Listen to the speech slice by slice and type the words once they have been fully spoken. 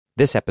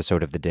This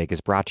episode of The Dig is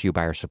brought to you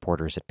by our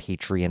supporters at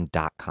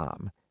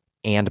Patreon.com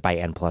and by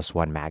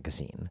N+1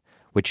 Magazine,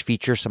 which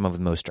features some of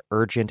the most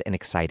urgent and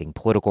exciting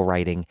political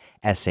writing,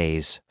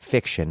 essays,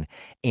 fiction,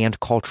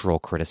 and cultural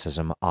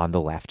criticism on the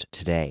left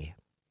today.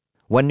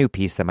 One new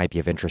piece that might be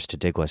of interest to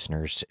Dig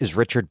listeners is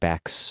Richard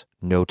Beck's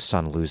Notes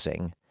on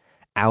Losing,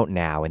 out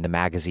now in the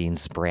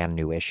magazine's brand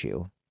new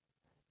issue.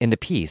 In the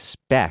piece,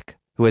 Beck,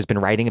 who has been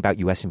writing about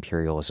U.S.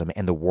 imperialism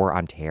and the War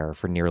on Terror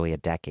for nearly a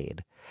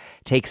decade,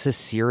 takes a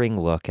searing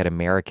look at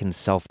American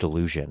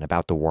self-delusion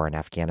about the war in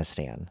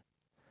Afghanistan.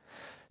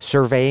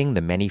 Surveying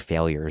the many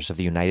failures of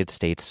the United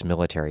States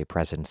military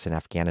presence in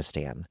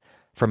Afghanistan,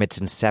 from its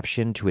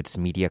inception to its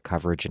media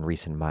coverage in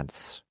recent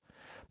months,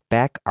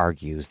 Beck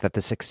argues that the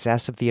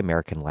success of the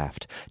American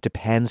left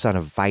depends on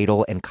a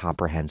vital and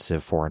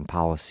comprehensive foreign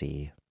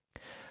policy.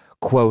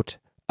 Quote,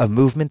 "A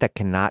movement that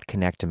cannot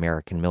connect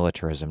American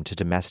militarism to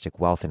domestic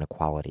wealth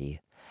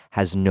inequality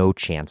has no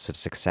chance of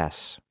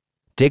success."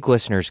 Dig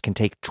listeners can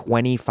take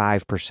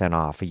 25%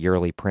 off a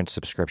yearly print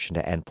subscription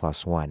to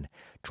N+1,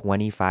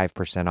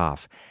 25%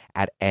 off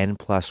at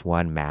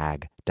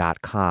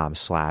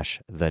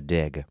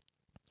n+1mag.com/thedig.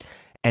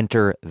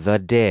 Enter The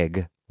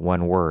Dig,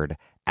 one word,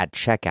 at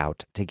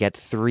checkout to get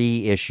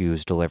 3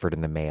 issues delivered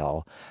in the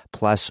mail,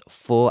 plus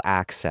full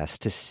access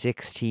to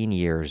 16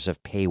 years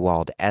of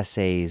paywalled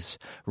essays,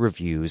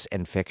 reviews,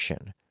 and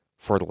fiction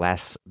for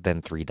less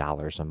than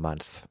 $3 a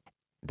month.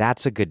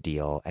 That's a good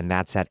deal, and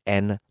that's at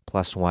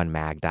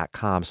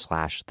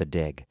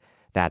n+1mag.com/thedig.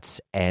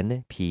 That's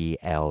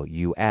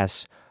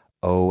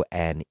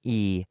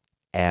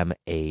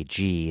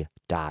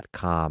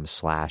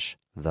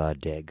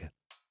NPLUSONEMAG.com/thedig.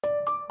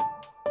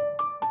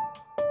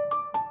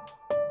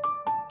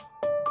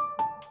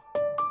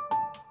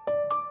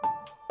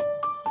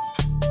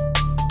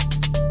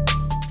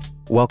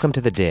 Welcome to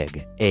The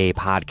Dig, a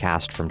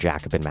podcast from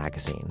Jacobin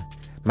Magazine.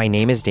 My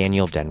name is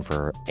Daniel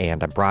Denver,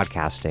 and I'm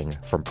broadcasting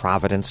from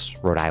Providence,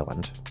 Rhode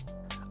Island.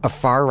 A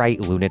far-right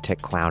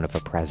lunatic clown of a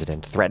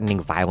president threatening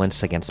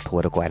violence against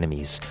political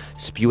enemies,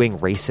 spewing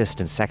racist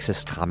and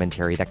sexist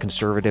commentary that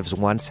conservatives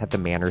once had the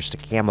manners to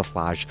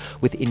camouflage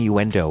with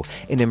innuendo,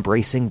 and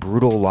embracing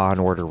brutal law and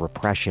order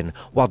repression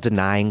while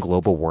denying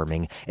global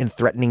warming and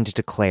threatening to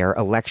declare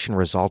election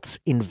results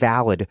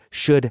invalid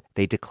should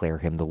they declare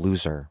him the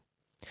loser.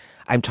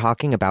 I'm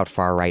talking about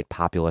far-right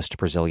populist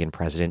Brazilian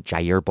President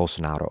Jair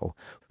Bolsonaro,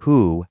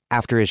 who,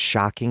 after his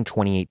shocking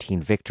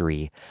 2018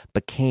 victory,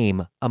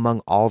 became, among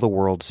all the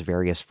world's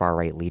various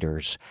far-right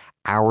leaders,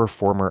 our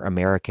former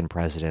American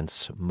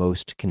president's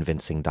most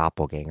convincing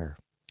doppelganger.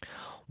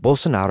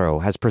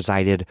 Bolsonaro has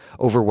presided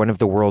over one of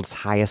the world's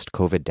highest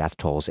COVID death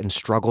tolls and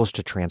struggles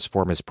to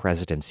transform his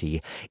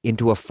presidency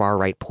into a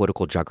far-right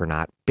political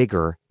juggernaut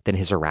bigger than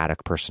his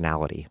erratic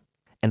personality.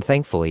 And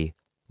thankfully,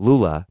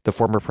 Lula, the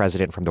former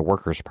president from the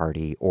Workers'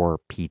 Party,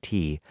 or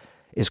PT,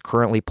 is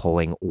currently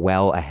polling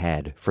well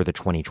ahead for the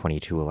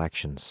 2022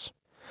 elections.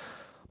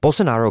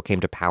 Bolsonaro came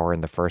to power in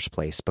the first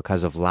place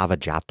because of Lava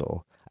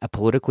Jato, a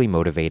politically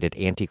motivated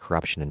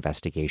anti-corruption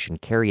investigation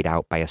carried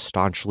out by a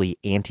staunchly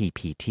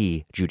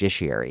anti-PT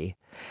judiciary,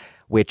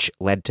 which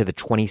led to the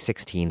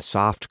 2016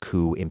 soft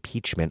coup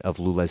impeachment of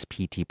Lula's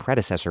PT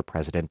predecessor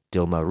president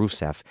Dilma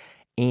Rousseff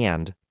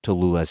and to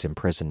Lula's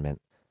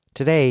imprisonment.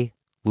 Today,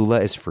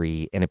 Lula is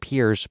free and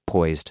appears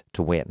poised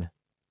to win.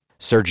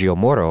 Sergio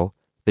Moro,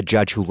 the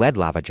judge who led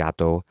Lava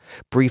Jato,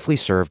 briefly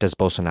served as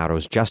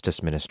Bolsonaro's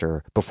justice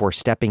minister before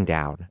stepping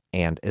down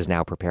and is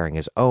now preparing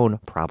his own,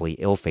 probably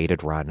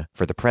ill-fated run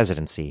for the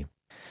presidency.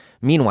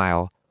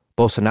 Meanwhile,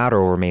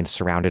 Bolsonaro remains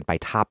surrounded by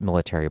top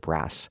military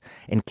brass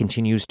and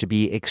continues to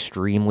be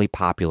extremely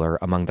popular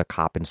among the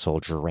cop and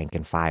soldier rank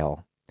and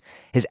file.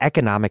 His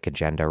economic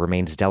agenda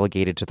remains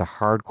delegated to the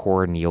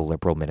hardcore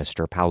neoliberal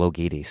minister Paulo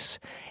Guedes,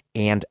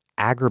 and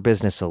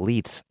agribusiness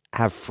elites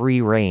have free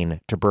rein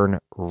to burn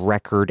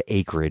record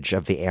acreage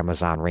of the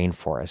Amazon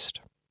rainforest.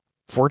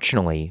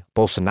 Fortunately,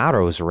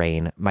 Bolsonaro's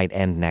reign might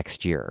end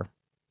next year.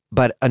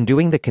 But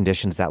undoing the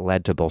conditions that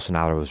led to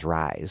Bolsonaro's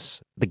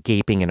rise, the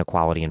gaping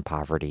inequality and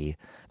poverty,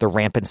 the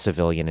rampant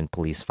civilian and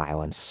police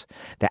violence,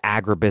 the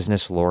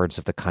agribusiness lords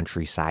of the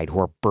countryside who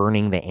are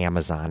burning the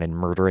Amazon and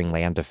murdering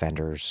land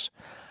defenders,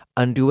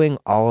 undoing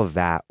all of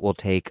that will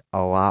take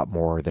a lot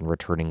more than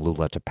returning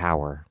Lula to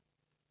power.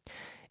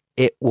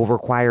 It will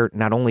require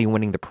not only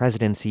winning the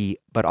presidency,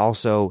 but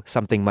also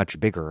something much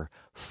bigger,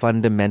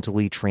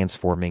 fundamentally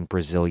transforming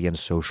Brazilian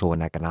social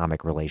and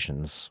economic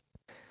relations.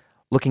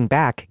 Looking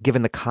back,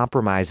 given the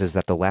compromises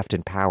that the left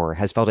in power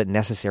has felt it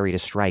necessary to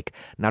strike,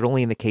 not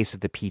only in the case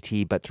of the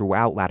PT, but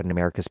throughout Latin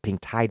America's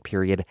pink tide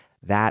period,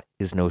 that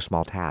is no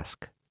small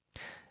task.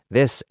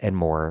 This and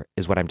more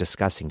is what I'm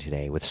discussing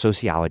today with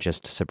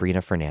sociologist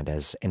Sabrina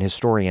Fernandez and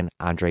historian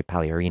Andre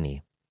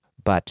Pagliarini.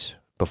 But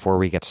before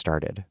we get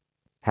started,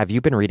 have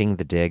you been reading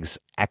The Dig's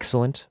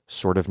excellent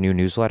sort of new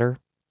newsletter?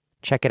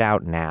 Check it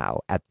out now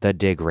at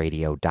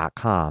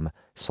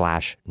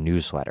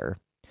thedigradio.com/newsletter.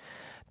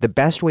 The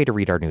best way to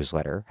read our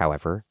newsletter,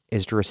 however,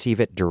 is to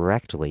receive it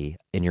directly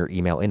in your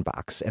email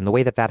inbox. And the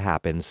way that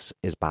happens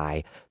is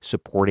by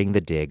supporting The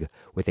Dig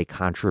with a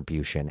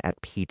contribution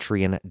at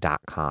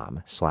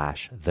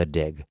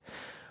patreon.com/thedig.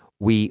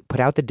 We put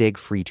out The Dig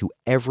free to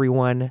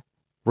everyone,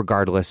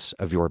 regardless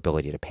of your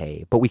ability to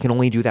pay. But we can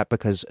only do that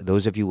because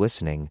those of you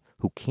listening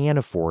who can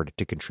afford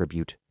to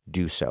contribute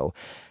do so.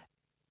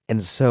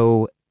 And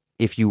so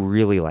if you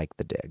really like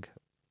The Dig,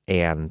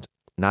 and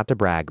not to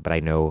brag, but I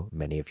know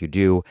many of you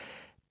do,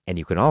 and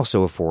you can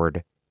also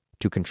afford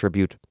to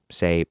contribute,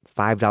 say,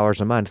 $5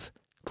 a month,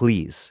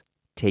 please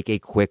take a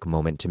quick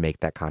moment to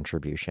make that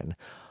contribution.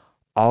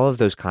 All of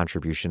those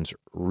contributions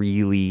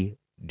really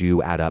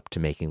do add up to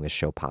making this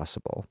show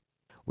possible.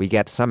 We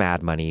get some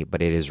ad money,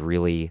 but it is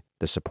really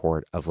the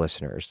support of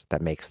listeners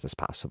that makes this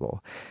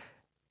possible.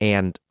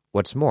 And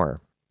what's more,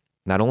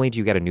 not only do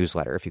you get a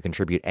newsletter if you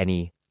contribute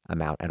any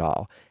amount at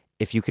all,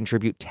 if you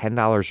contribute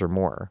 $10 or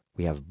more,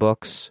 we have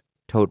books,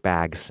 tote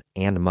bags,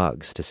 and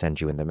mugs to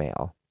send you in the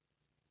mail.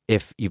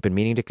 If you've been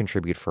meaning to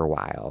contribute for a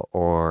while,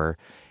 or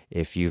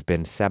if you've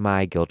been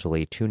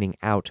semi-guiltily tuning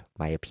out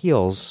my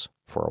appeals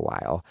for a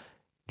while,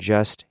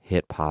 just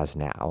hit pause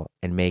now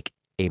and make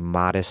a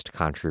modest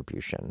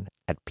contribution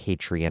at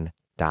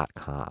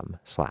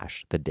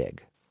patreon.com/thedig.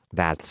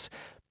 That's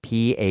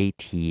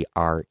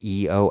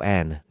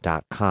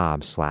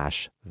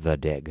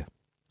patreon.com/thedig.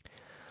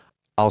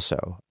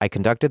 Also, I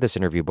conducted this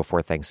interview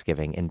before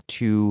Thanksgiving, and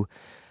two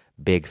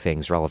big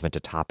things relevant to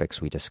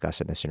topics we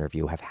discuss in this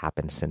interview have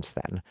happened since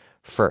then.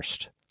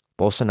 First,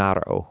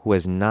 Bolsonaro, who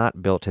has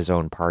not built his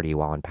own party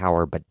while in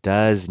power but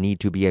does need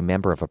to be a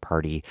member of a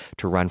party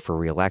to run for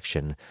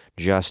re-election,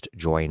 just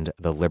joined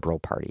the Liberal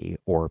Party,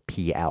 or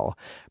PL.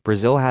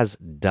 Brazil has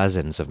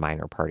dozens of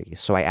minor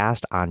parties, so I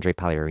asked Andre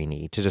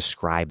Pagliarini to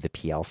describe the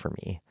PL for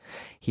me.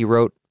 He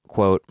wrote,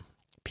 quote,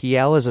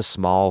 "PL is a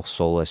small,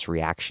 soulless,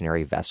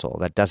 reactionary vessel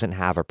that doesn't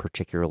have a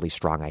particularly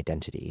strong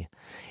identity.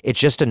 It's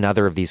just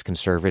another of these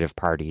conservative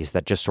parties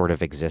that just sort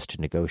of exist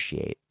to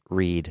negotiate,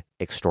 read,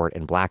 extort,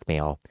 and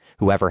blackmail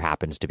whoever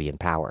happens to be in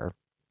power."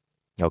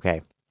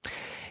 Okay.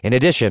 In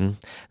addition,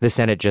 the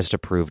Senate just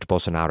approved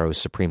Bolsonaro's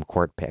Supreme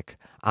Court pick,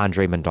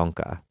 Andre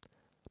Mendonça.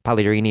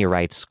 Pagliarini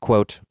writes,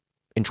 quote,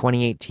 "In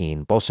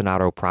 2018,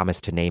 Bolsonaro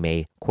promised to name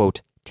a,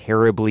 quote,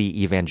 terribly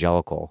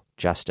evangelical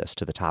justice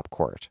to the top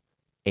court.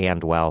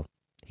 And, well,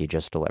 he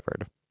just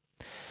delivered."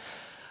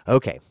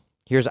 Okay,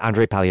 here's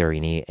Andre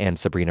Pagliarini and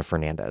Sabrina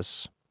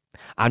Fernandez.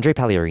 Andre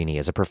Pagliarini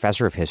is a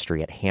professor of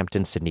history at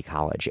Hampton-Sydney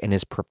College and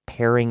is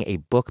preparing a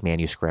book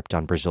manuscript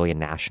on Brazilian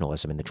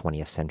nationalism in the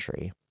 20th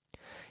century.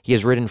 He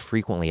has written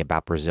frequently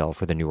about Brazil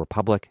for The New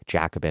Republic,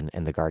 Jacobin,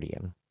 and The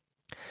Guardian.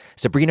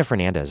 Sabrina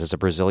Fernandez is a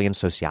Brazilian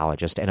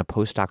sociologist and a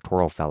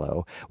postdoctoral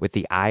fellow with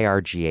the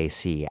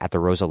IRGAC at the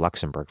Rosa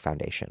Luxemburg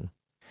Foundation.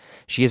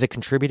 She is a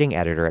contributing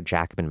editor at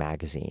Jacobin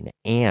Magazine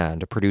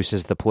and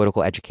produces the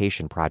political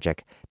education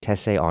project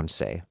Tese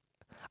Once.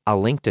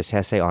 I'll link to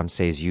Tese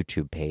Once's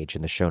YouTube page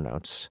in the show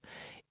notes.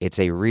 It's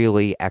a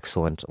really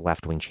excellent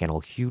left-wing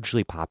channel,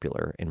 hugely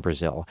popular in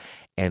Brazil.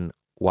 And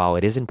while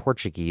it is in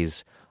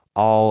Portuguese,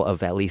 all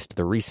of at least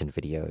the recent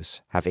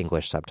videos have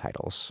English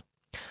subtitles.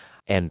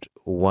 And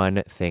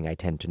one thing I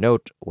tend to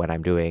note when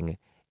I'm doing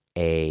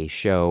a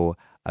show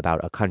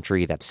about a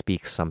country that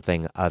speaks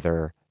something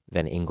other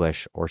than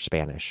English or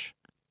Spanish.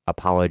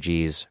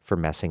 Apologies for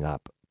messing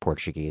up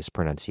Portuguese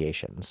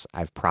pronunciations.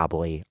 I've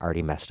probably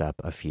already messed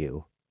up a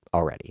few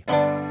already.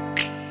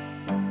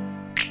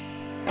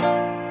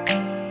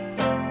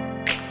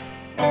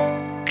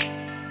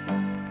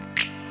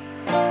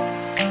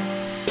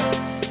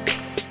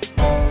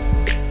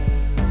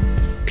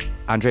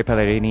 Andre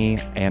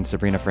Pagliarini and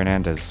Sabrina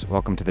Fernandez,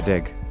 welcome to The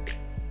Dig.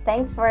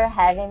 Thanks for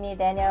having me,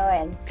 Daniel,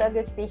 and so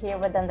good to be here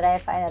with Andre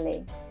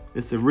finally.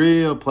 It's a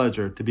real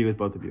pleasure to be with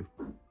both of you.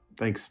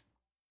 Thanks.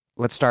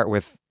 Let's start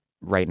with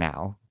right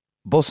now.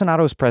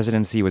 Bolsonaro's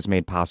presidency was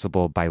made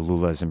possible by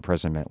Lula's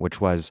imprisonment,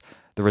 which was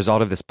the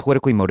result of this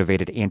politically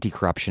motivated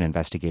anti-corruption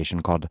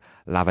investigation called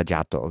Lava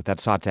Jato that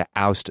sought to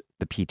oust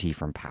the PT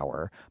from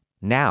power.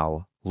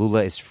 Now,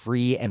 Lula is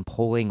free and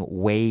polling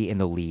way in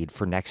the lead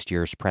for next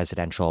year's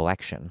presidential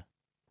election.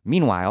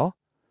 Meanwhile,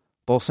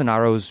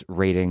 Bolsonaro's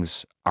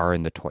ratings are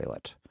in the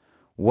toilet.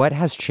 What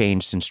has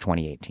changed since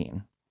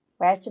 2018?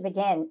 Where to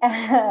begin?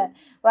 Well,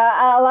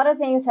 a lot of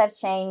things have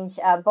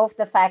changed. Both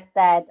the fact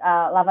that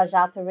Lava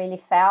Jato really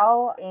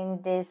fell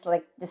in this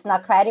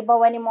not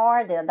credible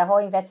anymore, the whole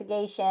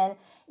investigation,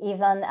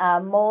 even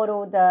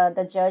Moro,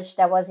 the judge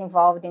that was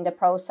involved in the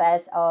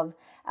process of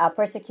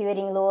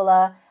persecuting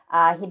Lula,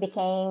 he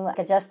became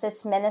a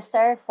justice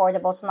minister for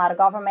the Bolsonaro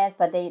government,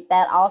 but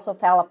that also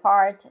fell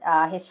apart.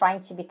 He's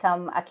trying to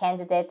become a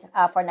candidate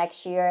for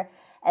next year.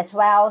 as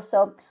well.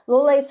 So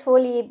Lula is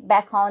fully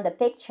back on the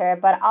picture,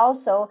 but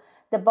also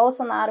the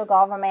Bolsonaro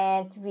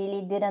government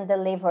really didn't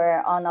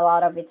deliver on a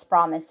lot of its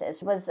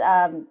promises. It was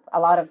a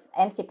lot of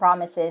empty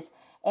promises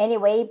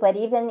anyway, but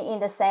even in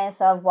the sense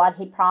of what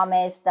he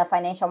promised the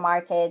financial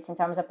markets in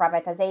terms of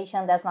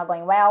privatization, that's not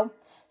going well.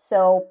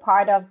 So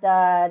part of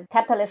the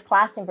capitalist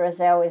class in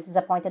Brazil is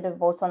disappointed with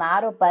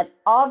Bolsonaro, but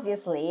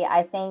obviously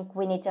I think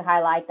we need to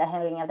highlight the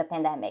handling of the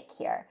pandemic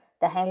here.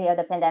 The handling of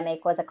the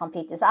pandemic was a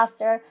complete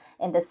disaster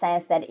in the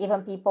sense that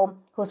even people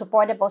who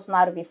supported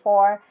Bolsonaro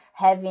before,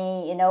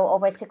 having,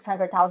 over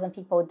 600,000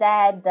 people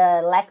dead,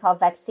 the lack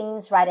of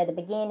vaccines right at the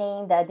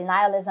beginning, the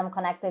denialism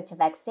connected to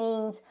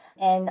vaccines,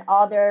 and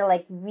other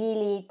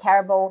really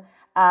terrible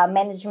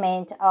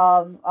management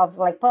of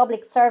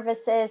public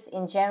services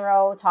in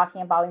general,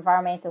 talking about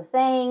environmental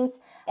things.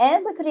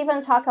 And we could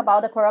even talk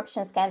about the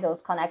corruption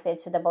scandals connected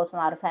to the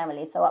Bolsonaro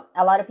family. So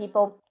a lot of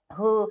people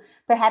who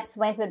perhaps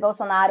went with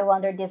Bolsonaro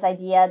under this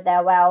idea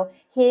that, well,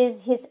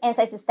 he's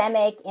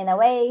anti-systemic in a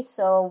way,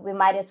 so we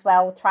might as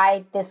well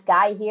try this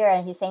guy here,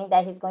 and he's saying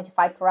that he's going to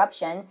fight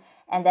corruption.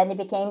 And then it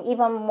became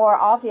even more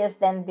obvious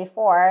than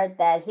before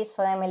that his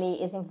family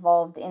is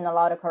involved in a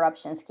lot of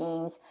corruption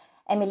schemes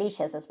and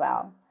militias as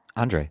well.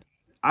 Andre?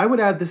 I would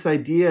add this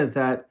idea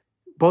that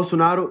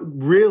Bolsonaro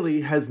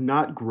really has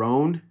not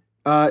grown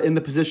in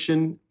the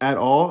position at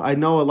all. I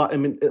know a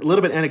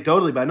little bit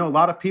anecdotally, but I know a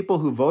lot of people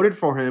who voted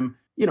for him,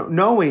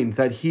 knowing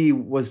that he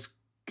was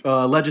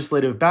a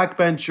legislative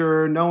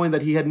backbencher, knowing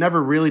that he had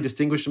never really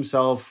distinguished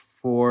himself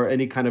for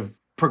any kind of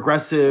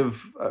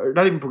progressive,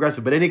 not even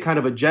progressive, but any kind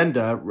of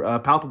agenda,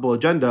 palpable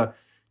agenda,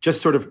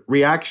 just sort of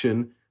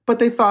reaction. But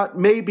they thought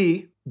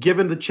maybe,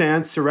 given the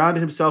chance,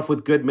 surrounded himself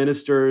with good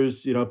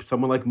ministers,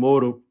 someone like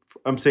Moro,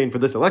 I'm saying for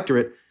this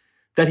electorate,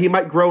 that he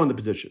might grow in the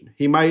position.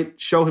 He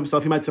might show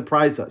himself, he might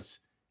surprise us,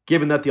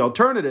 given that the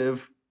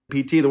alternative,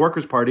 PT, the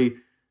Workers' Party,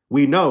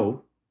 we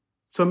know.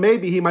 So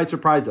maybe he might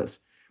surprise us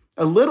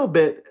a little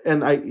bit.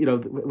 And I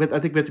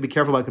think we have to be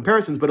careful about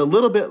comparisons, but a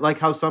little bit like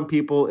how some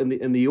people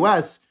in the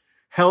US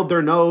held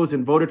their nose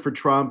and voted for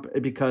Trump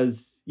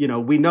because,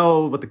 we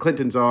know what the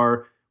Clintons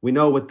are. We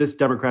know what this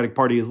Democratic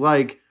Party is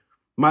like.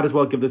 Might as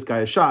well give this guy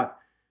a shot.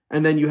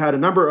 And then you had a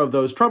number of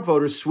those Trump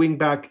voters swing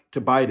back to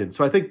Biden.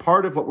 So I think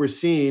part of what we're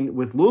seeing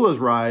with Lula's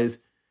rise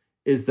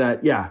is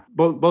that,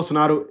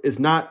 Bolsonaro is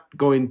not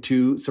going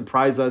to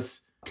surprise us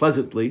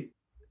pleasantly.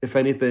 If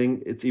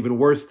anything, it's even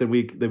worse than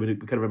we could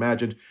have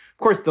imagined. Of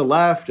course, the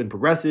left and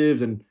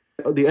progressives and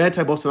the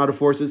anti-Bolsonaro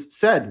forces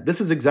said,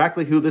 this is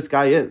exactly who this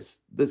guy is.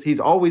 He's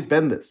always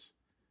been this.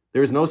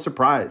 There is no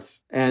surprise.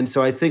 And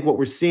so I think what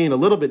we're seeing a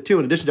little bit too,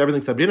 in addition to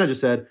everything Sabrina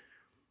just said,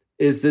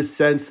 is this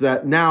sense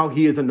that now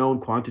he is a known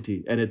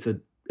quantity, and it's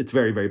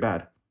very, very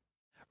bad.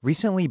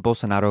 Recently,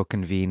 Bolsonaro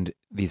convened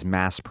these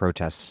mass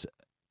protests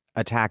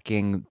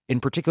attacking, in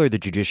particular, the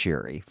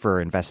judiciary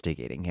for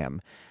investigating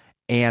him.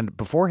 And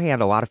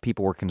beforehand, a lot of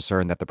people were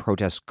concerned that the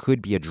protests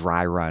could be a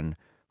dry run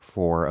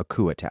for a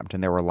coup attempt.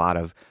 And there were a lot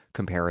of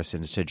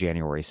comparisons to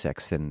January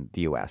 6th in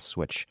the U.S.,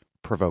 which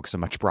provokes a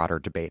much broader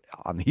debate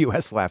on the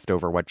U.S. left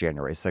over what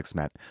January 6th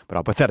meant. But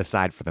I'll put that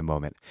aside for the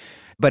moment.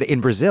 But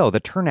in Brazil, the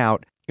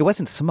turnout, it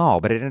wasn't small,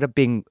 but it ended up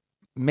being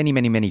many,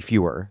 many, many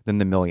fewer than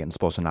the millions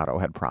Bolsonaro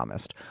had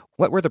promised.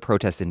 What were the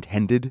protests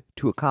intended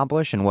to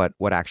accomplish, and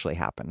what actually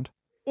happened?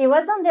 It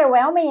was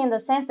underwhelming in the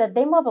sense that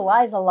they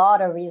mobilized a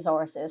lot of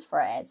resources for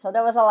it. So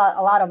there was a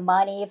lot of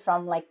money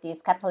from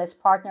these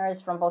capitalist partners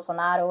from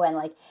Bolsonaro,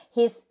 and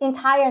his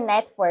entire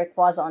network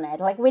was on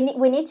it.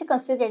 We need to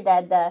consider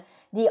that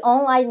the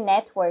online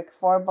network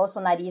for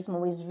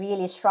Bolsonarismo is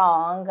really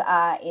strong.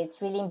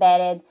 It's really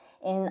embedded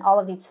in all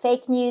of these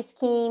fake news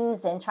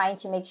schemes and trying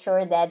to make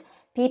sure that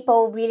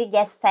people really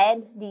get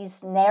fed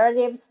these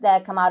narratives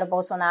that come out of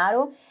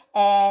Bolsonaro.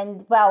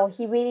 And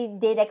he really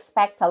did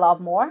expect a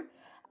lot more.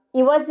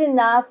 It was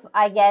enough,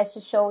 I guess, to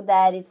show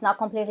that it's not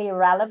completely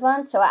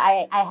irrelevant. So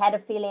I had a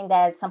feeling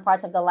that some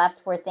parts of the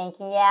left were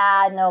thinking,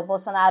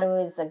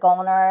 Bolsonaro is a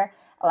goner,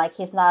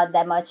 he's not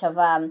that much of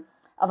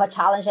a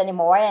challenge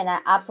anymore. And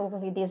I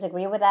absolutely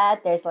disagree with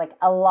that. There's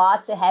a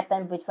lot to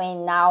happen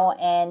between now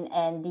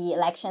and the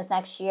elections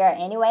next year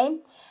anyway.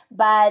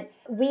 But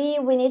we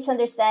need to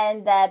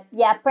understand that,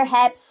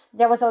 perhaps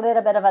there was a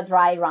little bit of a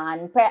dry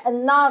run.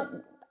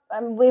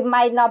 We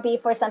might not be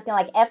for something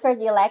like after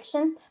the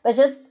election, but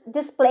just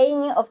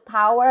displaying of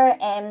power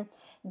and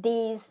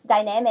this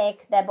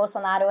dynamic that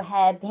Bolsonaro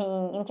had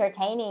been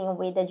entertaining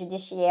with the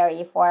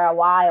judiciary for a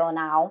while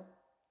now,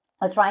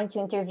 trying to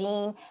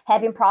intervene,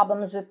 having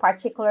problems with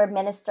particular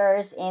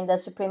ministers in the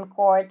Supreme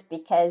Court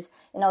because,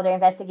 they're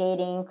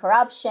investigating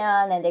corruption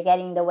and they're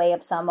getting in the way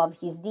of some of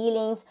his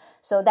dealings.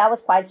 So that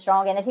was quite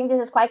strong. And I think this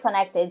is quite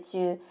connected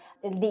to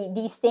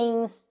these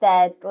things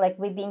that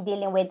we've been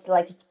dealing with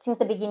since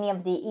the beginning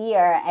of the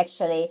year,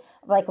 actually,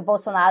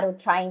 Bolsonaro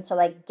trying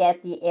to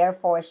get the Air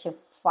Force to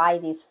fly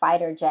these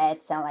fighter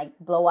jets and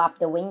blow up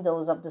the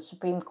windows of the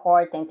Supreme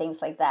Court and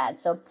things like that.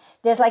 So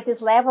there's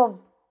this level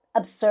of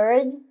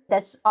absurd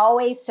that's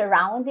always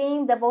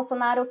surrounding the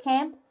Bolsonaro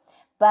camp,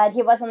 but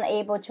he wasn't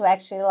able to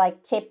actually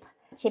tip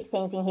tip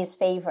things in his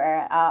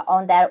favor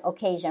on that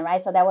occasion,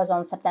 right? So that was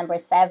on September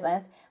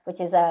 7th, which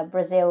is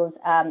Brazil's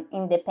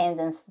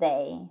Independence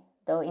Day,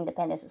 though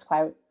independence is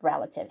quite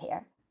relative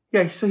here.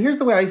 Yeah, so here's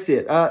the way I see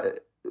it.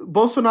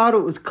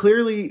 Bolsonaro was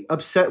clearly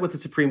upset with the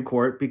Supreme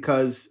Court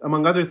because,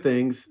 among other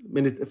things,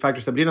 many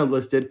factors Sabrina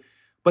listed,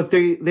 but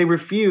they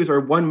refused, or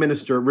one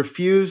minister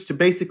refused to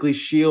basically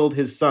shield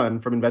his son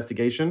from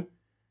investigation.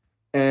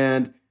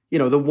 And,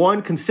 the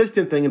one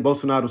consistent thing in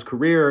Bolsonaro's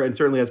career, and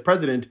certainly as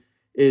president,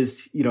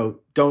 is,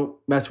 don't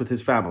mess with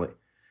his family.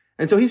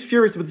 And so he's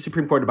furious with the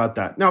Supreme Court about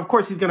that. Now, of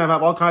course, he's going to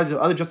have all kinds of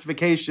other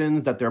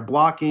justifications that they're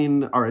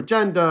blocking our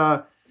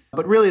agenda.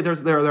 But really,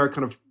 there are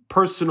kind of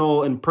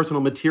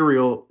personal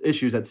material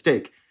issues at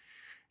stake.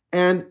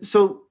 And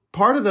so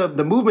part of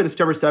the movement of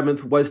September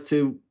 7th was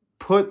to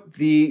put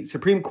the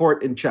Supreme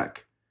Court in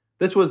check.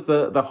 This was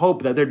the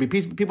hope that there'd be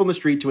people in the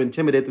street to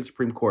intimidate the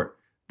Supreme Court.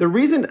 The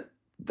reason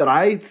that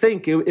I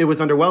think it was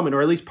underwhelming,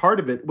 or at least part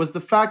of it, was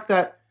the fact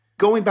that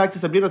going back to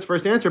Sabrina's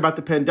first answer about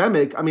the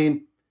pandemic, I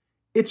mean,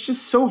 it's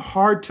just so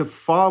hard to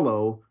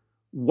follow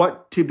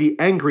what to be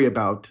angry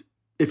about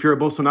if you're a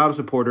Bolsonaro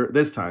supporter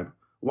this time.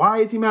 Why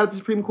is he mad at the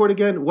Supreme Court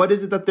again? What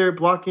is it that they're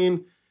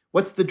blocking?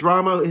 What's the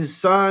drama? His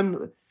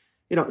son?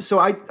 So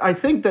I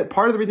think that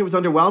part of the reason it was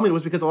underwhelming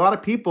was because a lot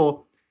of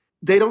people,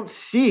 they don't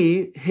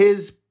see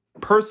his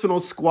personal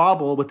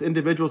squabble with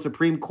individual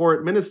Supreme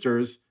Court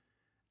ministers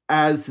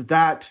as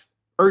that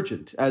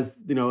urgent, as,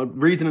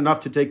 reason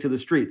enough to take to the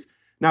streets.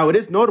 Now, it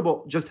is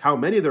notable just how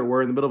many there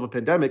were in the middle of a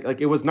pandemic.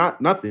 Like, it was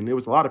not nothing. It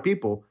was a lot of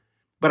people.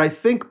 But I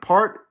think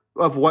part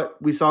of what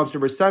we saw on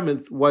September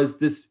 7th was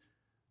this,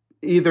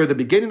 either the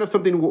beginning of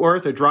something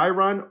worse, a dry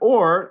run,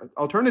 or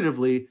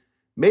alternatively,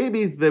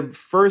 maybe the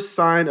first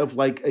sign of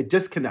like a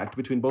disconnect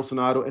between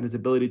Bolsonaro and his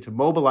ability to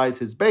mobilize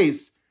his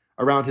base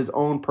around his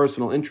own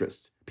personal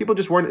interests. People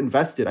just weren't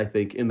invested, I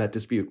think, in that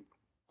dispute.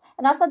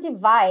 And also a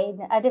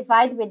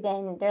divide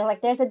within,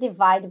 there's a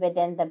divide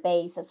within the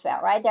base as well,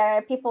 right? There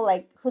are people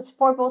who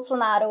support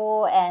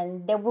Bolsonaro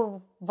and they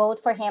will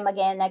vote for him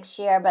again next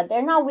year, but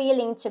they're not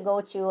willing to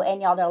go to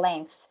any other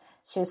lengths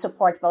to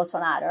support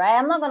Bolsonaro, right?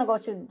 I'm not going to go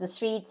to the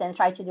streets and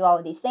try to do all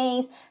of these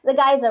things. The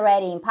guy's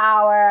already in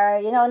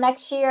power.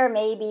 Next year,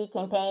 maybe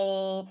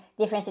campaigning,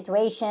 different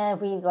situation.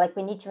 We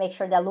need to make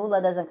sure that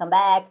Lula doesn't come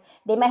back.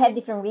 They might have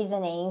different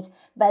reasonings,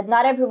 but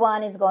not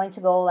everyone is going to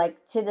go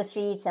to the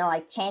streets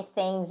and chant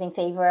things in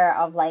favor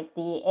of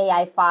the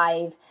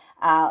AI5,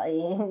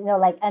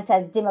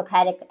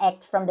 anti-democratic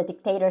act from the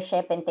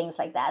dictatorship and things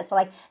like that.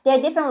 So there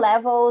are different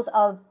levels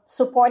of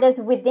supporters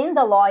within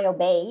the loyal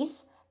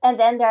base. And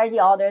then there are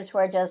the others who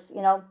are just,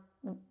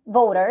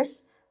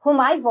 voters who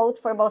might vote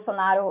for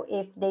Bolsonaro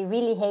if they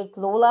really hate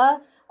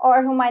Lula,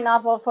 or who might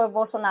not vote for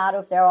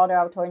Bolsonaro if there are other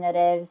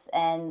alternatives.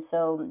 And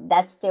so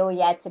that's still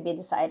yet to be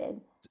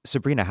decided.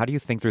 Sabrina, how do you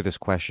think through this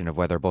question of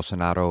whether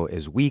Bolsonaro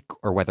is weak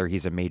or whether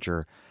he's a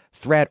major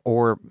threat,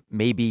 or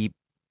maybe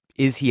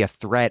is he a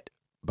threat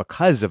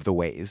because of the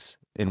ways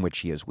in which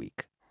he is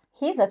weak?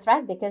 He's a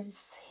threat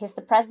because he's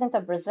the president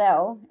of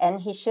Brazil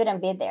and he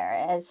shouldn't be there.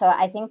 And so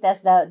I think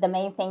that's the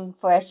main thing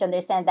for us to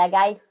understand. That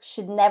guy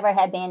should never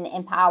have been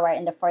in power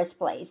in the first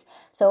place.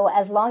 So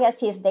as long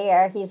as he's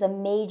there, he's a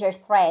major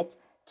threat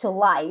to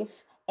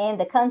life in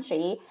the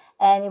country.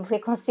 And if we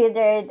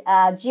considered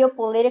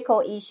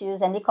geopolitical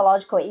issues and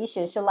ecological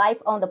issues to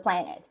life on the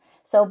planet.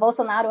 So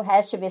Bolsonaro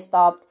has to be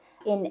stopped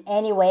in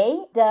any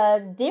way.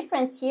 The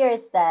difference here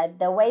is that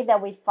the way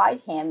that we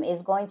fight him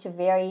is going to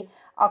vary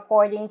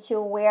according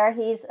to where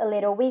he's a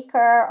little weaker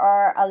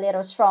or a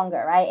little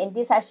stronger, right? And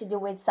this has to do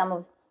with some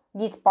of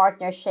these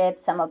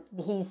partnerships, some of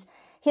his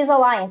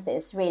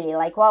alliances, really.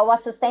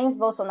 What sustains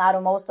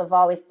Bolsonaro most of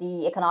all is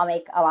the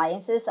economic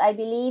alliances, I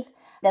believe.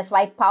 That's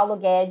why Paulo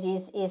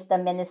Guedes is the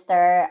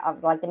minister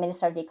of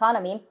the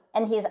economy,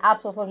 and he's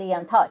absolutely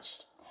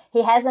untouched.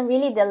 He hasn't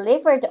really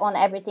delivered on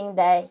everything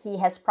that he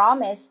has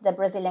promised the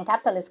Brazilian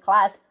capitalist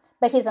class,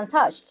 but he's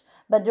untouched.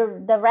 But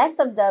the rest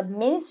of the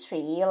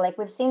ministry,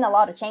 we've seen a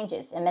lot of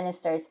changes in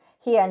ministers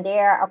here and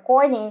there,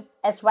 according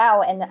as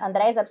well, and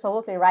André is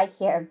absolutely right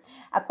here,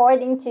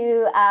 according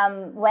to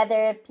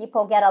whether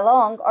people get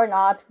along or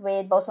not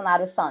with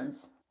Bolsonaro's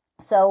sons.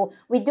 So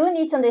we do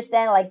need to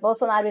understand,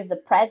 Bolsonaro is the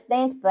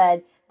president,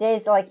 but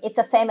there's it's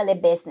a family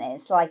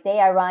business. They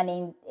are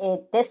running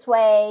it this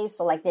way.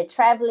 So they're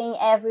traveling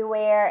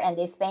everywhere and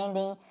they're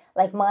spending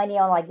money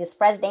on this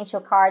presidential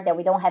card that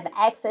we don't have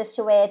access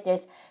to it.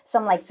 There's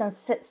some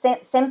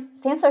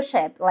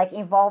censorship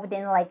involved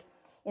in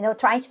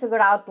trying to figure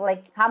out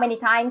how many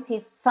times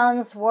his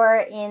sons were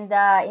in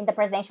the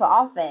presidential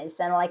office,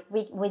 and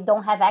we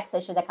don't have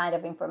access to that kind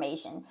of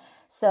information.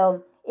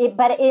 So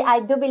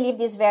I do believe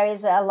this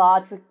varies a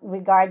lot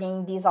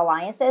regarding these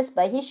alliances,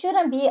 but he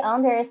shouldn't be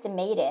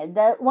underestimated.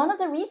 One of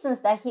the reasons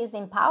that he's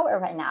in power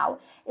right now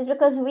is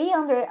because we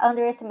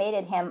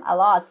underestimated him a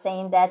lot,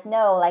 saying that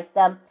no,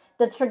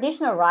 the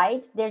traditional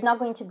right, they're not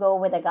going to go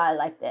with a guy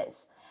like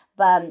this.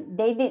 But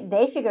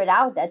they figured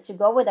out that to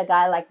go with a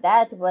guy like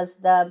that was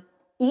the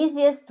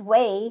easiest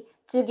way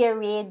to get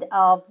rid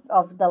of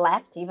the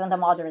left, even the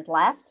moderate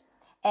left,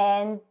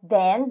 And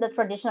then the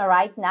traditional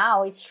right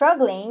now is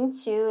struggling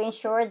to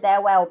ensure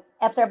that, well,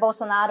 after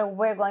Bolsonaro,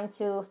 we're going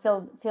to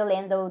fill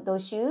in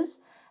those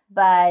shoes.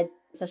 But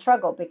it's a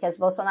struggle because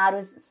Bolsonaro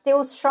is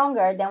still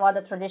stronger than what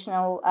the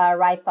traditional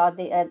right thought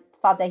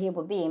that he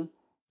would be.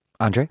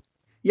 Andre?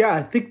 Yeah,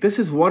 I think this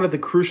is one of the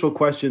crucial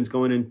questions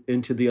going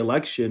into the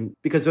election,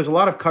 because there's a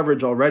lot of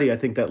coverage already, I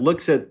think, that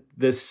looks at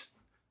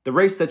the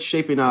race that's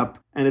shaping up,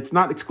 and it's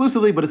not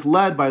exclusively, but it's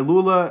led by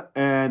Lula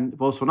and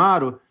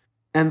Bolsonaro.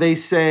 And they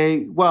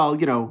say, well,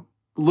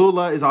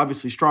 Lula is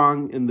obviously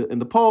strong in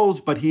the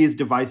polls, but he is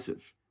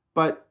divisive.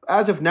 But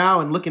as of now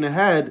and looking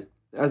ahead,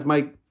 as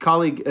my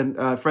colleague and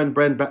friend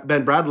Ben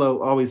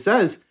Bradlow always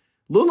says,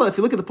 Lula, if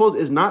you look at the polls,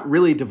 is not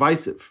really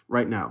divisive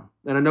right now.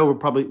 And I know we'll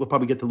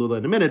probably get to Lula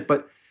in a minute,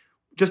 but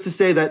just to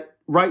say that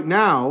right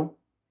now,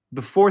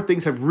 before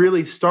things have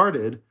really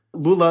started,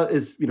 Lula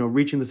is,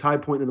 reaching this high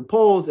point in the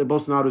polls, and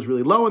Bolsonaro is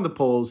really low in the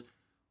polls.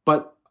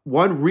 But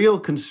one real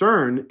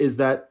concern is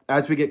that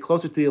as we get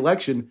closer to the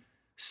election,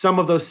 some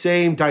of those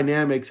same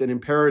dynamics and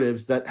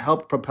imperatives that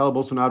helped propel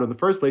Bolsonaro in the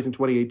first place in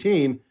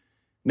 2018,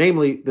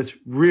 namely this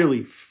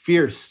really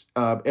fierce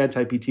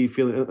anti-PT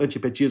feeling,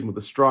 anti-petismo, the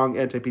strong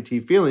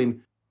anti-PT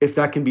feeling, if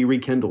that can be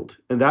rekindled.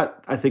 And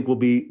that, I think, will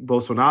be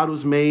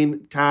Bolsonaro's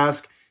main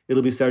task.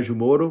 It'll be Sergio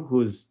Moro,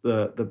 who is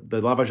the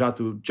Lava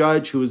Jato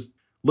judge, who is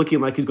looking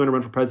like he's going to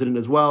run for president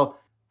as well.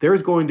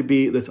 There's going to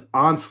be this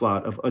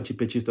onslaught of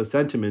anti-petista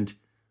sentiment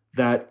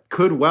that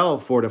could well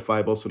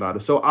fortify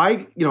Bolsonaro. So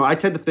I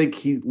tend to think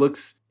he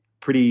looks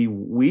pretty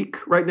weak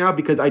right now,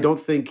 because I don't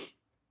think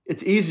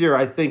it's easier,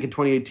 I think, in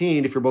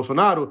 2018, if you're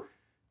Bolsonaro,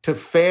 to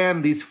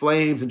fan these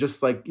flames and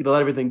just let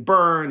everything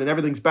burn and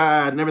everything's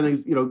bad and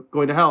everything's,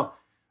 going to hell,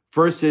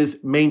 versus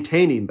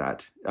maintaining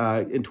that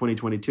in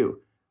 2022.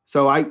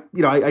 So I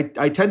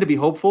tend to be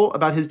hopeful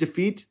about his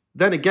defeat.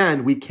 Then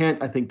again, we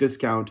can't, I think,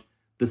 discount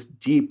this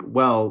deep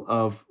well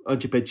of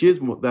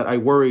antipetismo that I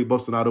worry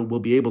Bolsonaro will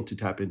be able to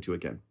tap into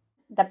again.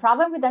 The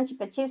problem with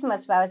antipetismo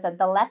as well is that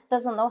the left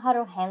doesn't know how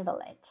to handle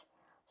it.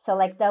 So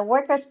the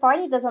Workers'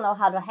 Party doesn't know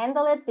how to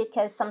handle it,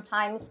 because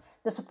sometimes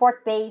the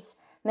support base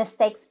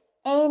mistakes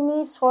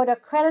any sort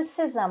of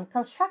criticism,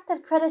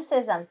 constructive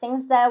criticism,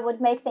 things that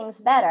would make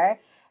things better,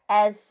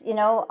 as,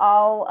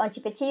 all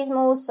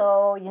antipetismo,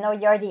 so,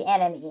 you're the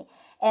enemy.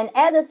 And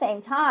at the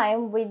same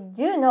time, we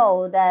do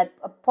know that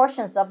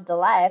portions of the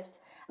left,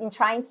 in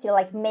trying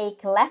to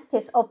make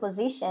leftist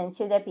opposition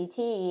to the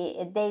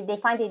PT, they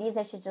find it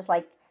easier to just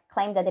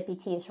claim that the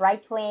PT is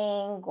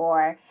right-wing,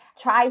 or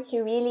try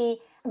to really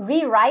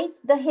rewrite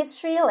the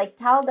history,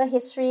 tell the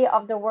history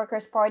of the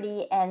Workers'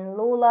 Party and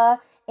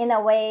Lula in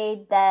a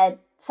way that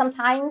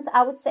sometimes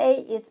I would say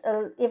it's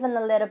even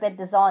a little bit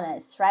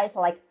dishonest, right?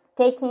 So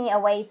taking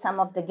away some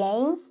of the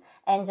gains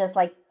and just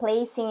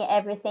placing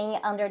everything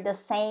under the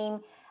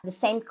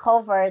same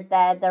cover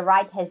that the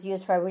right has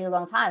used for a really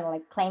long time,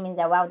 claiming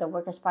that, well, the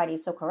Workers' Party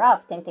is so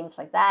corrupt and things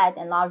like that,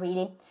 and not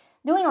really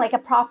doing a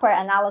proper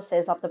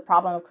analysis of the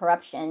problem of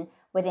corruption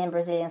within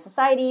Brazilian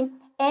society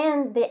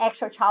and the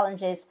actual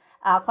challenges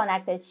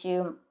connected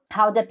to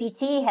how the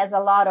PT has a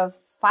lot of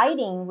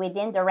fighting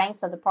within the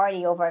ranks of the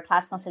party over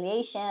class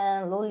conciliation,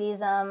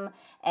 Lulism,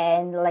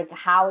 and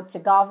how to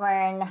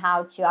govern,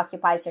 how to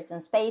occupy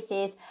certain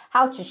spaces,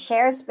 how to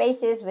share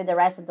spaces with the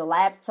rest of the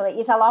left. So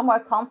it's a lot more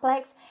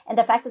complex. And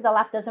the fact that the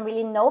left doesn't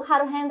really know how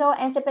to handle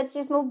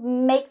antipetismo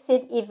makes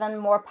it even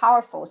more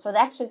powerful. So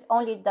that actually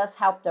only does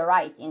help the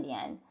right in the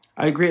end.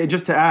 I agree. And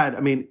just to add,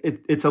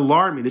 it's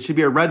alarming. It should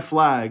be a red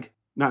flag,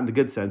 not in the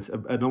good sense,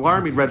 an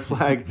alarming red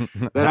flag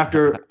that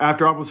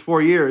after almost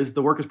 4 years,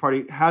 the Workers'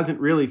 Party hasn't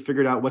really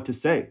figured out what to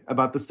say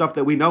about the stuff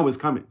that we know is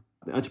coming.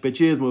 The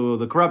antipetismo,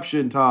 the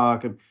corruption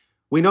talk, and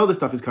we know the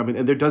stuff is coming,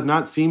 and there does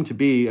not seem to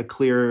be a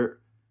clear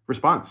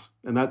response.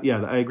 And I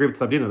agree with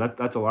Sabdina.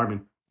 That's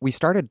alarming. We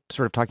started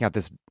sort of talking about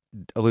this,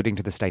 alluding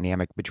to this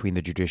dynamic between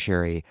the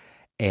judiciary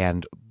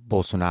and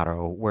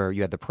Bolsonaro, where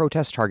you had the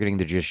protests targeting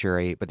the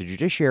judiciary, but the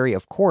judiciary,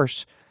 of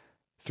course,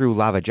 through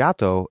Lava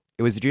Jato,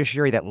 it was the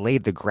judiciary that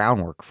laid the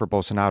groundwork for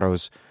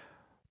Bolsonaro's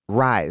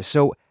rise.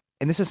 So,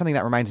 and this is something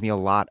that reminds me a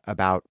lot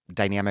about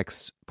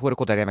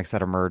political dynamics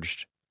that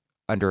emerged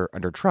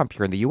under Trump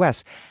here in the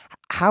U.S.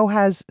 How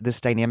has this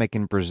dynamic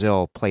in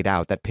Brazil played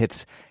out that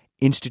pits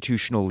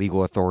institutional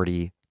legal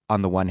authority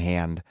on the one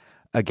hand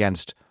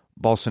against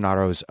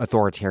Bolsonaro's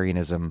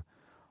authoritarianism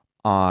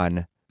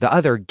on the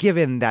other,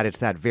 given that it's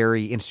that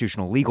very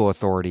institutional legal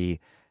authority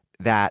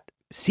that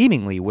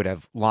seemingly would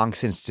have long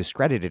since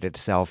discredited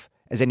itself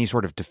as any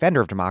sort of defender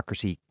of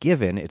democracy,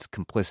 given its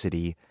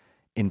complicity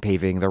in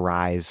paving the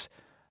rise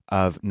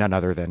of none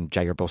other than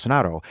Jair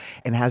Bolsonaro?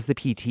 And has the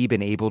PT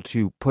been able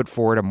to put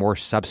forward a more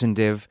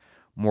substantive,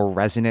 more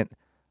resonant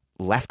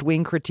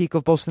left-wing critique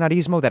of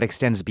Bolsonarismo that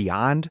extends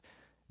beyond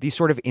these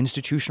sort of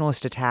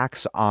institutionalist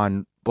attacks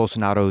on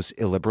Bolsonaro's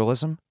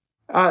illiberalism?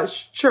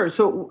 Sure.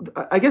 So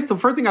I guess the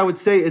first thing I would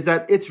say is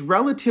that it's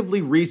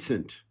relatively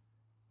recent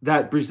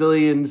that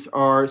Brazilians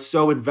are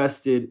so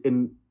invested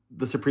in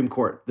the Supreme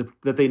Court,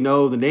 that they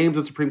know the names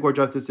of Supreme Court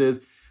justices.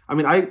 I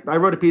mean, I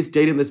wrote a piece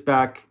dating this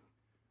back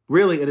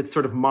really in its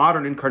sort of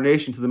modern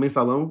incarnation to the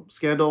Mensalão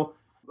scandal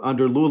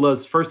under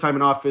Lula's first time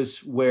in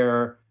office,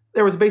 where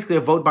there was basically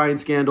a vote buying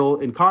scandal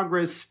in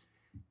Congress,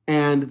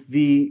 and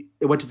it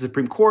went to the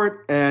Supreme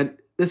Court. And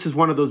this is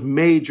one of those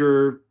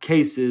major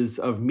cases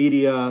of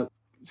media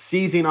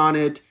seizing on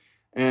it.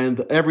 And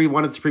every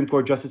one of the Supreme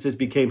Court justices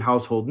became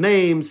household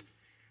names.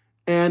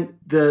 And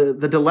the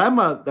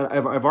dilemma that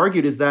I've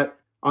argued is that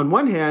on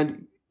one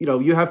hand,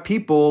 you have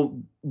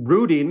people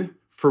rooting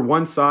for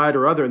one side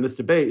or other in this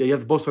debate. You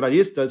have the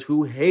Bolsonaristas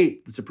who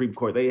hate the Supreme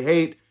Court. They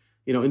hate,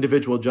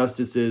 individual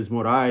justices,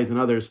 Moraes and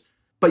others.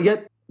 But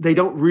yet they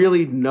don't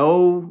really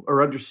know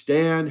or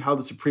understand how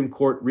the Supreme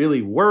Court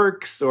really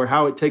works or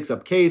how it takes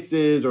up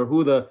cases or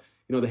who the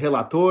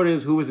relator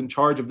is, who is in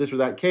charge of this or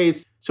that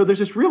case. So there's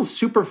this real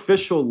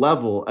superficial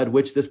level at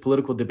which this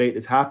political debate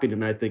is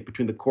happening, I think,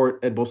 between the court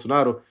and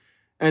Bolsonaro.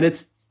 And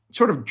it's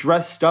sort of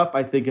dressed up,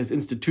 I think, as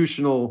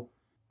institutional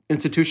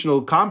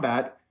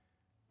combat.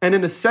 And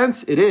in a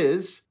sense, it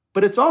is.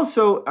 But it's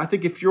also, I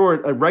think, if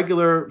you're a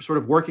regular sort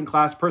of working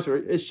class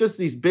person, it's just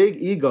these big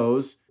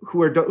egos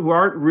who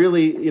aren't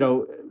really,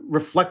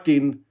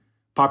 reflecting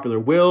popular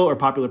will or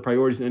popular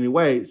priorities in any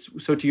way.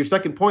 So to your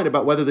second point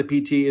about whether the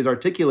PT is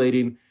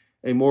articulating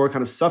a more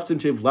kind of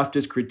substantive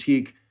leftist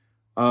critique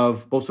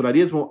of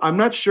Bolsonarismo, I'm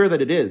not sure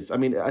that it is. I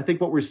mean, I think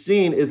what we're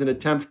seeing is an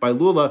attempt by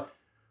Lula,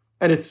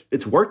 and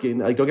it's working.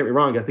 Like, don't get me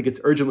wrong. I think it's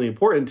urgently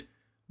important,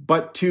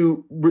 but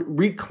to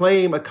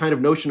reclaim a kind of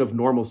notion of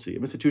normalcy,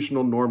 of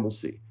institutional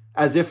normalcy,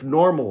 as if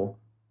normal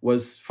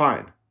was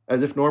fine,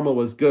 as if normal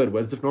was good,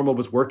 as if normal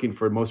was working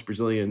for most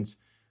Brazilians,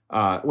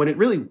 when it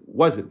really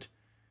wasn't.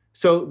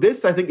 So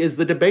this, I think, is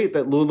the debate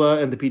that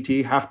Lula and the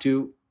PT have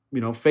to,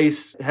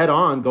 face head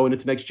on going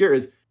into next year.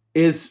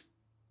 Is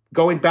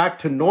going back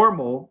to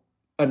normal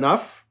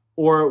enough,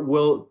 or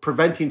will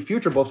preventing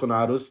future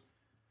Bolsonaros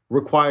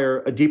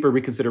require a deeper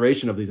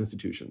reconsideration of these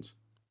institutions?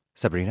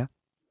 Sabrina?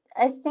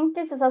 I think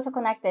this is also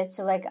connected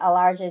to a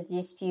larger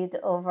dispute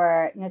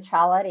over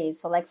neutrality.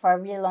 So for a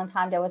really long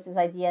time, there was this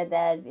idea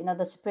that,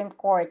 the Supreme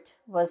Court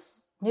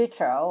was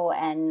neutral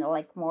and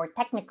more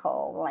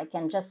technical,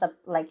 and just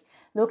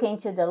look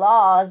into the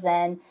laws,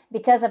 and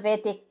because of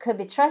it, it could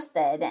be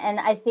trusted. And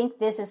I think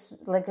this is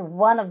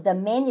one of the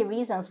many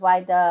reasons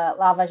why the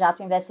Lava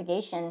Jato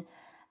investigation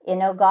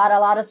got a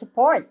lot of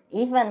support,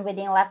 even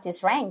within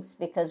leftist ranks,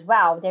 because,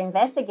 they're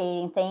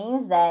investigating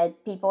things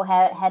that people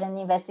hadn't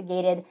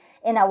investigated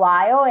in a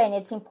while. And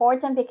it's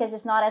important because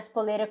it's not as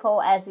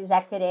political as the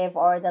executive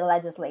or the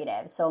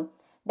legislative. So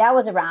that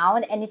was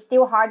around, and it's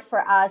still hard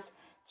for us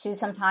to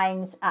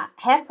sometimes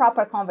have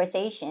proper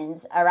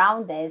conversations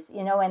around this,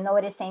 and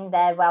noticing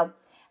that,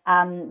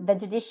 the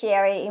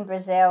judiciary in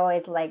Brazil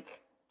is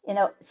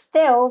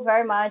still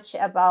very much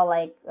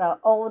about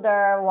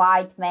older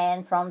white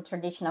men from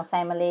traditional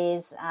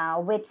families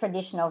with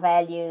traditional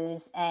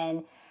values.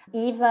 And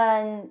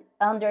even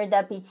under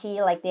the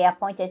PT, they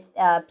appointed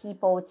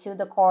people to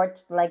the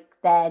court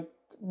that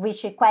we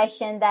should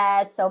question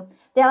that. So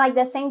they're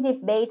the same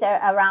debate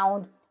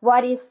around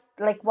what is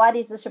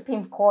the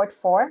Supreme Court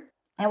for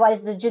and what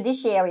is the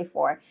judiciary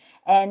for.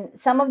 And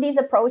some of these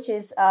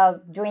approaches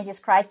during this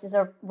crisis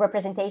of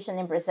representation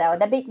in Brazil,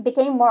 that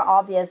became more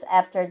obvious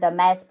after the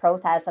mass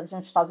protests of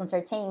June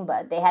 2013,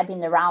 but they had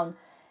been around.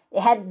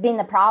 It had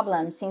been a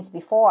problem since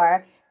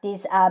before,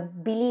 this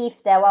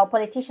belief that,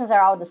 politicians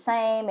are all the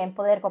same and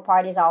political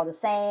parties are all the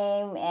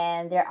same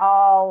and they're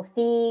all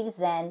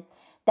thieves, and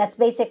that's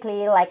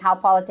basically how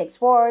politics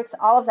works.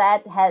 All of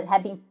that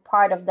had been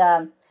part of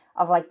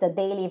the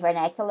daily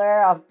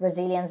vernacular of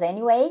Brazilians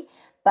anyway.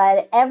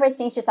 But ever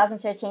since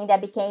 2013, that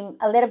became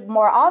a little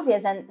more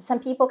obvious. And some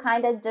people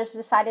kind of just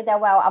decided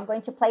that, I'm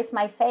going to place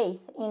my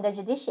faith in the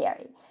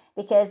judiciary.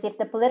 Because if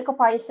the political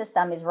party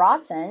system is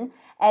rotten,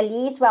 at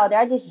least, there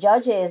are these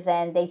judges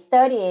and they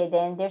studied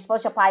and they're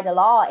supposed to apply the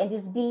law. And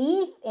this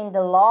belief in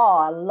the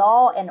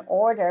law and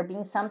order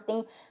being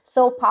something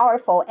so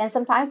powerful. And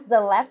sometimes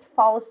the left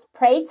falls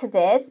prey to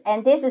this.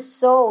 And this is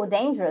so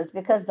dangerous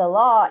because the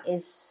law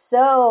is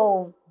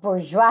so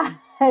bourgeois.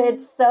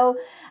 It's so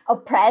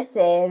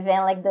oppressive.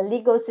 And the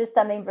legal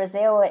system in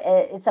Brazil,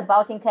 it's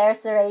about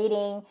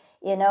incarcerating,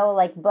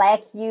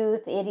 Black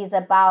youth. It is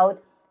about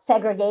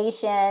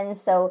segregation.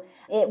 So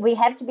we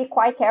have to be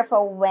quite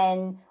careful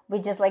when we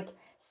just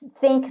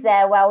think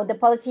that, the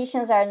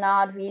politicians are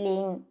not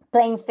really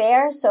playing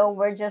fair. So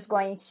we're just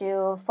going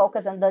to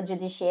focus on the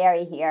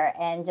judiciary here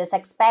and just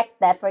expect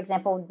that, for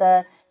example,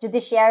 the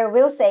judiciary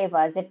will save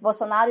us. If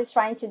Bolsonaro is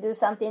trying to do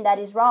something that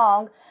is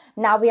wrong,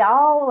 now we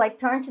all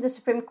turn to the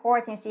Supreme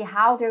Court and see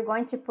how they're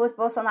going to put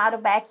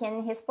Bolsonaro back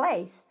in his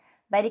place.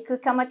 But it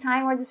could come a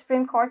time where the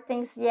Supreme Court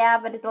thinks,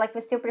 but we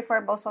still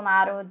prefer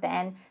Bolsonaro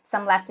than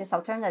some leftist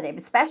alternative,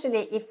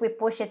 especially if we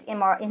push it in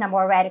a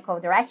more radical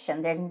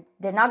direction.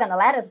 They're not going to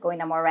let us go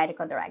in a more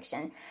radical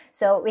direction.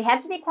 So we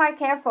have to be quite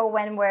careful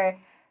when we're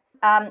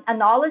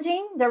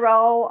acknowledging the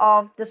role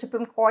of the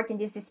Supreme Court in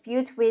this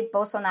dispute with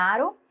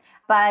Bolsonaro,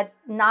 but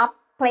not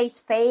place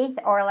faith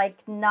or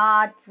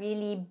not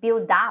really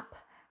build up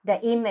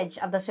the image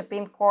of the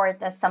Supreme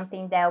Court as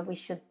something that we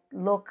should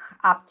look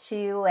up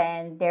to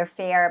and they're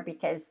fair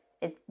because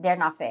they're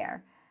not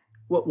fair.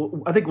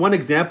 Well, I think one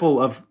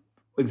example of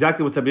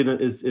exactly what Sabrina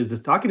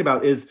is talking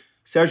about is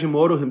Sergio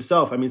Moro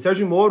himself. I mean,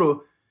 Sergio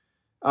Moro,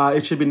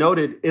 it should be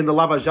noted, in the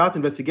Lava Jato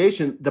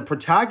investigation, the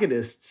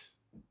protagonists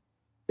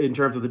in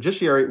terms of the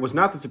judiciary was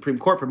not the Supreme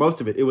Court for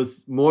most of it. It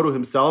was Moro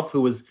himself,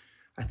 who was,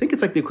 I think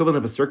it's like the equivalent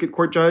of a circuit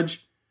court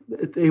judge.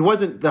 He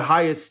wasn't the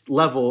highest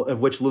level of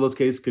which Lula's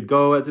case could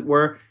go, as it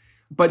were.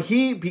 But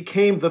he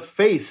became the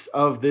face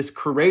of this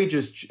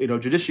courageous,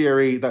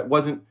 judiciary that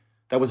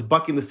was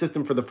bucking the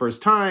system for the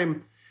first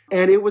time.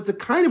 And it was a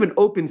kind of an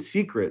open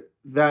secret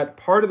that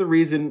part of the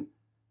reason,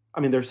 I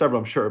mean, there are several,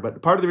 I'm sure,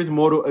 but part of the reason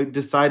Moro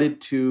decided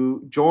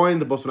to join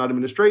the Bolsonaro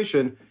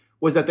administration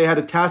was that they had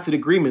a tacit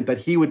agreement that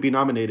he would be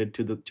nominated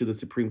to the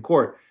Supreme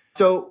Court.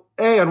 So,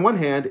 on one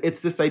hand,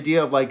 it's this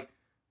idea of like,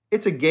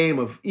 it's a game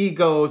of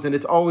egos, and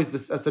it's always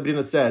this, as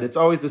Sabrina said, it's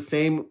always the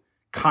same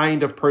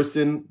kind of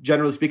person,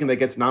 generally speaking, that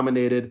gets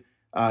nominated.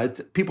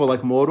 It's people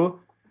like Moro.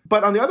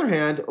 But on the other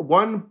hand,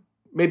 one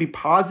maybe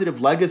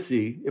positive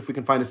legacy, if we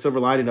can find a silver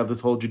lining of this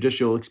whole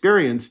judicial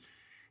experience,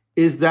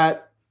 is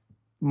that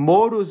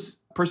Moro's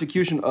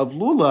persecution of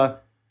Lula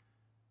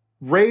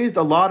raised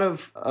a lot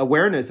of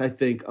awareness, I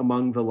think,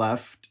 among the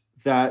left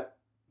that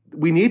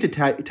we need to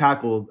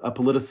tackle a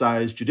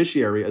politicized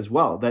judiciary as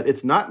well, that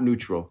it's not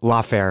neutral.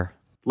 Lawfare.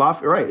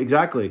 Right,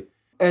 exactly.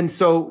 And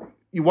so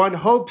one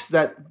hopes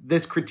that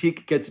this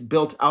critique gets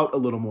built out a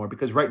little more,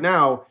 because right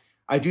now,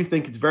 I do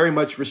think it's very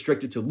much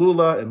restricted to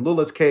Lula and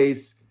Lula's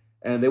case,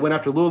 and they went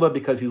after Lula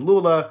because he's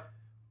Lula.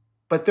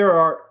 But there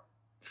are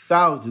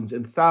thousands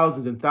and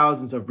thousands and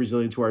thousands of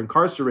Brazilians who are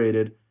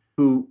incarcerated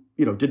who,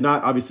 did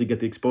not obviously get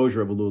the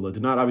exposure of a Lula,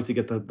 did not obviously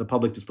get the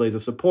public displays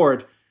of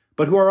support,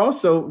 but who are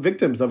also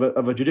victims of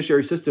a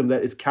judiciary system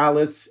that is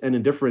callous and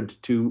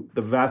indifferent to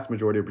the vast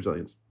majority of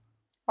Brazilians.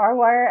 Or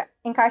were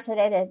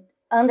incarcerated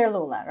under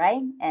Lula,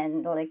 right?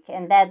 And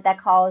that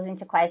calls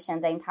into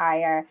question the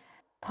entire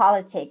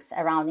politics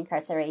around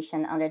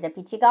incarceration under the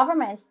PT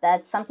governments.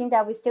 That's something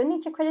that we still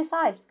need to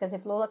criticize, because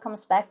if Lula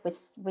comes back,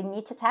 we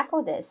need to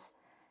tackle this.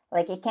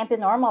 It can't be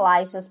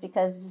normalized just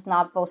because it's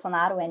not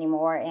Bolsonaro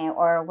anymore,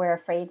 or we're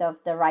afraid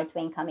of the right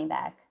wing coming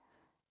back.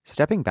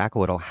 Stepping back a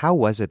little, how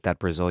was it that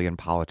Brazilian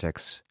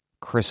politics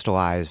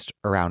crystallized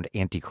around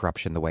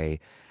anti-corruption the way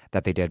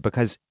that they did?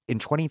 Because in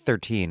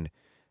 2013,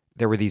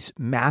 there were these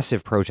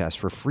massive protests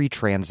for free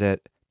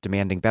transit,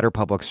 demanding better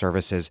public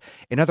services.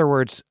 In other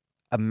words,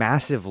 a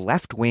massive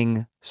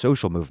left-wing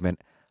social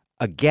movement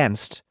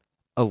against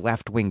a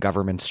left-wing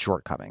government's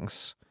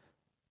shortcomings.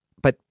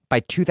 But by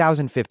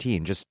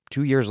 2015, just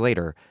 2 years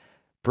later,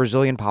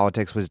 Brazilian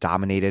politics was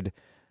dominated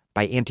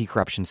by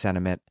anti-corruption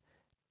sentiment,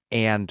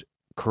 and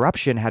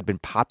corruption had been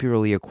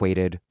popularly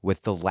equated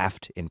with the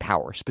left in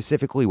power,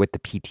 specifically with the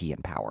PT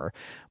in power.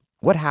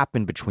 What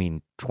happened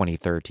between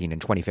 2013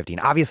 and 2015?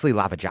 Obviously,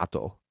 Lava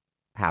Jato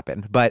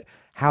happened, but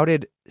how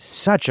did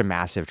such a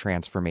massive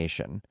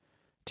transformation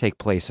take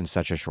place in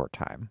such a short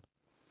time?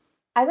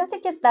 I don't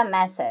think it's that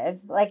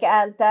massive.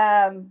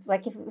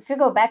 If you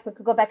go back, we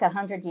could go back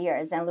 100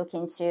 years and look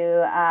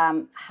into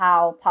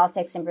how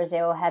politics in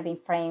Brazil have been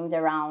framed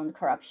around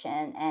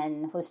corruption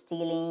and who's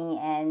stealing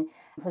and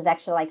who's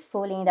actually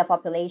fooling the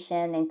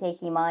population and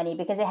taking money,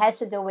 because it has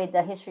to do with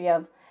the history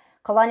of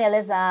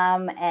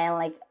colonialism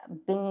and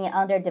being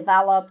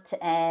underdeveloped,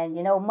 and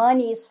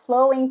money is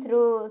flowing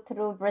through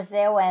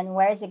Brazil, and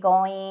where is it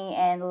going,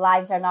 and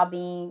lives are not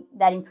being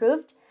that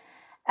improved.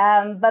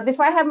 But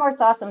before I have more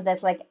thoughts on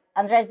this,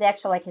 André is the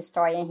actual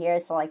historian here,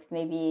 so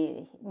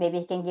maybe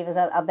he can give us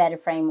a better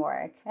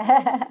framework.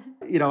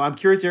 I'm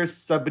curious to hear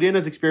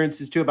Sabrina's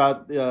experiences too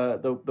about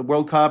the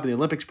World Cup and the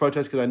Olympics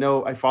protests, because I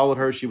know I followed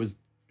her. She was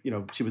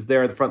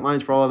there at the front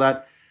lines for all of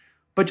that.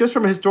 But just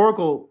from a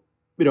historical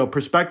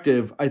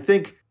perspective, I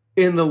think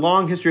in the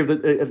long history of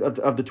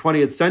the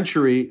 20th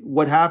century,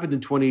 what happened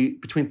between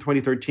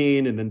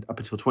 2013 and then up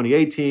until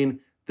 2018,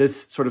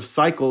 this sort of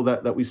cycle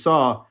that we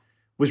saw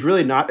was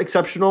really not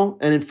exceptional.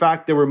 And in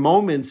fact, there were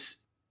moments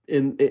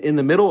in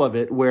the middle of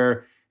it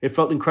where it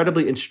felt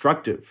incredibly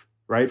instructive,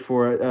 right,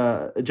 for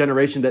a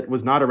generation that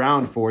was not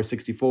around for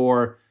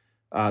 1964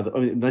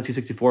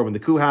 when the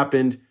coup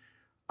happened,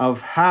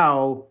 of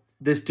how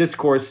this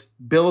discourse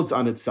builds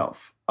on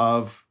itself,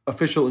 of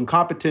official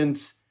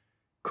incompetence,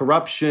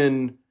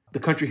 corruption, the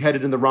country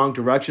headed in the wrong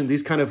direction,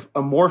 these kind of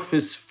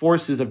amorphous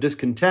forces of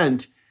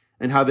discontent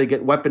and how they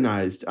get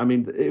weaponized. I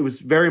mean, it was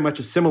very much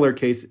a similar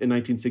case in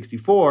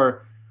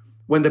 1964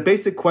 when the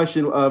basic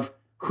question of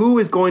who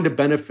is going to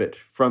benefit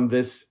from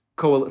this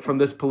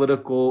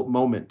political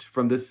moment,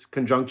 from this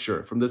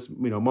conjuncture, from this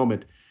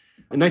moment.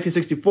 In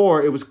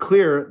 1964, it was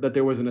clear that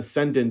there was an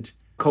ascendant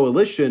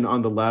coalition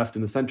on the left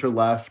and the center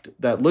left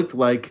that looked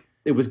like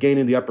it was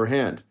gaining the upper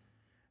hand.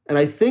 And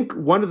I think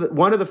one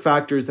of the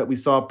factors that we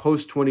saw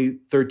post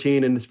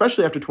 2013, and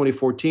especially after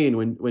 2014,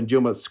 when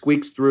Dilma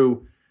squeaks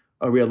through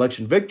a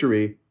re-election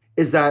victory,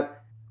 is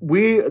that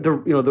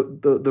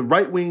the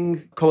right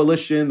wing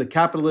coalition, the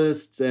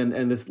capitalists,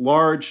 and this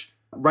large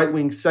right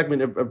wing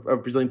segment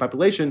of Brazilian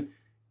population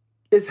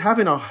is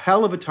having a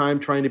hell of a time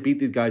trying to beat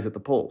these guys at the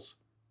polls.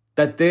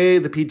 That they,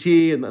 the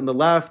PT and the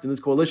left and this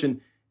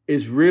coalition,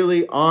 is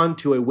really on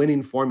to a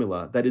winning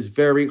formula that is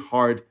very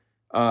hard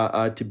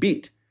to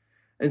beat.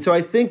 And so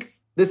I think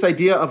this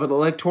idea of an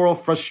electoral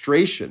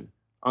frustration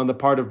on the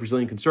part of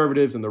Brazilian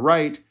conservatives and the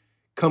right,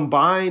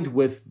 combined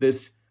with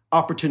this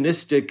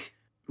opportunistic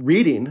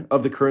reading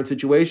of the current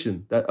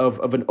situation, that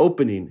of an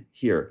opening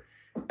here.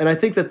 And I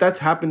think that that's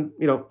happened,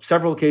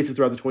 several cases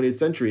throughout the 20th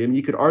century. And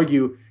you could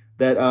argue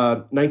that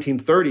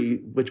 1930,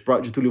 which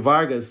brought Getúlio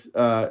Vargas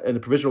and the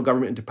provisional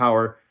government into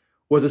power,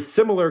 was a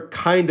similar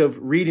kind of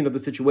reading of the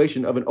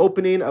situation, of an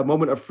opening, a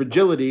moment of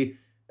fragility,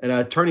 and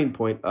a turning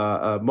point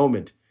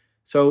moment.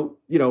 So,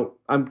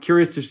 I'm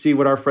curious to see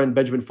what our friend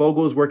Benjamin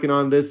Fogel is working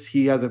on this.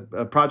 He has a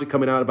project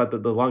coming out about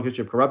the long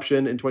history of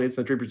corruption in 20th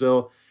century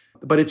Brazil.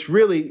 But it's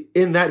really,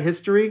 in that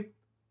history,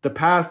 the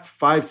past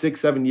 5, 6,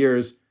 7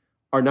 years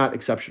are not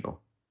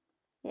exceptional.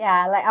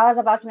 Yeah, like I was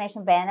about to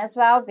mention Ben as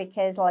well,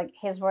 because like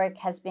his work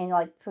has been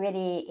like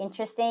pretty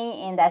interesting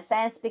in that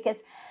sense,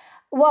 because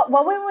what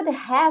we would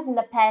have in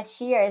the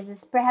past years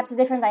is perhaps a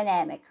different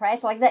dynamic, right?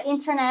 So like the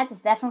internet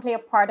is definitely a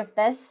part of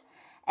this,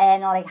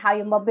 and like how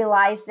you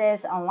mobilize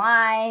this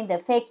online, the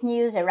fake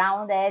news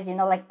around it,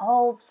 like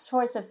all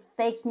sorts of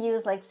fake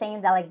news, like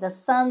saying that like the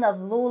son of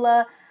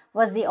Lula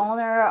was the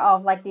owner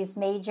of like this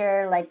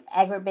major like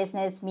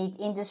agribusiness meat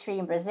industry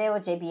in Brazil,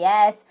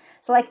 JBS.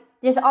 So like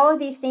there's all of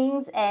these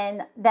things,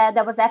 and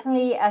that was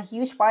definitely a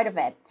huge part of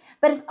it.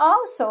 But it's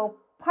also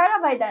part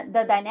of like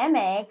the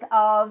dynamic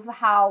of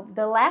how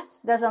the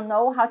left doesn't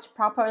know how to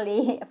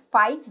properly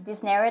fight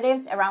these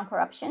narratives around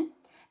corruption,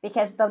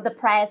 because the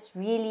press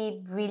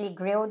really, really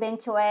grilled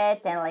into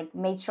it and like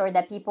made sure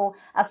that people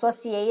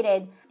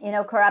associated,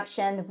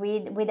 corruption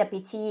with the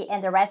PT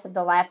and the rest of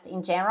the left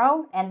in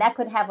general. And that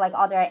could have like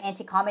other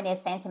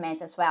anti-communist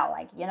sentiment as well.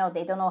 Like,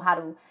 they don't know how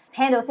to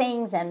handle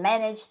things and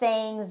manage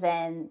things.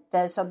 And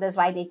so that's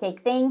why they take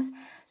things.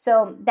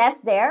 So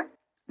that's there.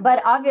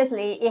 But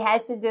obviously, it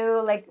has to do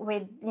like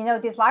with,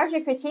 this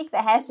larger critique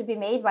that has to be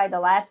made by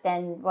the left.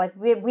 And like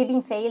we've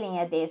been failing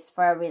at this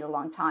for a really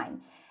long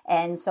time.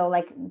 And so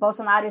like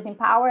Bolsonaro is in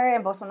power,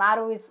 and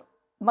Bolsonaro is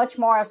much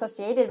more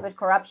associated with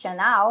corruption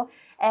now.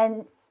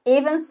 And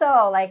even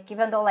so, like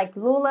even though like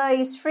Lula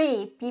is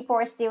free, people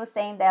are still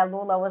saying that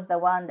Lula was the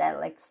one that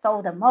like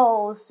stole the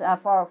most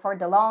for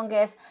the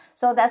longest.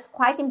 So that's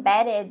quite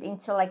embedded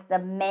into like the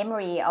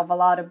memory of a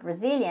lot of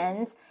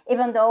Brazilians,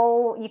 even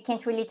though you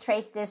can't really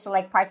trace this to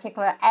like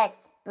particular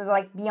acts,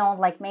 like beyond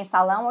like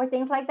Mensalão or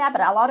things like that.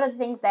 But a lot of the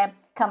things that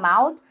come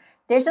out,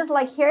 there's just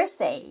like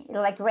hearsay,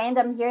 like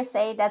random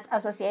hearsay that's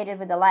associated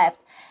with the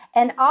left.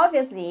 And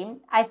obviously,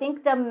 I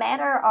think the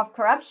matter of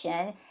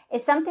corruption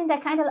is something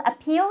that kind of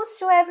appeals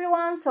to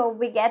everyone. So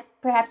we get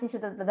perhaps into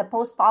the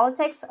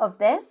post-politics of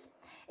this,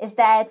 is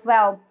that,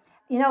 well,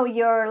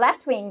 you're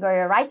left-wing or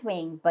you're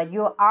right-wing, but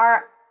you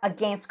are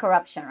against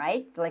corruption,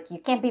 right? Like you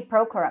can't be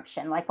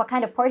pro-corruption. Like what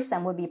kind of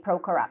person would be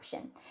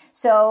pro-corruption?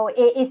 So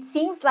it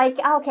seems like,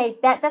 okay,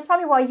 that's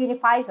probably what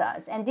unifies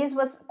us. And this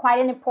was quite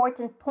an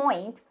important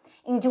point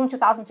in June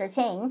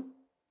 2013,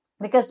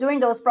 because during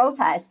those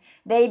protests,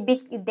 they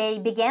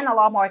began a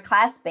lot more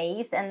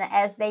class-based, and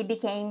as they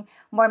became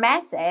more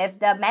massive,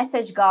 the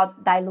message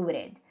got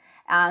diluted.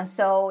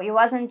 So it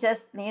wasn't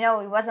just,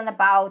 it wasn't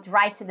about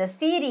right to the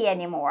city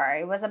anymore.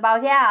 It was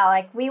about,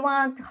 like we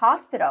want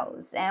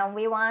hospitals and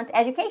we want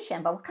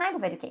education, but what kind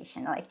of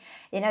education? Like,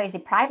 is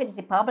it private, is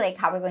it public?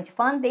 How are we going to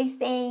fund these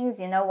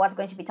things? What's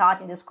going to be taught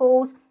in the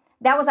schools?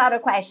 That was out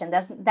of question.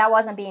 That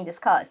wasn't being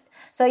discussed.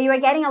 So you were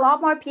getting a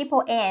lot more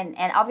people in,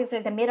 and obviously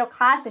the middle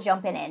class is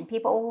jumping in.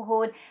 People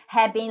who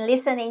had been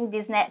listening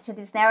to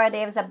these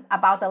narratives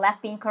about the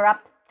left being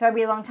corrupt for a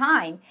really long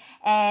time.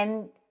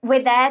 And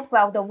with that,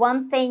 well, the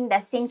one thing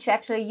that seems to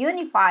actually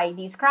unify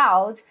these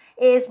crowds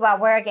is, well,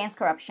 we're against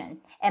corruption.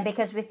 And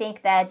because we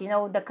think that,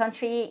 the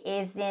country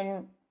is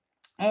in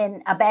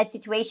a bad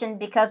situation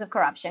because of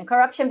corruption.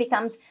 Corruption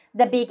becomes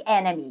the big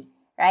enemy.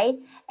 Right?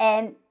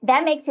 And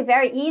that makes it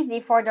very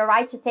easy for the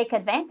right to take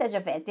advantage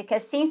of it,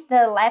 because since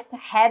the left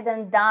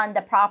hadn't done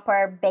the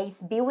proper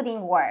base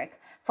building work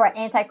for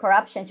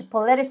anti-corruption to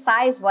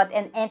politicize what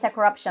an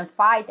anti-corruption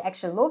fight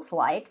actually looks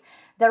like,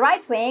 the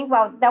right wing,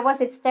 well, that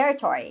was its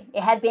territory.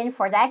 It had been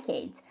for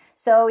decades.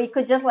 So it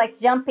could just like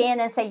jump in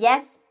and say,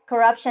 yes,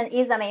 corruption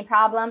is the main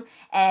problem,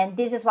 and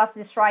this is what's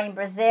destroying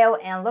Brazil,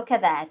 and look at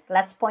that,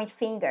 let's point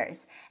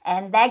fingers.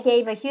 And that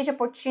gave a huge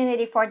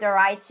opportunity for the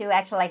right to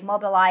actually like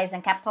mobilize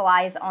and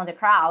capitalize on the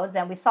crowds.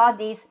 And we saw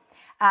this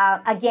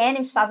again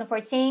in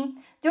 2014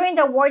 during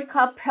the World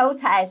Cup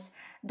protests.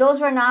 Those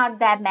were not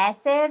that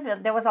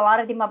massive. There was a lot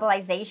of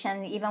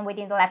demobilization even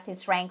within the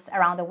leftist ranks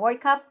around the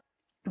World Cup.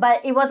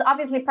 But it was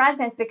obviously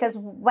present because,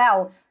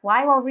 well,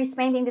 why were we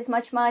spending this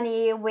much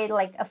money with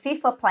like a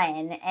FIFA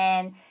plan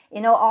and,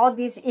 all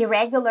these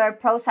irregular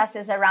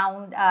processes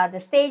around the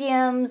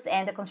stadiums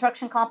and the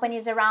construction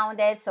companies around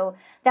it. So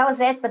that was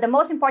it. But the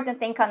most important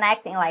thing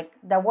connecting like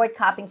the World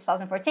Cup in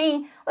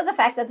 2014 was the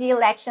fact that the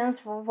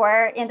elections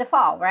were in the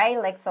fall, right?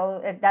 Like,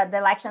 so the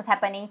elections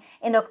happening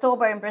in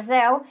October in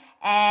Brazil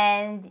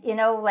and,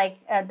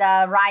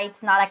 the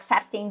right not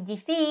accepting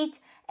defeat.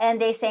 And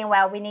they saying,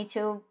 well, we need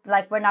to,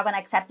 we're not going to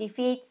accept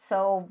defeat.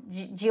 So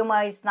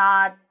Dilma is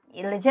not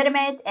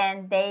illegitimate.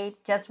 And they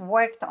just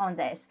worked on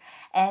this.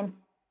 And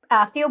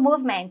a few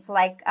movements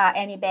like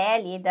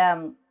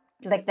MBL,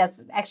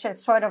 that's actually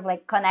sort of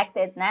like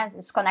connected.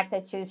 It's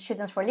connected to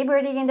Students for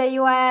Liberty in the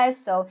US.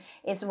 So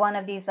it's one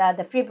of these,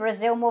 the Free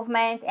Brazil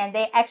movement. And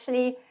they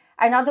actually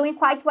are not doing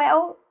quite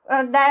well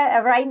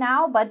that right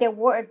now, but they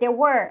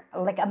were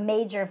like a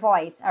major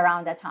voice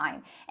around that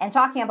time. And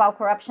talking about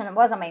corruption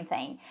was a main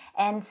thing.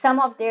 And some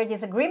of their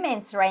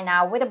disagreements right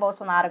now with the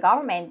Bolsonaro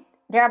government,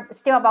 they're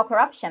still about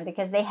corruption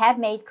because they have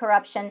made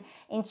corruption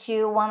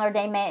into one of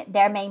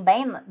their main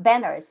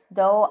banners.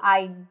 Though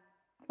I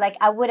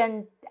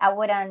wouldn't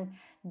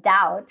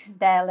doubt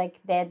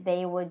that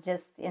they would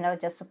just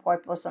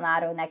support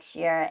Bolsonaro next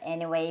year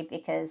anyway,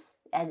 because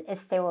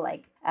it's still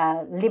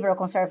liberal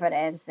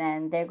conservatives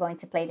and they're going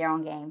to play their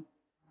own game.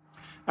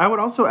 I would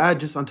also add,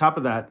 just on top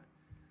of that,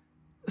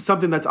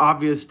 something that's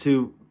obvious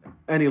to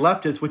any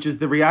leftist, which is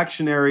the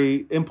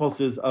reactionary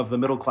impulses of the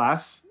middle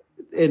class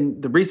in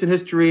the recent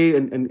history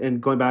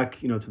and going back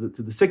to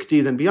the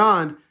 60s and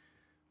beyond.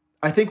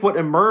 I think what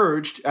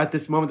emerged at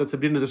this moment that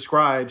Sabrina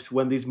describes,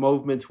 when these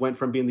movements went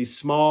from being these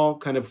small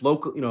kind of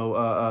local,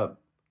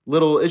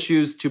 little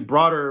issues to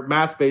broader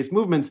mass-based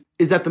movements,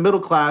 is that the middle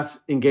class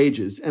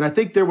engages. And I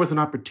think there was an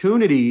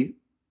opportunity,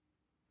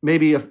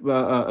 maybe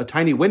a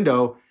tiny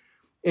window,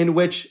 in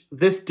which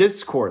this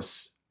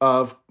discourse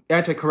of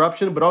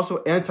anti-corruption, but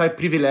also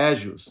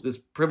anti-privilegios, this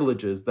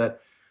privileges that,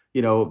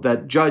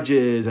 that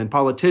judges and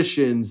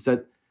politicians,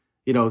 that,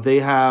 they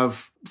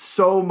have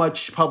so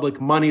much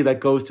public money that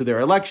goes to their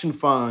election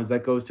funds,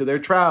 that goes to their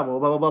travel,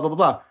 blah, blah, blah, blah, blah,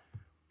 blah.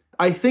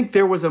 I think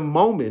there was a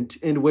moment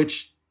in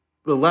which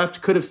the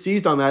left could have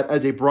seized on that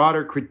as a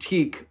broader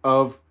critique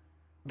of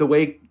the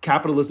way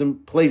capitalism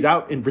plays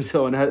out in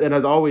Brazil and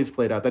has always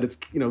played out, that it's,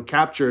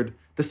 captured,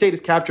 the state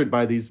is captured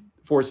by these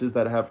forces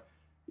that have,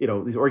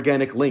 these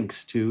organic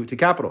links to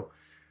capital.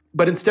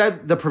 But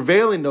instead, the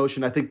prevailing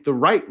notion, I think the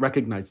right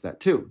recognized that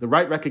too. The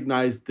right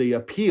recognized the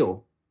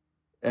appeal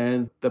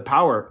and the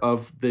power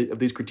of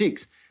these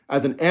critiques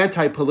as an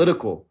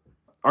anti-political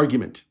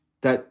argument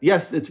that,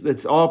 yes,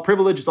 it's all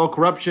privilege, it's all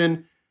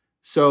corruption,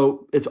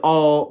 so it's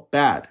all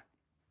bad.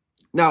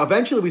 Now,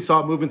 eventually we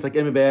saw movements like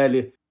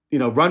MBL,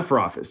 run for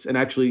office and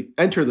actually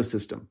enter the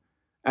system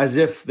as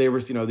if they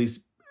were, these,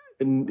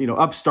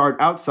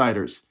 upstart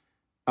outsiders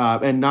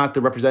and not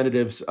the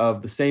representatives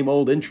of the same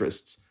old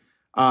interests.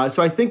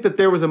 So I think that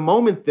there was a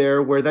moment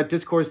there where that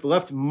discourse, the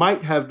left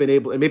might have been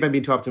able, and maybe I'm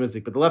being too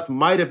optimistic, but the left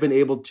might have been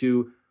able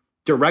to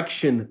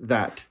direction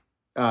that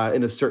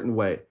in a certain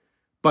way.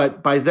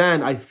 But by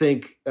then, I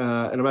think,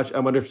 and I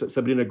wonder if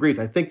Sabrina agrees,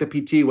 I think the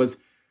PT was,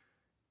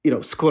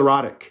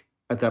 sclerotic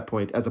at that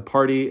point as a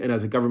party and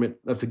as a government,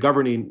 as a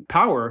governing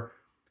power,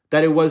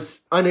 that it was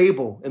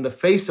unable in the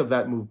face of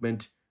that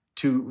movement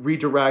to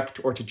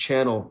redirect or to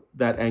channel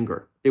that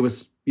anger. It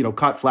was,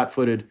 caught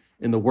flat-footed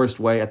in the worst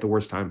way at the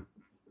worst time.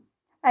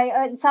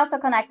 It's also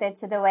connected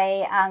to the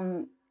way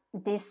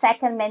the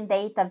second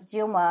mandate of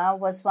Dilma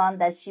was one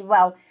that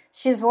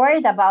she's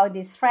worried about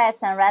these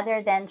threats, and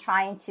rather than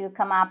trying to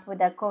come up with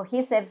a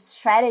cohesive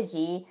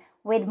strategy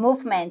with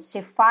movements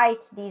to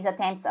fight these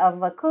attempts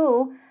of a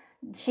coup,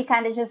 she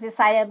kind of just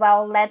decided,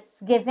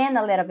 let's give in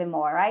a little bit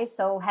more, right?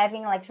 So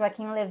having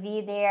Joaquin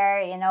Levy there,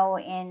 in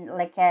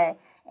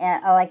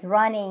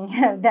running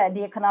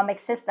the economic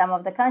system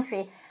of the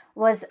country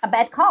was a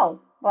bad call.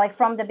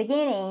 From the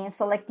beginning,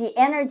 so the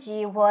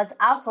energy was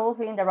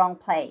absolutely in the wrong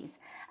place.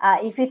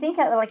 If we think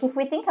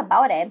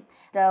about it,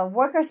 the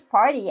Workers'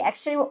 Party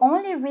actually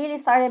only really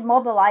started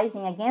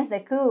mobilizing against the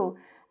coup,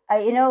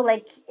 in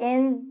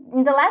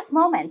the last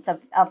moments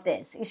of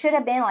this. It should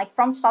have been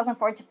from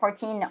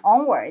 2014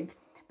 onwards,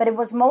 but it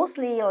was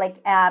mostly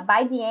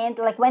by the end,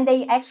 when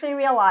they actually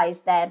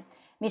realized that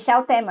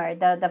Michel Temer,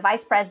 the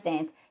vice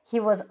president, he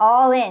was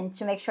all in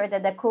to make sure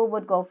that the coup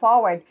would go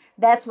forward.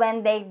 That's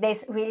when they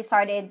really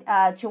started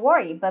to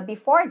worry. But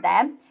before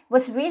that, it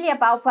was really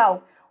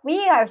about,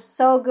 we are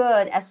so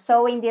good at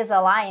sowing these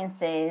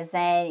alliances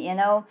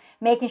and,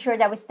 making sure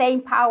that we stay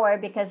in power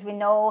because we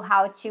know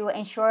how to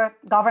ensure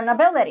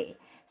governability.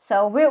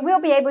 So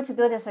we'll be able to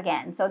do this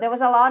again. So there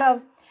was a lot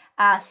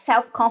of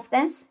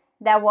self-confidence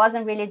that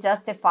wasn't really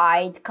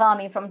justified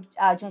coming from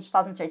June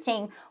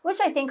 2013, which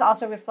I think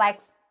also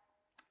reflects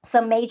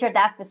some major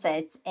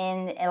deficits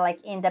in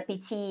the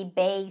PT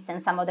base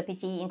and some of the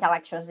PT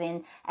intellectuals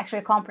in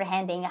actually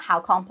comprehending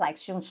how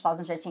complex June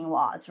 2013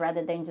 was,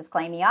 rather than just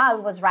claiming,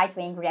 it was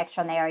right-wing,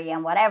 reactionary,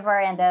 and whatever,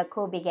 and the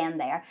coup began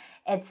there.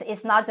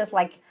 It's not just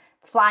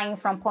flying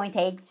from point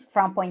A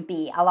from point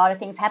B. A lot of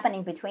things happening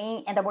in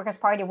between, and the Workers'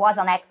 Party was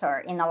an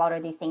actor in a lot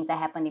of these things that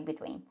happened in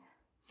between.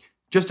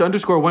 Just to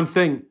underscore one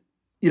thing,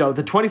 the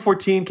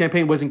 2014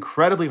 campaign was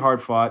incredibly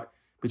hard fought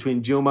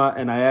between Dilma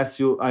and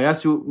Aécio.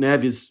 Aécio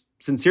Neves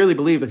sincerely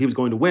believed that he was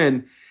going to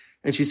win,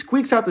 and she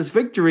squeaks out this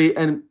victory.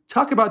 And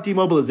talk about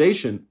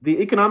demobilization.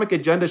 The economic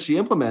agenda she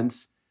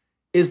implements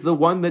is the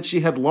one that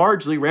she had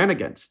largely ran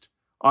against.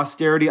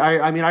 Austerity.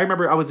 I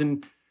remember I was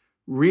in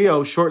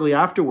Rio shortly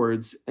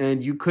afterwards,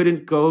 and you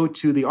couldn't go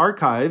to the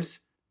archives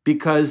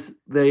because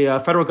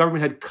the federal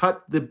government had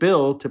cut the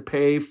bill to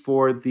pay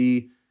for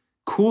the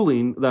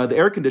cooling, the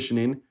air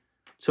conditioning,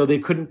 so they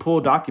couldn't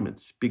pull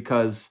documents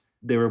because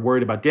they were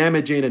worried about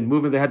damaging and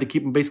moving. They had to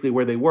keep them basically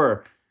where they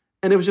were.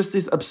 And it was just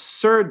this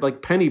absurd,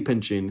 penny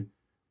pinching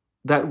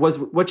that was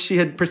what she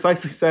had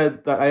precisely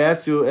said that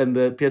Aécio and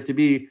the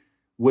PSDB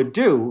would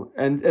do.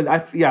 And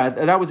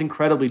that was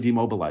incredibly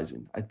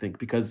demobilizing, I think,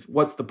 because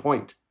what's the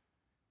point?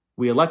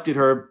 We elected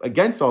her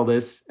against all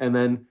this, and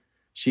then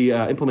she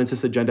implements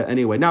this agenda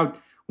anyway. Now,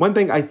 one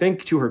thing I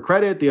think, to her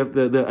credit,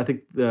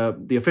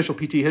 the official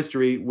PT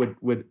history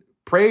would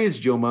praise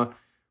Dilma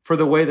for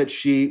the way that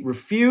she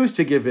refused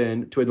to give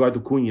in to Eduardo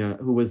Cunha,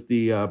 who was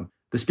the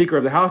Speaker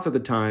of the House at the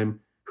time,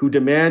 who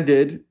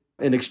demanded,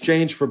 in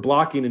exchange for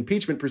blocking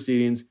impeachment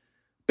proceedings,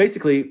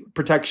 basically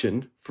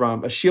protection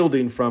from a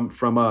shielding from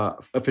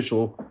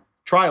official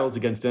trials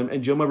against him,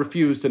 and Dilma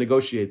refused to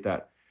negotiate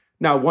that.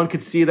 Now, one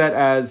could see that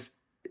as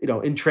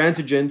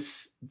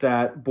intransigence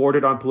that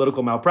bordered on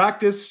political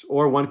malpractice,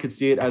 or one could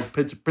see it as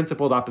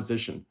principled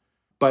opposition.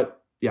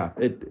 But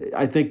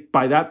I think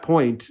by that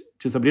point,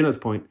 to Sabrina's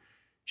point,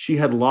 she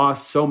had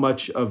lost so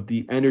much of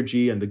the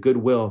energy and the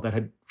goodwill that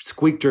had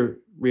squeaked her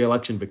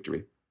re-election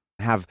victory.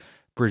 Have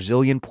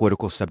Brazilian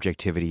political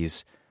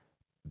subjectivities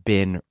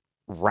been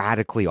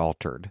radically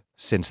altered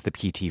since the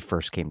PT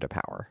first came to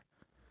power?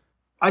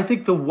 I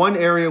think the one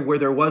area where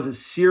there was a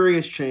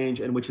serious change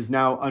and which is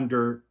now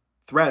under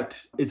threat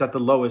is at the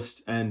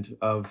lowest end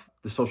of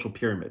the social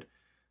pyramid.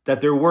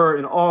 That there were,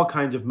 in all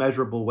kinds of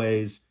measurable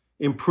ways,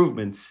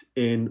 improvements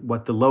in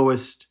what the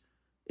lowest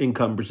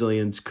income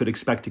Brazilians could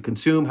expect to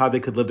consume, how they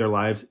could live their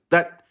lives.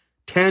 That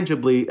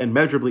tangibly and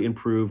measurably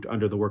improved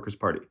under the Workers'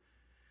 Party.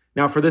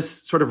 Now, for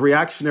this sort of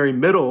reactionary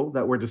middle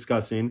that we're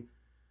discussing,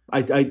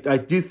 I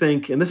do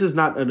think, and this is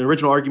not an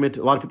original argument,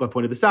 a lot of people have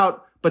pointed this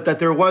out, but that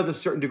there was a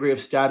certain degree of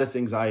status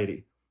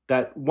anxiety.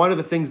 That one of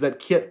the things that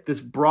kept this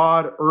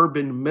broad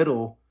urban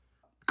middle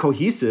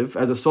cohesive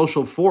as a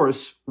social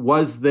force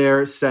was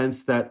their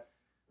sense that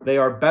they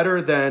are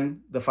better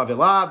than the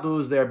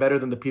favelados, they are better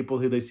than the people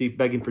who they see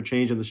begging for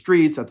change in the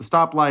streets at the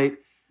stoplight,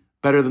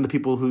 better than the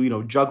people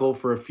who juggle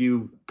for a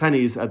few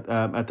pennies at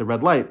the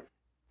red light.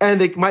 And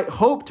they might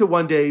hope to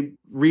one day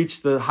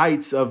reach the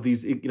heights of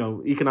these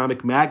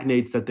economic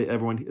magnates that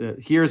everyone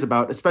hears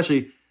about,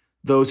 especially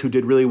those who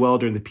did really well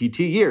during the PT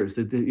years.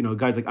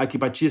 Guys like Eike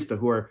Batista,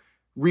 who are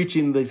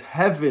reaching these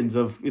heavens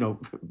of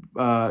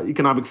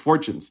economic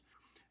fortunes.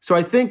 So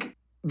I think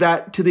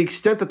that to the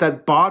extent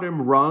that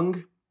bottom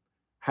rung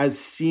has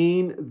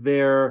seen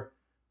their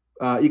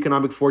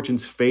economic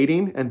fortunes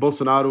fading, and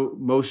Bolsonaro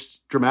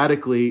most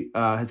dramatically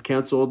has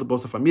canceled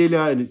Bolsa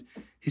Familia, and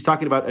he's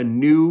talking about a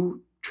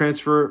new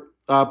transfer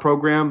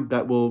program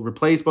that will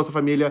replace Bolsa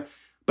Familia.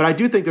 But I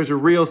do think there's a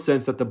real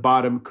sense that the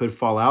bottom could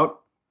fall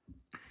out.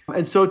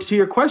 And so to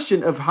your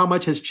question of how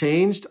much has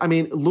changed,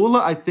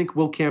 Lula, I think,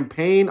 will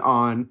campaign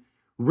on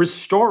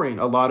restoring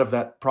a lot of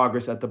that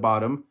progress at the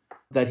bottom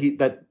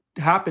that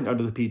happened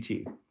under the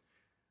PT.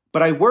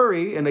 But I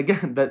worry, and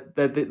again, that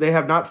they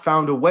have not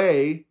found a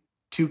way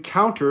to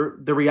counter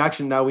the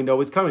reaction now we know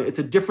is coming. It's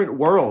a different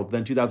world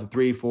than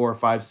 2003, 4,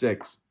 5,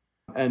 6.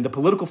 And the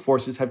political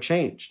forces have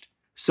changed.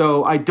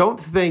 So I don't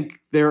think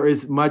there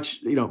is much,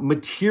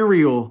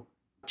 material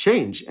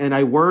change. And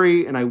I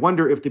worry and I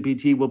wonder if the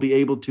PT will be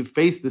able to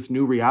face this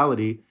new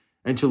reality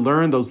and to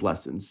learn those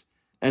lessons.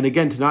 And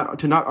again, to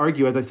not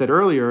argue, as I said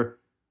earlier,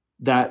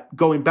 that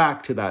going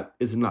back to that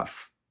is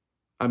enough.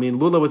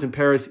 Lula was in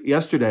Paris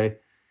yesterday,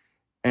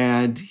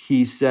 and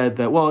he said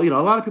that, a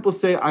lot of people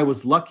say I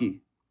was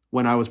lucky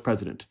when I was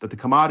president, that the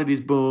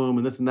commodities boom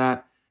and this and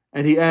that.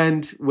 And he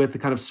ends with the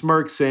kind of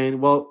smirk saying,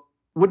 well,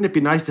 wouldn't it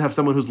be nice to have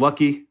someone who's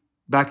lucky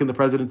back in the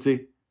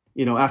presidency,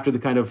 after the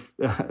kind of,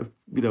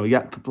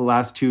 the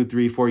last 2,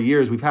 3, 4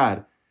 years we've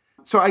had.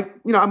 So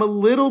I'm a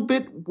little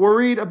bit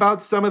worried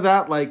about some of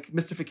that,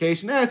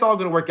 mystification. It's all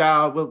going to work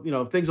out.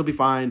 Well, things will be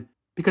fine.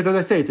 Because as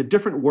I say, it's a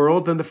different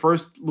world than the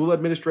first Lula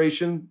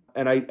administration.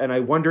 And I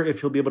wonder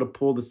if he'll be able to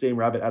pull the same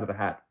rabbit out of the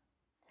hat.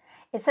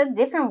 It's a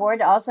different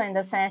world also in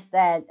the sense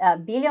that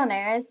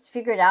billionaires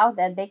figured out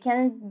that they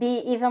can be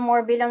even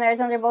more billionaires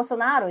under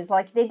Bolsonaro. It's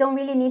like they don't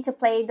really need to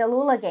play the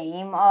Lula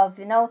game of,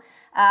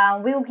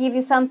 we'll give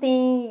you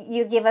something,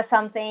 you give us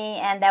something,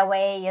 and that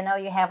way,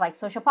 you have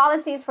social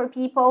policies for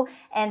people,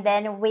 and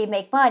then we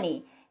make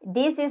money.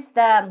 this is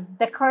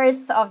the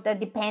curse of the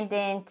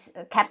dependent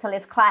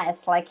capitalist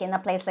class, like in a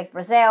place like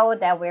Brazil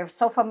that we're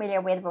so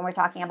familiar with when we're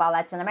talking about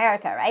Latin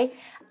America, right?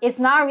 It's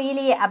not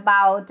really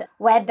about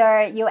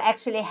whether you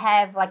actually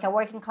have like a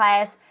working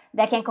class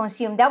that can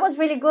consume. That was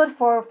really good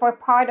for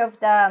part of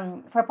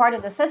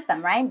the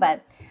system, right?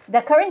 But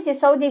the currency is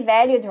so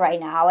devalued right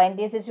now, and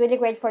this is really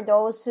great for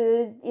those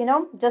who,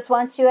 just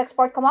want to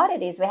export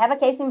commodities. We have a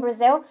case in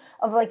Brazil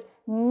of like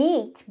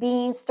meat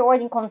being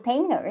stored in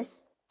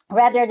containers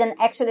rather than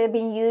actually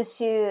being used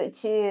to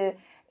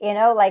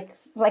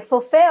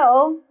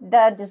fulfill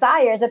the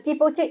desires of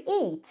people to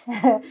eat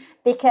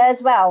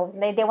because, well,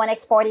 they want to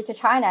export it to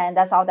China, and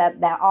that's all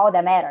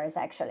that matters,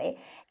 actually.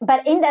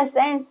 But in that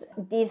sense,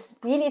 this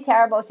really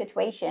terrible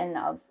situation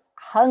of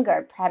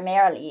hunger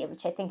primarily,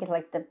 which I think is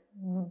like the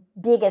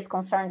biggest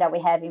concern that we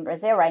have in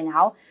Brazil right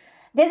now,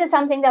 this is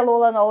something that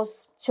Lula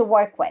knows to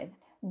work with.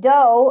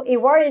 Though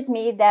it worries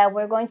me that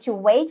we're going to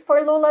wait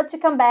for Lula to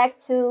come back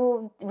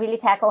to really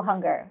tackle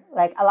hunger.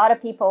 Like, a lot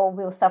of people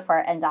will suffer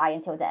and die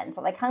until then.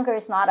 So like, hunger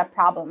is not a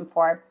problem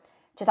for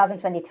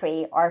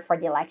 2023 or for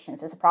the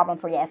elections. It's a problem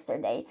for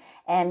yesterday.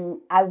 And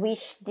I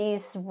wish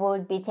this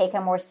would be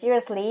taken more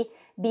seriously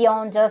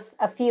beyond just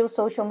a few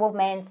social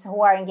movements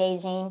who are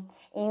engaging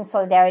in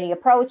solidarity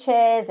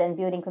approaches and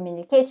building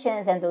community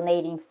kitchens and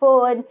donating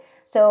food.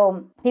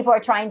 So people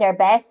are trying their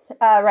best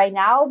right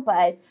now,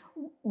 but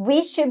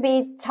we should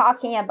be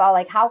talking about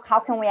like how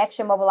can we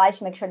actually mobilize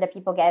to make sure that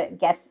people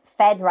get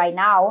fed right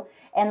now,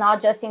 and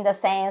not just in the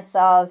sense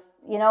of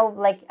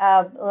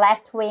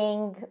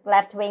left-wing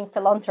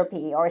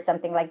philanthropy or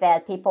something like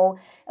that, people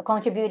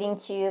contributing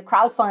to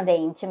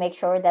crowdfunding to make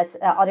sure that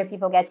other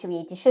people get to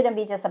eat. It shouldn't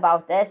be just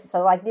about this.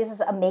 So like, this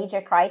is a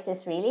major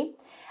crisis, really.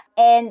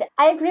 And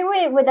I agree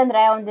with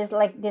André on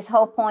this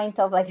whole point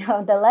of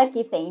the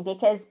lucky thing,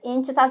 because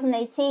in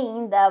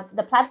 2018,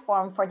 the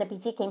platform for the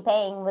PT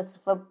campaign was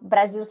for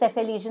Brasil ser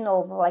feliz de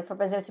novo, like for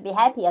Brazil to be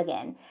happy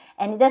again.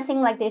 And it does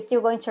seem like they're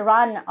still going to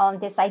run on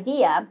this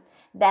idea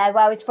that,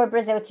 well, it's for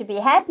Brazil to be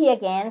happy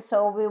again,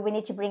 so we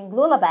need to bring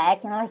Lula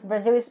back. And like,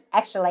 Brazil is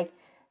actually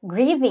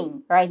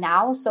grieving right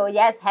now. So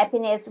yes,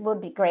 happiness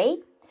would be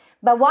great.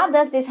 But what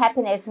does this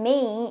happiness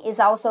mean is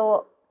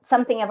also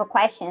something of a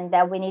question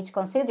that we need to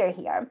consider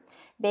here,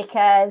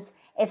 because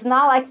it's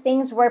not like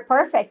things were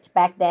perfect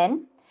back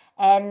then.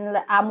 And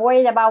I'm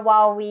worried about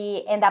what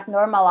we end up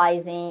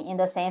normalizing, in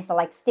the sense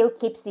that still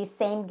keeps these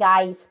same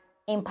guys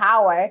in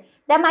power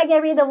that might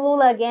get rid of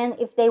Lula again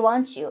if they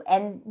want to.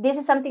 And this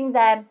is something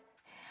that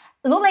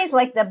Lula is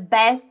the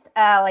best,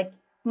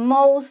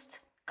 most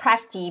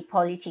crafty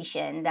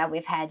politician that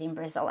we've had in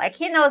Brazil.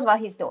 He knows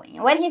what he's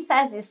doing. When he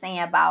says this thing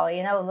about,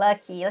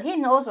 lucky, he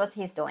knows what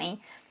he's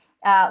doing.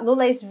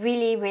 Lula is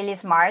really, really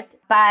smart,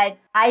 but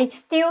I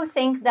still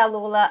think that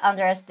Lula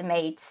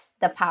underestimates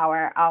the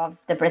power of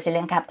the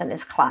Brazilian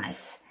capitalist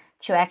class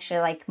to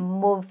actually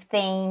move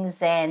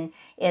things and,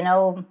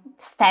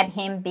 stab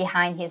him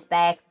behind his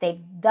back.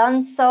 They've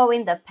done so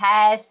in the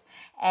past,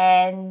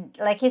 and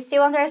he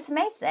still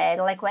underestimates it.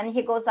 When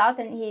he goes out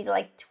and he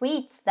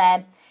tweets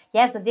that,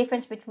 yes, the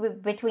difference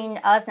between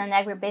us and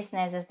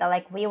agribusiness is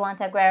that we want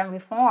agrarian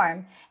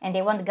reform, and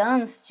they want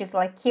guns to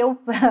kill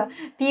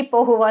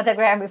people who want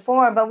agrarian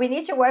reform, but we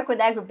need to work with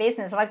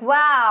agribusiness.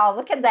 Wow,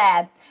 look at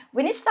that.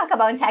 We need to talk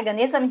about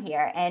antagonism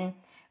here, and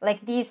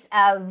this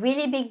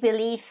really big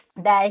belief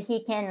that he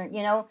can,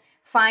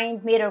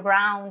 find middle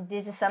ground.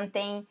 This is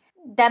something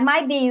that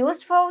might be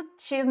useful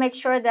to make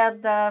sure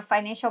that the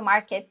financial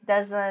market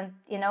doesn't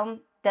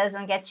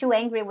get too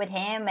angry with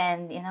him,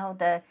 and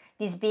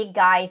these big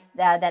guys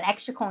that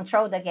actually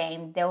control the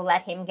game, they'll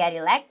let him get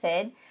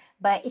elected.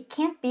 But it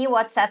can't be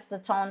what sets the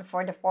tone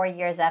for the 4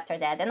 years after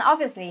that. And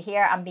obviously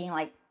here I'm being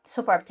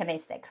super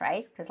optimistic,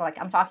 right? Because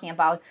I'm talking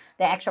about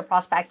the actual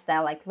prospects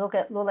that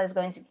Lula is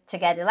going to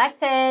get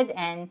elected,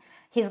 and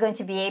he's going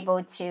to be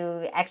able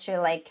to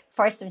actually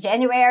 1st of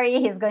January,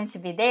 he's going to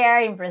be there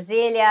in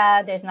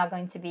Brasilia. There's not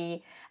going to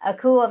be a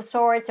coup of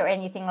sorts or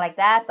anything like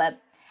that. But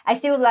I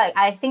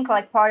think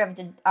part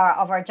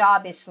of our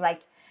job is to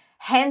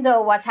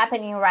handle what's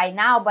happening right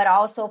now, but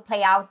also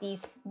play out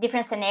these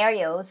different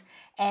scenarios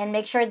and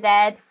make sure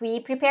that we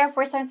prepare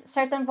for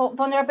certain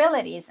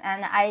vulnerabilities.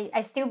 And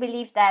I still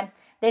believe that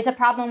there's a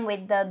problem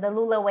with the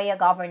Lula way of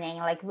governing,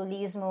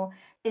 Lulismo.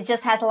 It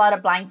just has a lot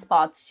of blind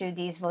spots to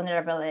these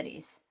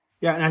vulnerabilities.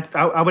 Yeah, and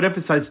I would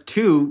emphasize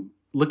too,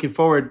 looking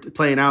forward to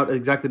playing out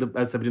exactly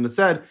as Sabrina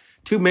said,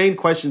 two main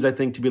questions I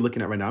think to be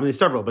looking at right now. I mean, there's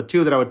several, but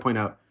two that I would point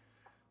out.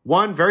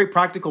 One very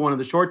practical one in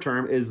the short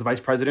term is the vice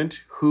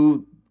president,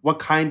 what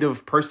kind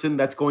of person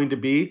that's going to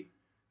be,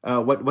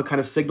 what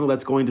kind of signal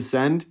that's going to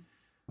send.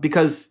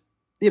 Because,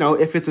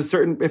 if it's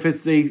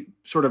a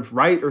sort of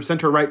right or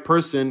center right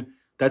person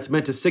that's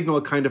meant to signal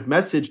a kind of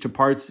message to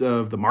parts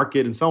of the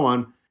market and so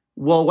on,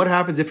 well, what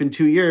happens if in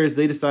 2 years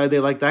they decide they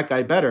like that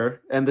guy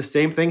better and the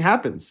same thing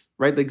happens,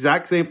 right? The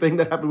exact same thing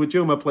that happened with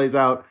Dilma plays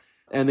out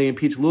and they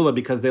impeach Lula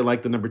because they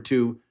like the number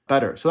two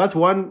better. So that's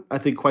one, I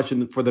think,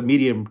 question for the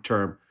medium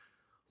term.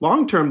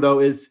 Long term, though,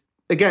 is,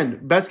 again,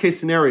 best case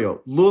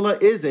scenario, Lula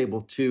is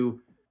able to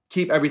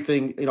keep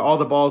everything, all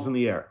the balls in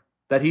the air,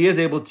 that he is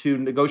able to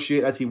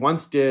negotiate as he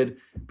once did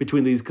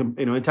between these,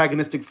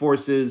 antagonistic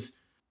forces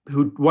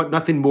who want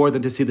nothing more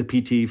than to see the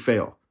PT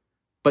fail.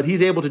 But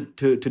he's able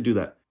to do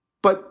that.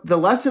 But the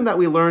lesson that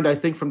we learned, I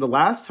think, from the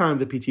last time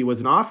the PT was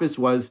in office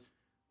was,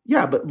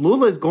 yeah, but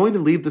Lula is going to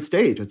leave the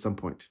stage at some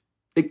point.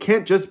 It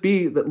can't just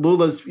be that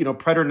Lula's,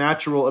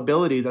 preternatural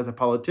abilities as a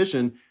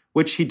politician,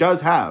 which he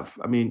does have.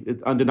 I mean,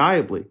 it's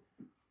undeniably.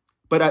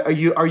 But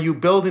are you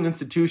building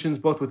institutions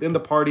both within the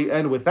party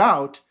and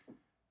without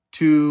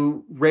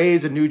to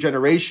raise a new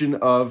generation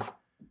of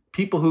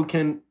people who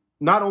can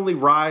not only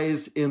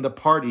rise in the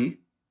party,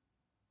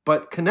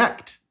 but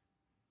connect?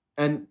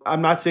 And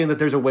I'm not saying that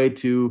there's a way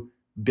to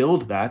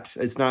build that.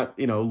 It's not,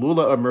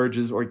 Lula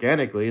emerges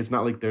organically. It's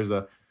not like there's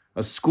a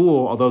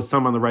school, although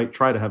some on the right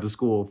try to have a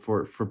school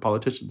for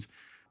politicians.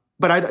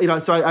 But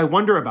I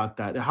wonder about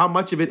that. How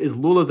much of it is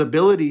Lula's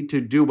ability to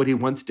do what he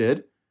once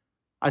did?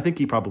 I think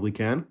he probably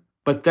can.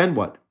 But then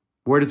what?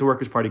 Where does the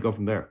Workers' Party go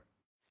from there?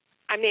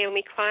 I'm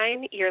Naomi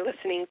Klein. You're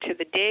listening to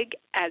The Dig,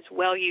 as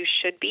well you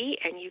should be,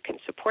 and you can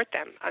support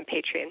them on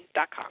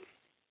patreon.com.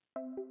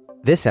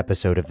 This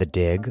episode of The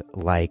Dig,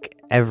 like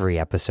every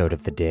episode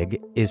of The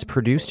Dig, is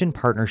produced in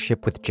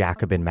partnership with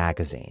Jacobin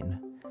Magazine.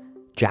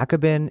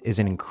 Jacobin is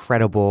an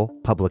incredible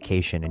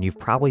publication, and you've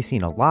probably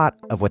seen a lot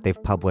of what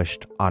they've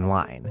published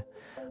online.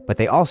 But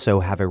they also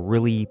have a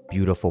really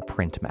beautiful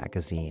print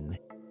magazine.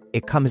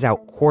 It comes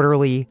out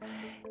quarterly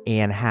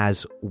and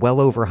has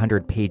well over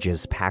 100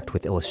 pages packed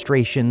with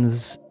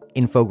illustrations,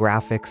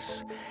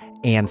 infographics,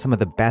 and some of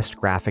the best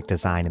graphic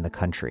design in the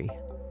country.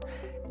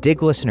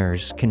 Dig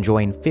listeners can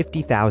join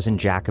 50,000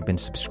 Jacobin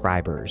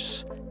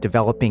subscribers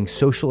developing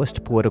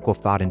socialist political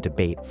thought and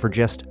debate for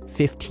just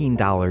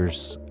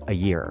 $15 a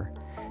year.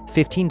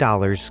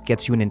 $15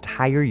 gets you an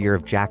entire year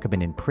of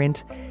Jacobin in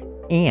print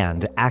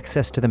and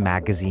access to the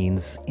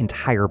magazine's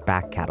entire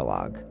back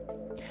catalog.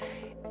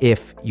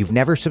 If you've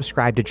never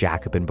subscribed to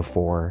Jacobin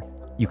before,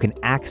 you can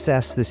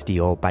access this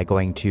deal by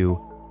going to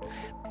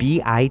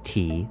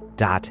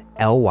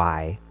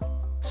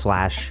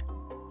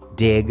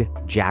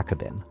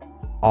bit.ly/digjacobin,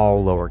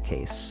 all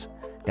lowercase.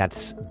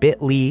 That's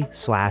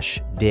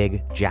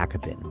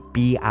bit.ly/digjacobin,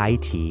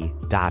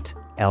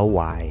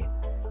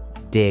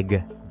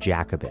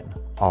 bit.ly/digjacobin,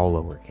 all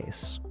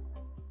lowercase.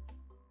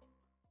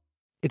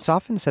 It's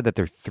often said that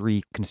there are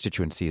three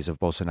constituencies of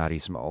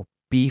Bolsonarismo: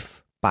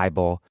 beef,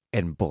 Bible,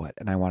 and bullet.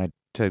 And I wanted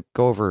to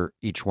go over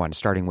each one,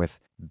 starting with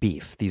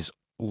beef. These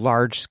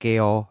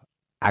large-scale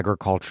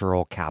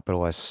agricultural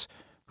capitalists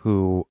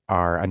who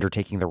are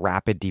undertaking the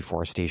rapid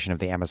deforestation of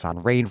the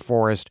Amazon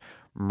rainforest,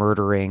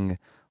 murdering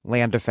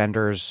land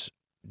defenders,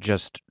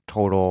 just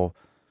total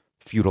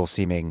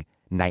feudal-seeming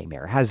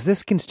nightmare. Has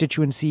this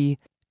constituency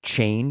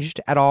changed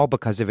at all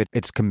because of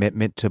its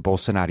commitment to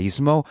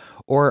Bolsonarismo,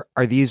 or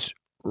are these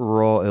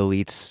rural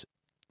elites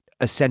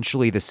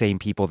essentially the same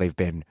people they've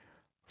been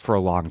for a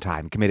long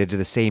time, committed to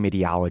the same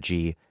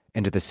ideology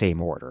and to the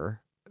same order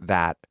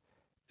that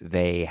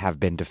they have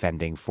been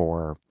defending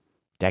for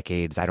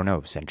decades, I don't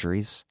know,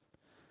 centuries?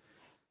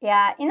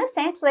 Yeah, in a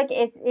sense,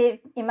 it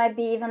might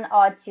be even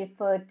odd to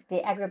put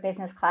the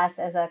agribusiness class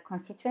as a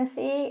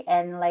constituency,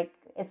 and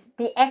it's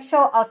the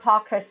actual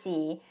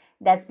autocracy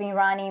that's been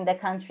running the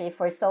country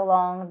for so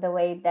long, the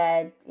way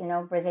that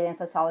Brazilian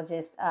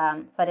sociologist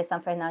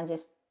Florestan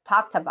Fernandes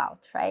talked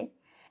about, right?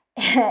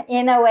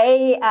 In a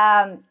way,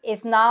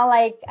 it's not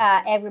like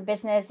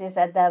agribusiness is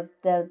at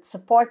the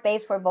support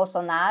base for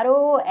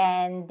Bolsonaro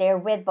and they're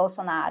with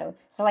Bolsonaro.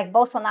 So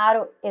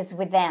Bolsonaro is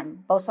with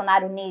them.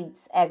 Bolsonaro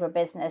needs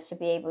agribusiness to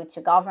be able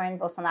to govern.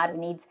 Bolsonaro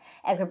needs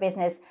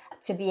agribusiness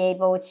to be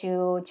able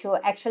to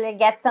actually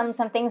get some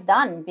things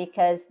done,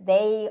 because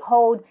they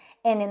hold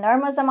an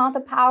enormous amount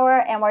of power.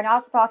 And we're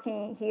not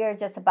talking here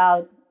just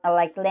about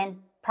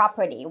land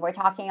property. We're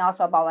talking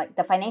also about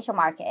the financial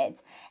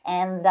markets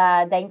and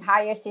the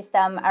entire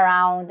system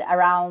around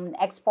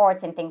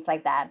exports and things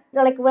like that.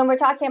 When we're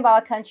talking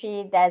about a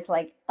country that's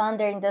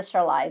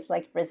under-industrialized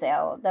like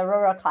Brazil, the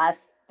rural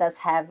class does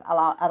have a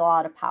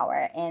lot of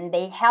power, and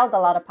they held a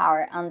lot of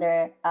power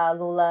under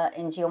Lula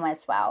and Dilma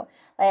as well.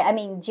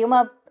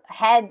 Dilma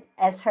had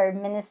as her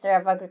Minister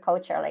of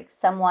Agriculture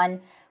someone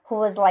who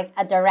was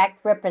a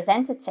direct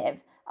representative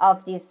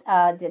of this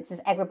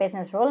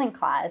agribusiness ruling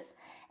class.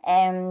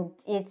 And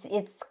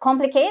it's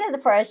complicated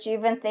for us to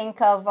even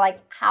think of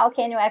how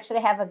can you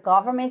actually have a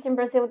government in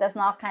Brazil that's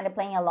not kind of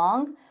playing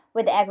along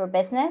with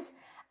agribusiness,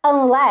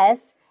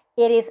 unless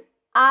it is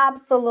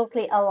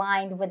absolutely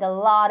aligned with a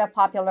lot of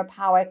popular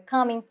power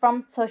coming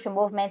from social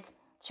movements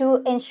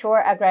to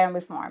ensure agrarian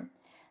reform.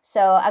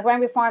 So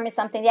agrarian reform is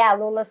something,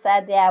 Lula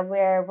said,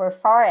 we're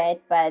for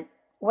it, but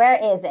where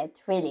is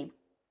it really?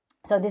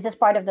 So this is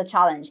part of the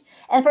challenge.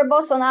 And for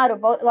Bolsonaro,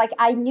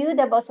 I knew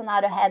that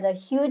Bolsonaro had a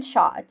huge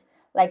shot.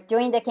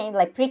 During the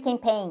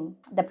pre-campaign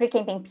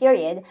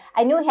period,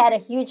 I knew he had a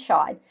huge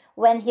shot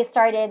when he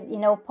started,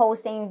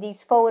 posting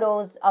these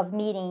photos of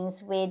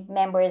meetings with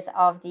members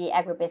of the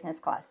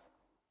agribusiness class.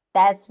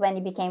 That's when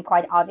it became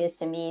quite obvious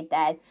to me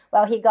that,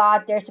 he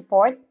got their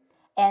support.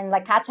 And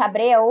like Cátia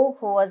Abreu,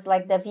 who was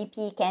like the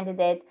VP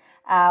candidate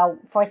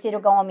for Ciro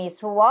Gomes,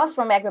 who was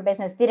from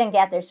agribusiness, didn't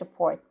get their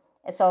support.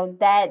 And so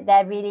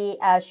that really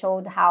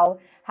showed how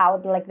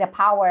like the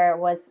power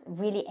was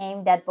really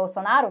aimed at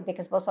Bolsonaro,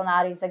 because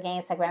Bolsonaro is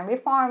against agrarian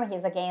reform,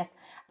 he's against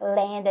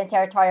land and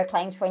territorial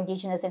claims for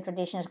indigenous and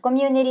traditional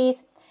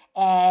communities,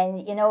 and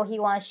he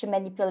wants to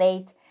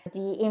manipulate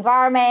the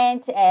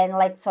environment, and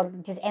like so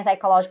these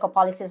anti-ecological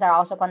policies are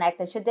also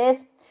connected to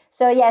this.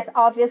 So yes,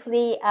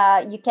 obviously,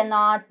 you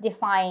cannot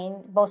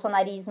define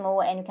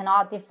Bolsonarismo and you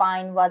cannot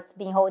define what's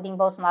been holding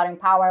Bolsonaro in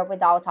power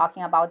without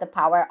talking about the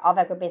power of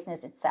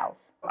agribusiness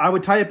itself. I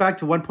would tie it back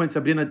to one point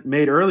Sabrina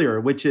made earlier,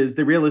 which is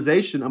the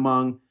realization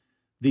among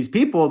these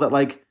people that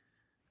like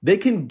they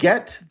can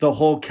get the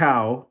whole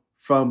cow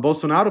from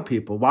Bolsonaro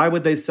people. Why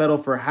would they settle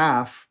for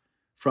half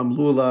from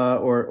Lula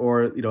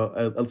or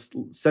a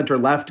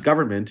center-left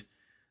government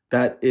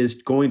that is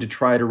going to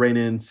try to rein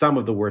in some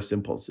of the worst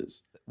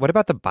impulses? What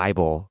about the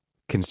Bible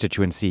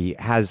constituency?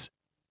 Has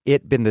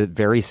it been the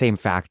very same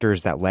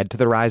factors that led to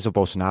the rise of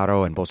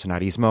Bolsonaro and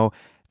Bolsonarismo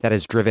that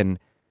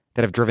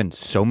have driven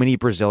so many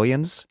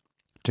Brazilians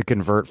to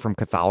convert from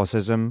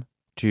Catholicism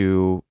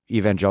to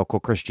evangelical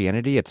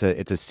Christianity? It's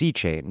a sea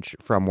change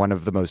from one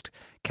of the most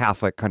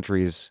Catholic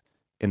countries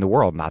in the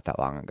world not that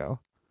long ago.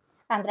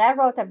 André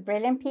wrote a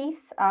brilliant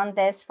piece on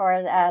this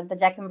for the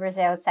Jacobin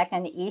Brazil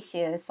second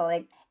issue. So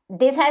like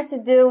this has to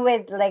do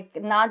with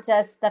like not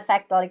just the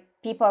fact that like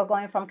people are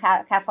going from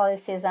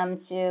Catholicism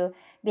to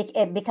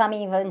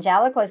becoming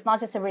evangelical. It's not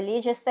just a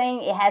religious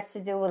thing. It has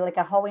to do with like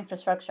a whole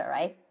infrastructure,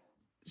 right?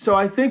 So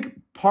I think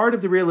part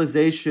of the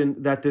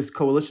realization that this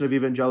coalition of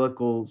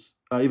evangelical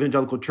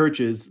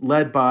churches,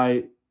 led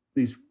by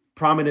these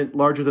prominent,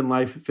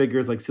 larger-than-life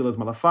figures like Silas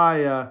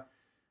Malafaia,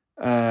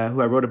 who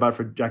I wrote about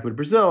for Jacobin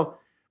Brazil,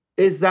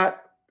 is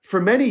that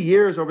for many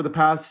years over the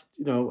past,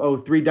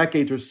 3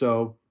 decades or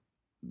so,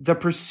 the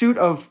pursuit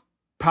of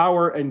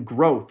power and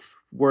growth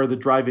were the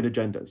driving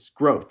agendas,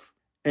 growth.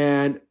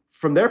 And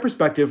from their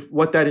perspective,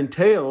 what that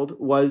entailed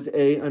was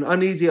an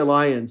uneasy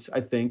alliance,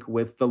 I think,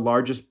 with the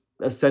largest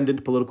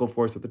ascendant political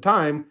force at the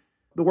time,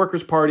 the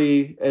Workers'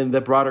 Party, and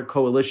the broader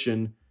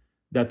coalition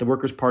that the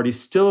Workers' Party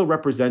still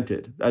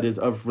represented, that is,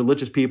 of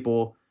religious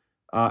people,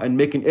 and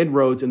making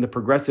inroads in the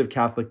progressive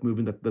Catholic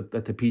movement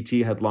that the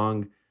PT had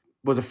long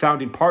was a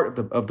founding part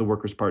of the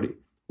Workers' Party.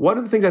 One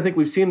of the things I think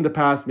we've seen in the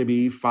past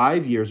maybe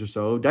 5 years or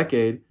so,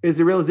 decade, is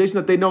the realization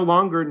that they no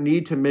longer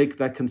need to make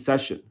that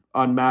concession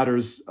on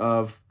matters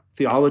of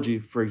theology,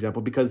 for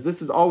example, because this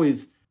has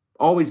always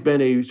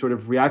been a sort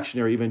of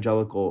reactionary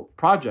evangelical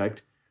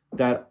project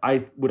that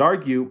I would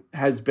argue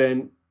has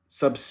been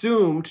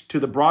subsumed to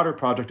the broader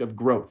project of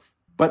growth.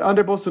 But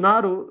under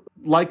Bolsonaro,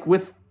 like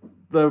with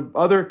the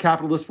other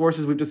capitalist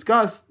forces we've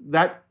discussed,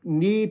 that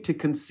need to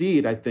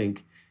concede, I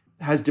think,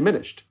 has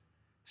diminished.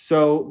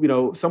 So,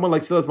 someone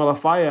like Silas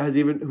Malafaia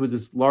who is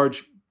this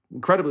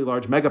incredibly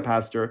large mega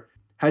pastor,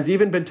 has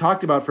even been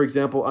talked about, for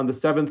example, on the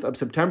 7th of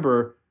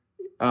September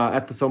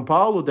at the São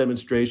Paulo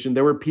demonstration,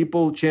 there were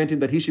people chanting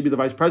that he should be the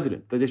vice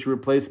president, that they should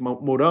replace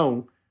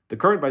Mourão, the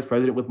current vice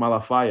president, with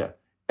Malafaia.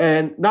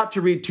 And not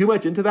to read too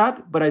much into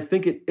that, but I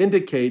think it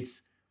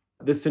indicates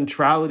the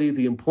centrality,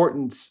 the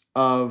importance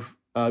of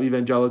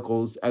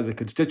evangelicals as a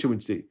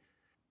constituency.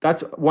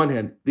 That's one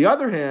hand. The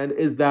other hand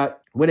is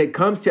that when it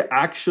comes to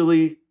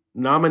actually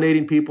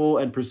nominating people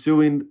and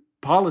pursuing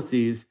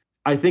policies,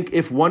 I think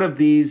if one of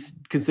these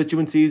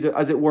constituencies,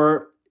 as it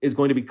were, is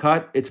going to be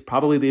cut, it's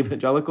probably the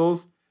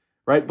evangelicals,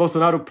 right?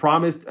 Bolsonaro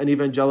promised an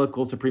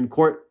evangelical Supreme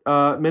Court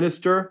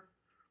minister,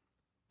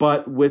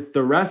 but with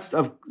the rest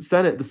of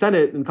the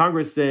Senate and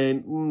Congress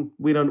saying,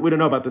 we don't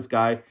know about this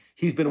guy,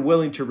 he's been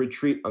willing to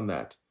retreat on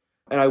that.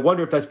 And I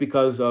wonder if that's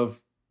because of,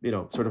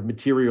 sort of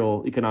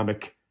material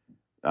economic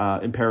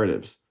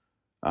imperatives.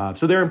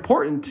 So they're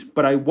important,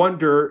 but I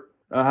wonder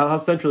how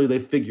centrally they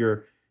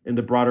figure in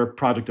the broader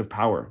project of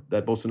power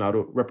that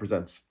Bolsonaro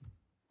represents.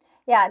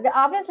 Yeah,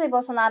 obviously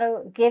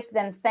Bolsonaro gives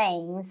them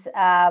things,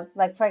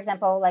 like, for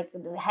example, like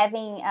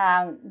having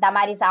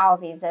Damares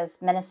Alves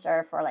as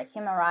minister for like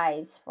human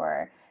rights,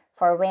 for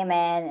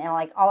women, and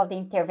like all of the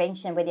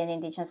intervention within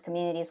indigenous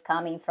communities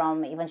coming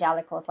from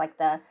evangelicals, like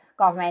the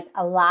government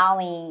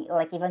allowing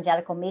like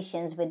evangelical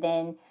missions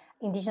within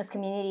indigenous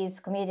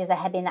communities that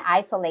have been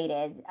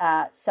isolated.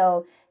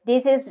 So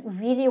this is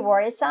really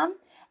worrisome.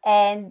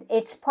 And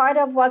it's part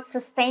of what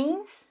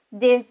sustains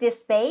this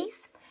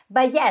space.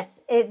 But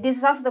yes, this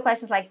is also the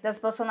question, like, does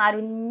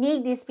Bolsonaro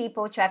need these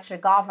people to actually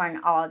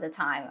govern all the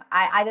time?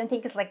 I don't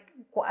think it's like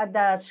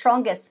the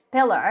strongest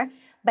pillar,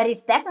 but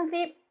it's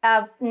definitely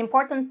an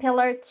important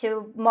pillar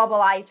to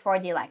mobilize for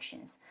the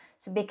elections.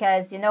 So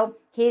because,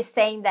 he's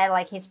saying that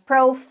like he's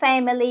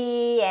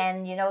pro-family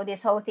and,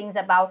 this whole thing's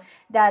about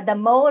the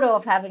motto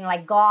of having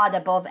like God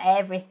above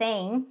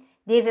everything.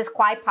 This is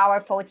quite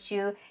powerful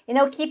to,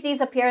 keep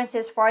these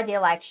appearances for the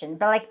election.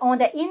 But like on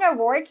the inner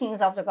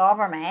workings of the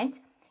government,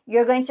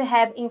 you're going to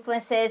have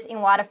influences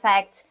in what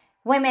affects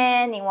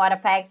women, in what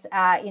affects,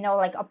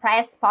 like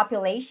oppressed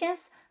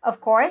populations,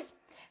 of course.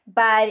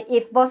 But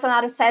if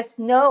Bolsonaro says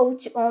no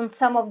on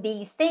some of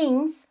these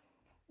things,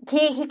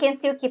 he can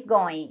still keep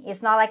going.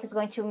 It's not like it's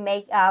going to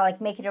make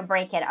it or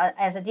break it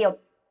as a deal.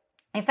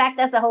 In fact,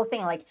 that's the whole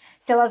thing. Like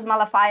Silas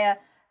Malafaia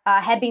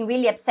had been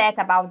really upset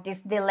about this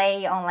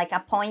delay on like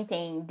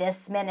appointing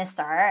this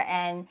minister,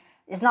 and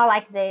it's not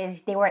like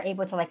they were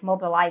able to like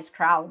mobilize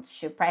crowds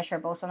to pressure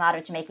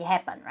Bolsonaro to make it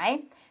happen,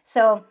 right?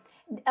 So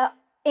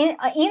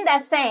in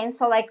that sense,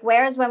 so like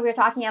whereas when we're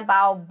talking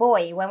about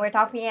when we're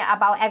talking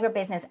about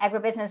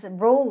agribusiness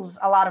rules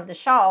a lot of the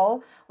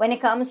show. When it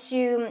comes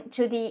to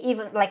the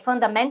even like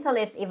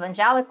fundamentalist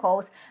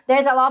evangelicals,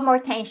 there's a lot more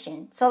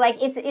tension. So like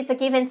it's a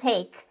give and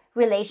take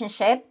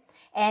relationship,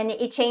 and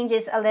it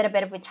changes a little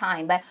bit with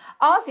time. But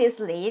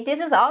obviously, this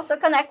is also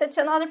connected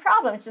to another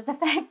problem, which is the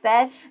fact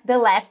that the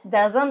left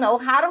doesn't know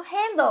how to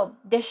handle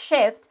the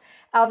shift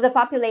of the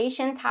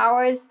population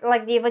towards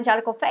like the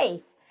evangelical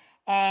faith.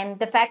 And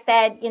the fact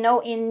that,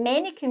 in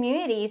many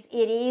communities,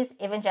 it is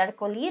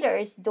evangelical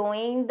leaders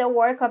doing the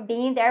work of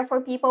being there for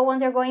people when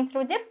they're going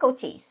through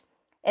difficulties.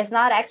 It's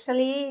not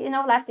actually,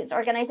 leftist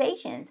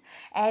organizations.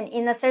 And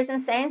in a certain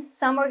sense,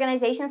 some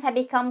organizations have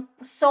become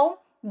so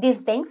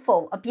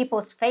disdainful of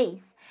people's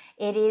faith.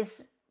 It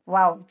is,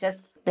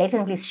 just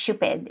blatantly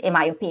stupid, in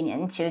my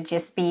opinion, to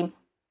just be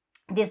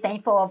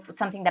disdainful of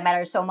something that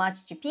matters so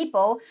much to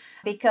people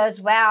because,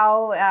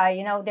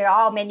 they're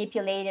all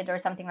manipulated or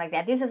something like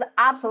that. This is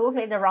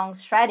absolutely the wrong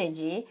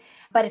strategy,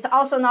 but it's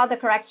also not the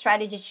correct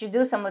strategy to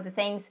do some of the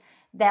things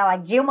that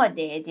like Dilma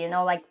did,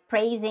 like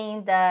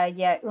praising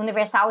the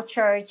Universal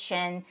Church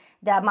and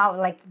the amount,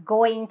 like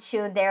going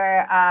to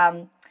their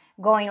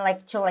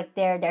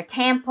their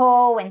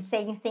temple and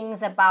saying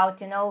things about,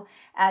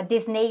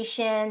 this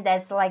nation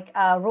that's like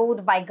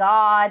ruled by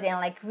God, and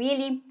like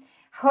really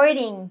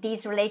hurting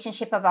this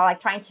relationship about like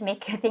trying to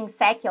make things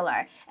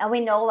secular. And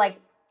we know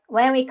like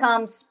when it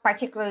comes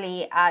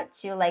particularly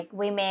to like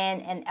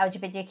women and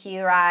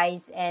LGBTQ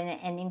rights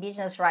and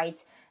indigenous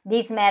rights,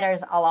 this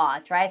matters a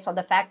lot, right? So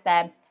the fact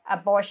that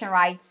abortion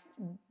rights,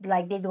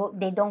 like they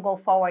don't go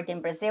forward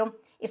in Brazil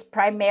is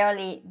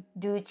primarily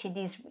due to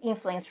this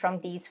influence from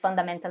these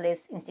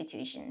fundamentalist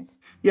institutions.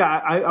 Yeah,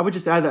 I would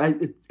just add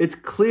that it's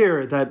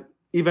clear that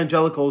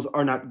evangelicals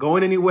are not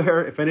going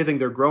anywhere. If anything,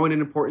 they're growing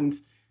in importance.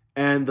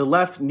 And the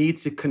left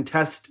needs to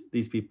contest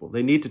these people.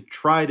 They need to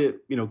try to,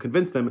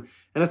 convince them.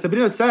 And as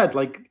Sabrina said,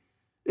 like,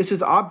 this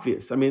is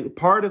obvious. I mean,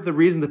 part of the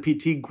reason the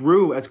PT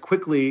grew as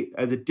quickly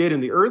as it did in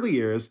the early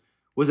years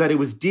was that it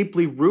was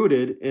deeply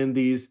rooted in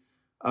these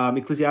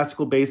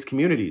ecclesiastical-based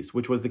communities,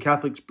 which was the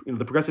Catholic,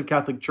 the Progressive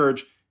Catholic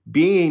Church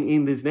being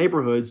in these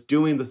neighborhoods,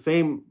 doing the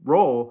same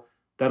role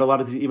that a lot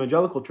of these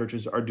evangelical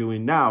churches are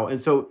doing now. And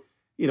so,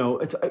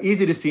 it's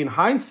easy to see in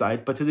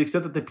hindsight, but to the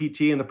extent that the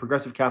PT and the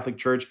Progressive Catholic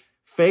Church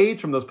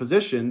fades from those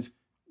positions,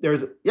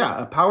 there's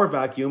a power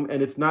vacuum,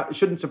 and it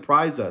shouldn't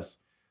surprise us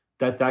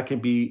that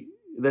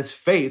this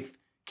faith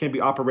can be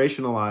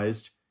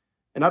operationalized,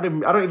 and I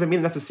don't even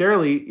mean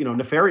necessarily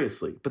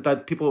nefariously, but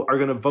that people are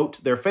going to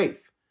vote their faith.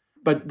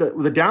 But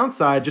the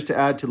downside, just to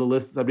add to the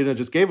list Sabrina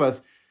just gave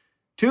us,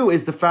 too,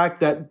 is the fact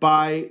that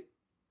by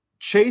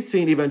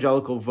chasing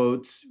evangelical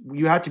votes,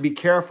 you have to be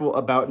careful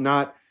about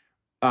not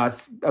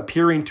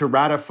appearing to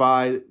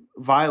ratify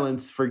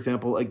violence, for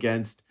example,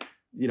 against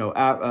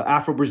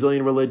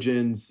Afro-Brazilian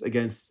religions,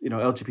 against,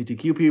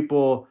 LGBTQ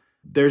people.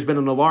 There's been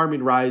an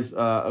alarming rise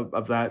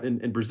of that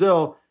in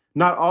Brazil.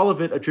 Not all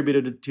of it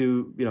attributed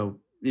to,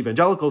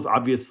 evangelicals,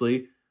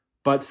 obviously,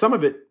 but some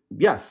of it,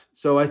 yes.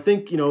 So I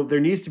think, there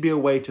needs to be a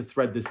way to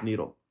thread this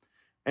needle.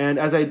 And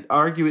as I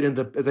argued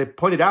as I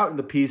pointed out in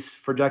the piece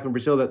for Jacobin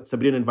Brazil that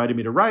Sabrina invited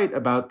me to write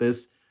about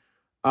this,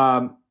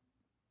 the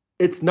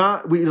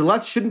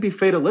left shouldn't be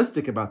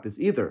fatalistic about this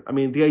either. I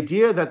mean, the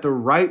idea that the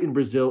right in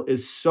Brazil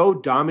is so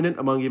dominant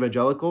among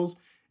evangelicals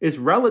is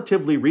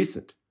relatively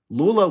recent.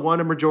 Lula won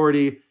a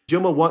majority.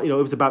 Dilma won, it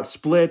was about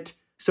split.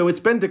 So it's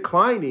been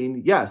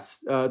declining,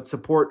 yes,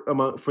 support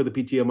for the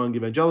PT among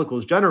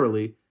evangelicals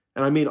generally.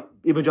 And I mean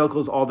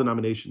evangelicals, all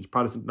denominations,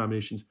 Protestant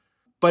denominations.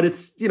 But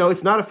it's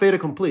not a fait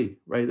accompli,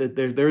 right?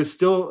 There is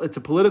still, it's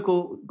a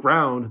political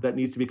ground that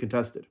needs to be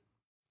contested.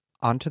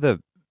 On to the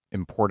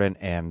important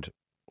and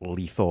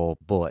lethal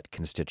bullet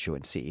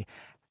constituency.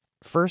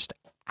 First,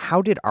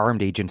 how did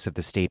armed agents of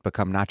the state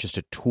become not just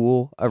a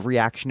tool of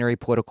reactionary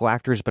political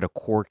actors, but a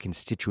core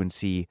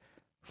constituency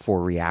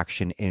for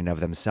reaction in and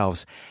of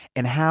themselves?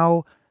 And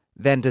how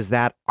then does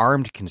that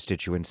armed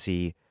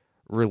constituency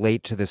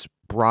relate to this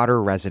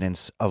broader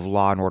resonance of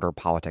law and order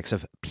politics,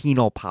 of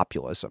penal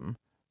populism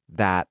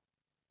that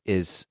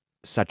is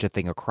such a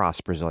thing across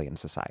Brazilian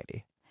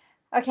society?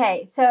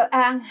 Okay, so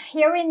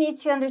here we need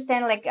to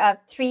understand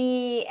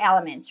three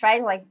elements,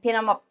 right? Like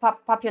penal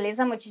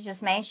populism, which you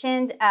just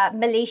mentioned,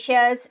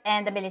 militias,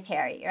 and the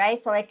military, right?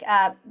 So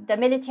the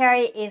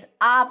military is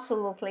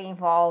absolutely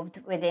involved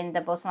within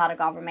the Bolsonaro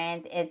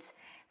government. It's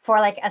for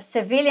a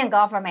civilian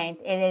government,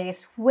 it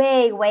is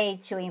way, way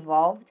too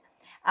involved.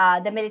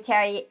 The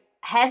military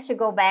has to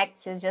go back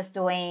to just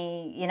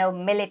doing,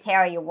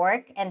 military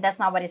work, and that's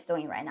not what it's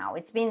doing right now.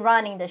 It's been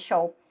running the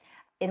show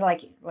in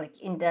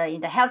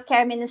the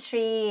healthcare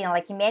ministry and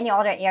like in many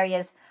other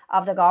areas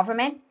of the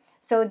government.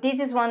 So this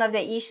is one of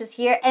the issues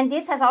here, and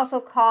this has also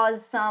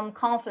caused some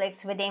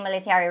conflicts within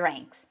military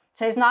ranks.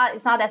 So it's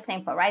not that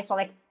simple, right? So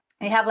like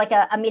you have like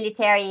a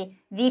military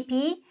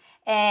VP,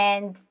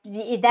 and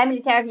that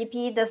military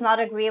VP does not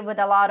agree with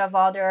a lot of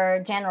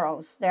other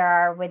generals there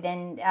are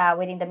within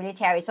the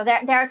military. So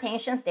there are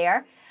tensions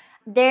there.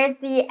 There's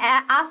the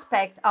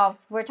aspect of,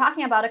 we're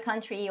talking about a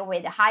country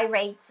with high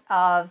rates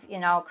of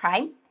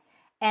crime,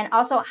 and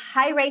also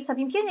high rates of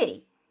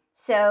impunity.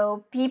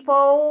 So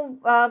people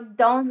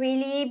don't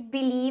really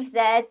believe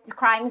that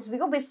crimes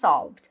will be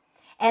solved.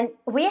 And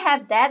we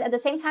have that at the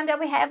same time that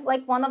we have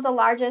like one of the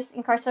largest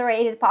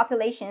incarcerated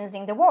populations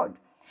in the world,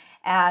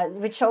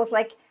 which shows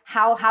like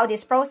how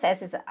this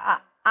process is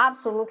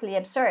absolutely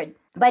absurd.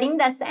 But in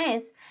that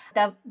sense,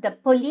 the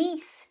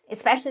police,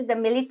 especially the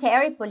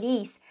military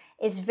police,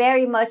 is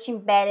very much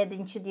embedded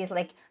into this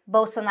like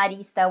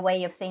Bolsonarista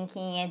way of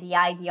thinking and the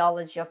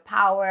ideology of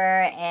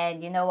power,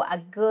 and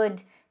a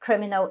good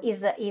criminal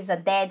is a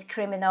dead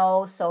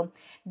criminal. So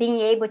being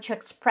able to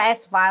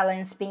express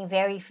violence, being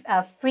very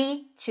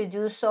free to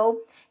do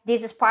so,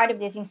 this is part of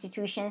this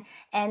institution.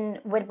 And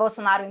with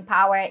Bolsonaro in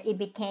power, it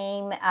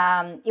became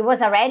it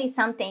was already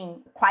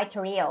something quite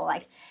real.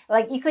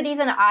 Like you could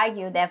even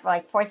argue that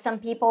for some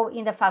people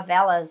in the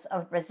favelas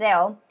of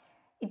Brazil,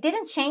 it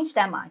didn't change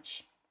that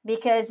much,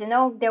 because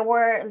there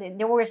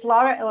were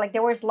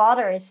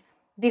slaughters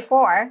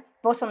before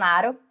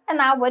Bolsonaro and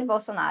now with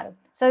Bolsonaro.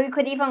 So you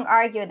could even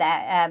argue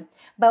that,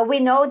 but we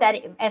know that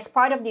as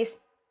part of this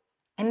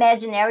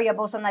imaginary of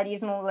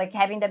Bolsonarismo, like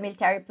having the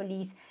military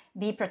police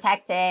be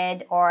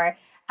protected, or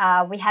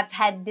we have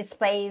had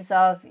displays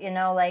of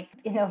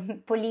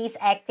police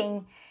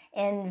acting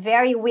in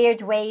very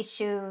weird ways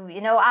to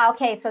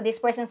okay, so this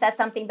person said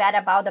something bad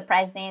about the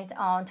president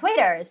on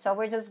Twitter, so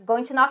we're just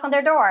going to knock on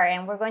their door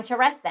and we're going to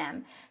arrest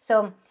them.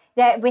 So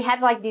that we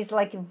have like this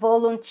like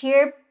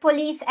volunteer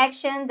police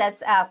action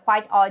that's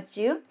quite odd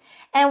too.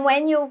 And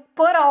when you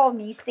put all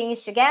these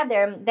things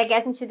together, that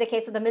gets into the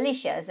case of the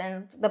militias,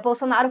 and the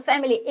Bolsonaro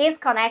family is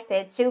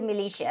connected to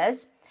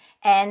militias,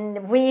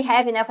 and we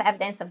have enough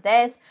evidence of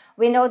this.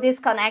 We know this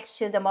connects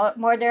to the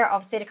murder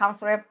of city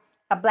councilor,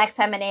 a black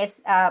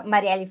feminist,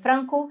 Marielle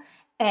Franco,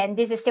 and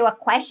this is still a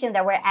question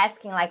that we're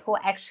asking, like who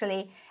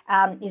actually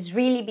is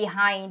really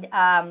behind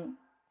her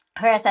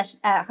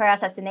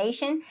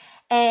assassination.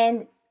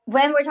 And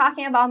when we're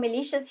talking about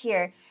militias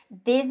here,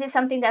 this is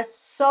something that's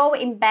so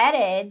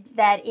embedded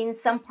that in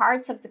some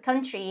parts of the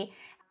country,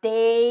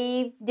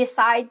 they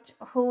decide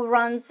who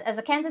runs as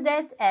a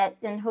candidate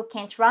and who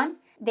can't run.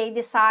 They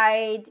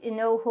decide,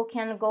 who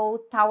can go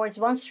towards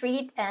one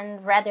street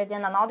and rather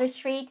than another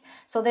street.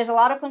 So there's a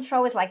lot of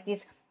control. It's like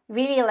this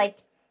really like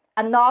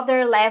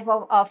another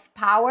level of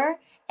power,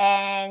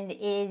 and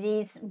it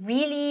is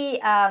really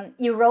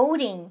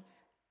eroding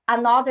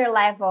another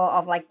level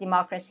of like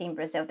democracy in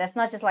Brazil. That's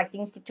not just like the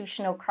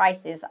institutional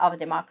crisis of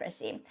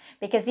democracy,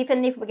 because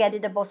even if we get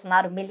into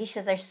Bolsonaro,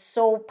 militias are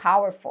so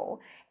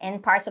powerful in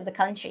parts of the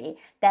country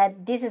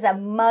that this is a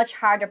much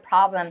harder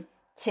problem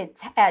to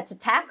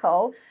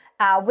tackle.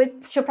 We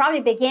should probably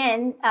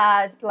begin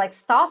like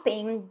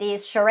stopping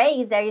these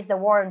charades. There is the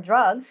war on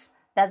drugs.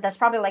 That's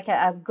probably like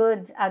a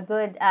good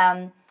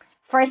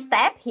first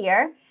step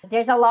here.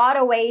 There's a lot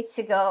of ways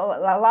to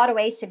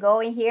go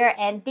in here,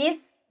 and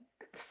this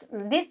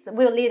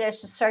will lead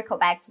us to circle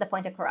back to the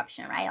point of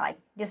corruption, right? Like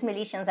these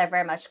militias are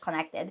very much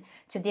connected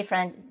to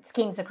different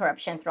schemes of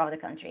corruption throughout the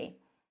country.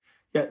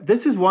 Yeah,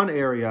 this is one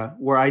area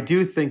where I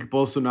do think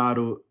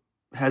Bolsonaro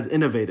has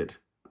innovated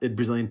in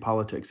Brazilian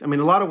politics. I mean,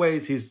 in a lot of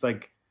ways, he's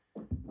like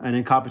an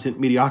incompetent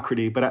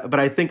mediocrity, but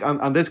I think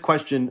on this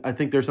question, I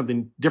think there's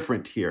something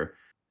different here.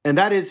 And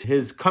that is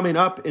his coming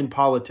up in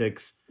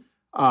politics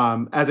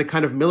as a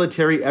kind of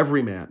military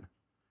everyman.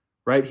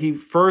 Right, he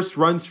first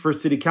runs for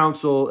city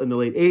council in the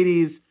late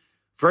 80s,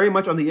 very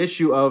much on the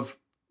issue of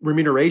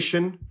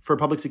remuneration for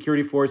public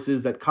security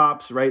forces, that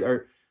cops, right,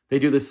 they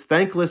do this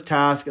thankless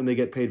task and they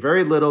get paid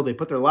very little. They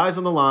put their lives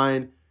on the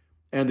line,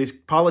 and these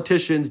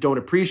politicians don't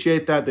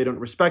appreciate that. They don't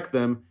respect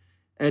them.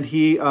 And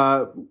he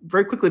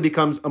very quickly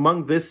becomes,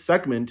 among this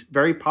segment,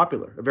 very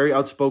popular, a very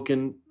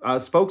outspoken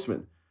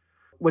spokesman.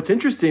 What's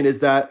interesting is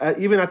that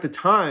even at the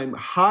time,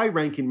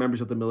 high-ranking members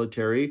of the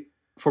military,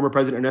 former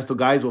President Ernesto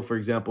Geisel, for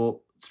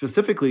example,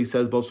 specifically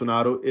says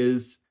Bolsonaro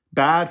is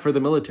bad for the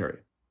military.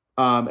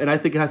 And I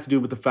think it has to do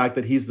with the fact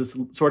that he's this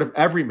sort of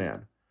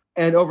everyman.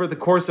 And over the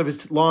course of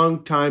his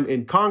long time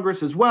in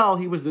Congress as well,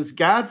 he was this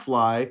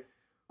gadfly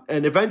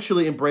and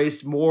eventually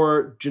embraced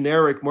more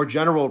generic, more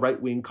general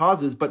right-wing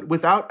causes, but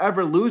without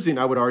ever losing,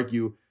 I would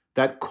argue,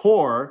 that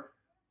core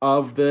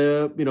of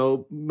the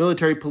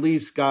military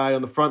police guy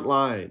on the front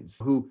lines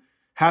who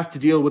has to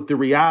deal with the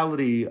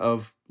reality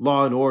of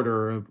law and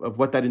order, of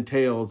what that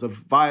entails, of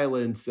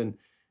violence, and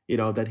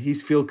that he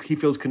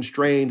feels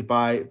constrained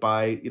by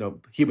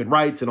human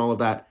rights and all of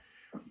that.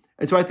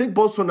 And so I think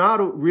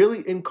Bolsonaro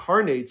really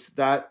incarnates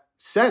that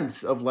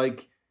sense of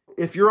like,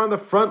 if you're on the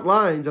front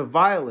lines of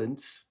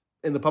violence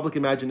in the public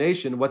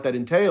imagination, what that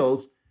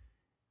entails,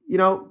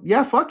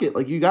 yeah, fuck it.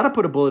 Like, you got to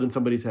put a bullet in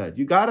somebody's head.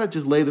 You got to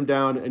just lay them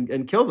down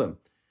and kill them.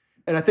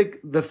 And I think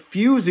the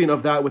fusing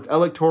of that with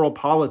electoral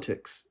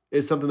politics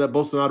is something that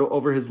Bolsonaro,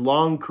 over his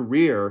long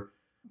career,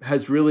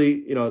 has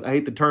really, I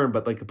hate the term,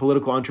 but like a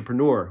political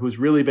entrepreneur who's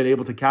really been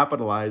able to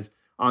capitalize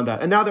on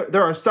that. And now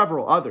there are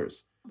several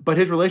others. But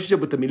his relationship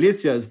with the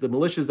militias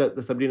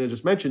that Sabrina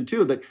just mentioned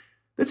too, like,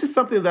 this is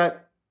something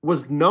that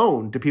was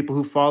known to people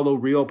who follow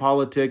Rio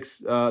politics,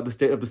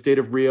 the state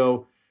of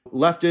Rio,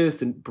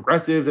 leftists and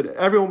progressives, and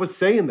everyone was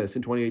saying this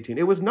in 2018.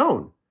 It was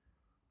known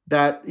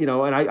that,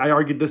 and I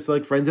argued this to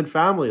like friends and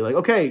family, like,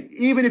 okay,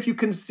 even if you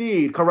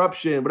concede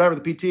corruption, whatever,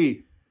 the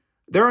PT,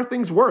 there are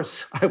things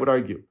worse, I would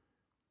argue.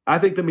 I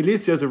think the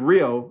militias of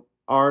Rio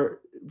are,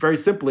 very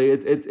simply,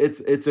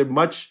 it's a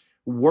much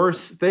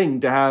worse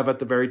thing to have at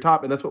the very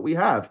top, and that's what we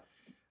have.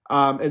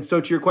 And so,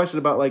 to your question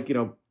about like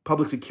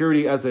public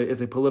security as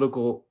a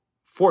political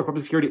force,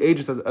 public security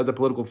agents as a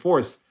political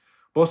force,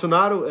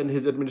 Bolsonaro and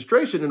his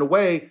administration, in a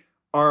way,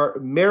 are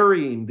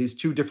marrying these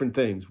two different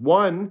things.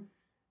 One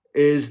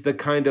is the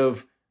kind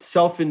of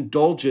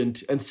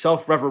self-indulgent and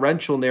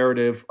self-reverential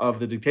narrative of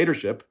the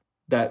dictatorship,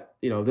 that,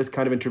 this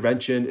kind of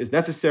intervention is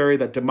necessary,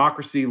 that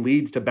democracy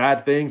leads to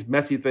bad things,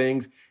 messy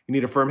things, you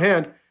need a firm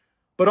hand,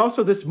 but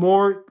also this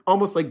more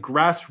almost like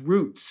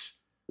grassroots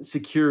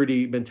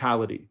security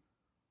mentality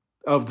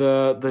of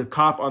the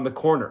cop on the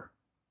corner,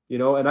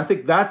 and I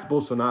think that's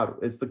Bolsonaro.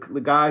 It's the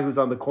guy who's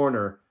on the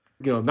corner,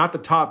 not the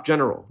top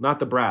general, not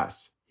the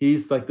brass.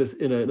 He's like this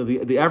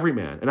the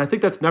everyman. And I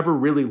think that's never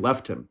really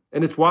left him.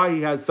 And it's why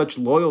he has such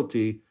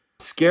loyalty,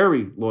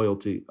 scary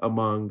loyalty,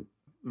 among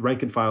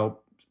rank and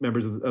file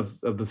members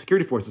of the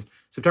security forces.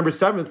 September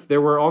 7th,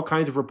 there were all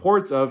kinds of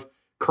reports of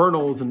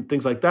colonels and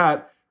things like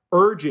that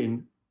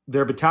urging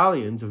their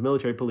battalions of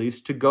military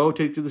police to go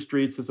take to the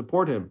streets to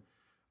support him.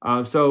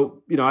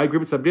 So, I agree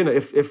with Sabrina.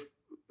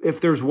 If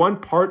there's one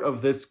part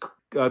of this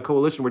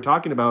coalition we're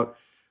talking about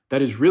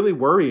that is really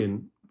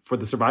worrying for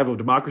the survival of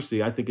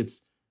democracy, I think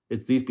it's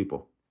these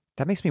people.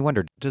 That makes me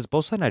wonder, does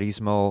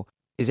Bolsonarismo,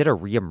 is it a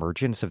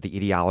reemergence of the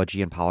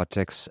ideology and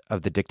politics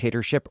of the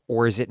dictatorship,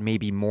 or is it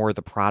maybe more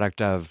the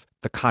product of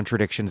the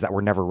contradictions that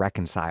were never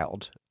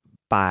reconciled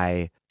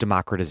by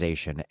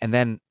democratization? And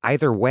then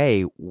either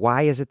way,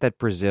 why is it that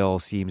Brazil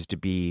seems to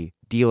be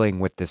dealing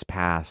with this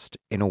past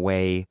in a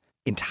way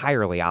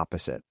entirely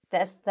opposite?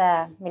 That's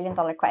the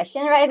million-dollar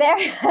question right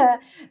there,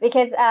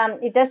 because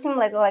it does seem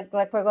like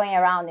we're going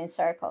around in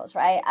circles,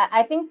 right?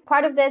 I think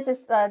part of this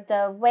is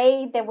the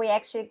way that we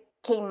actually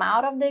came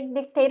out of the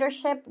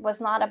dictatorship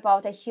was not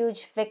about a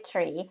huge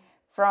victory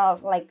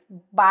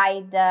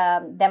by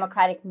the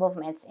democratic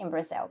movements in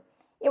Brazil.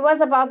 It was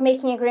about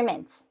making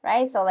agreements,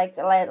 right? So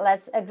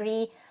let's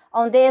agree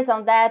on this,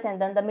 on that, and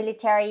then the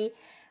military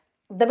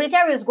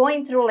was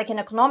going through like an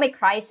economic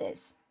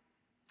crisis.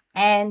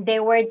 And they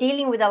were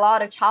dealing with a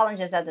lot of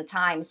challenges at the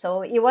time.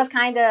 So it was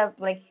kind of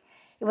like,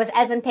 it was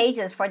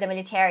advantageous for the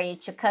military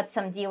to cut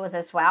some deals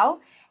as well.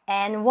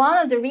 And one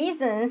of the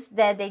reasons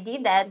that they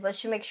did that was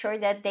to make sure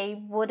that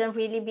they wouldn't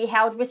really be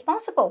held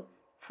responsible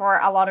for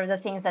a lot of the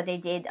things that they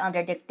did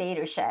under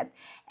dictatorship.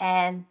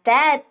 And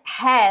that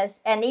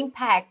has an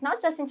impact,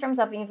 not just in terms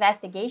of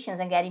investigations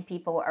and getting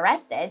people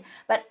arrested,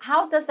 but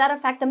how does that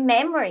affect the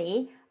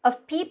memory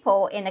of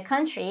people in the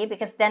country?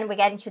 Because then we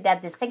get into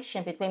that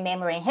distinction between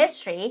memory and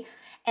history.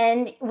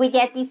 And we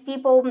get these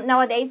people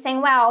nowadays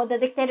saying, well, the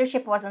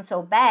dictatorship wasn't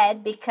so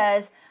bad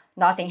because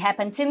nothing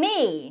happened to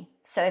me.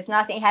 So if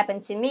nothing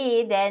happened to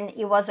me, then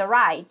it was all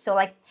right. So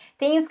like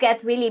things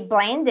get really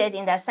blended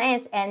in that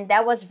sense. And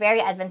that was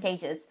very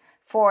advantageous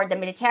for the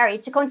military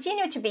to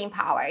continue to be in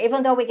power.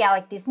 Even though we get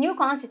like this new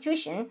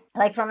constitution,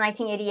 like from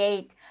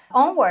 1988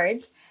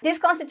 onwards, this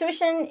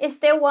constitution is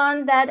still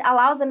one that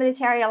allows the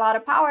military a lot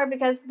of power,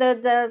 because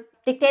the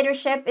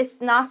dictatorship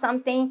is not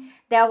something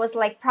that was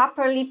like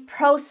properly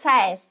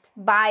processed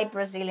by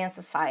Brazilian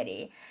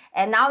society.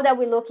 And now that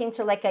we look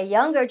into like a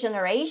younger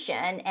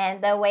generation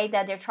and the way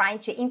that they're trying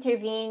to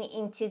intervene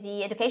into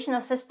the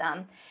educational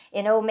system,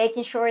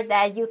 making sure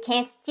that you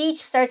can't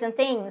teach certain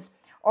things,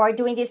 or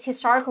doing this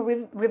historical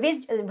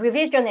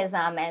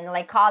revisionism and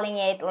like calling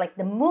it like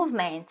the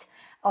movement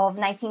of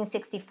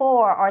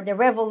 1964 or the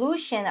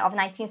revolution of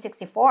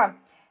 1964,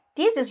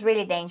 this is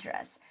really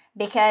dangerous,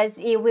 because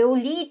it will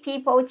lead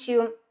people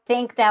to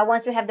think that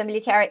once we have the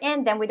military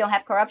in, then we don't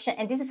have corruption.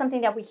 And this is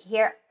something that we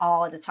hear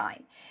all the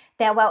time,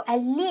 that, well, at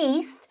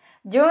least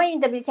during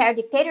the military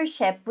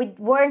dictatorship, we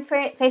weren't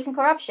facing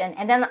corruption.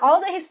 And then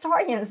all the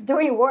historians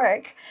doing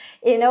work,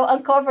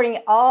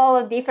 uncovering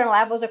all different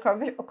levels of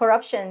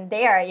corruption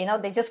there,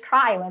 they just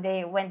cry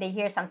when they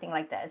hear something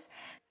like this.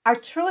 Our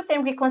truth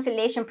and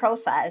reconciliation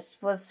process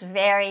was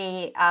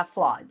very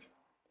flawed,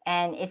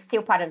 and it's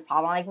still part of the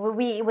problem. Like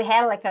we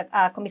had like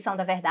a Comissão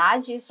da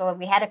Verdade, so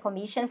we had a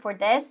commission for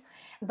this,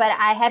 but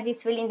I have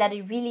this feeling that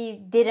it really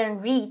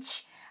didn't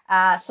reach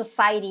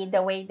society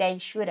the way they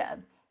should have.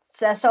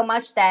 So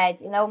much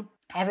that,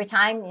 every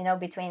time,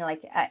 between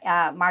like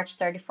March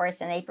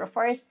 31st and April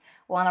 1st,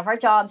 one of our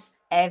jobs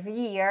every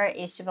year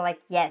is to be like,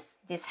 yes,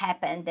 this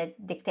happened,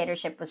 that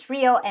dictatorship was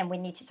real, and we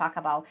need to talk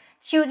about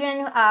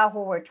children who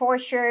were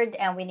tortured,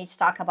 and we need to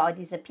talk about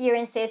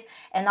disappearances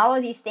and all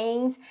of these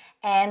things.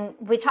 And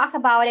we talk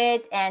about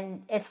it,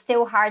 and it's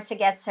still hard to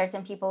get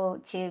certain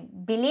people to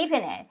believe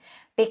in it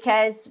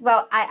because,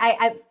 well,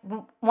 I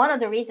one of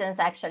the reasons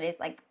actually is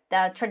like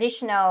the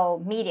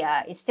traditional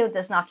media, it still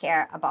does not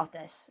care about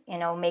this,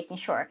 making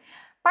sure.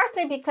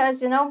 Partly because,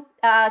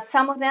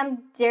 some of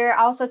them, they're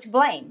also to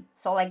blame.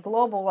 So like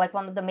Global, like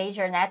one of the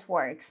major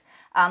networks,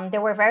 they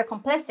were very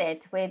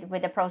complicit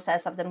with the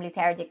process of the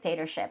military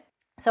dictatorship.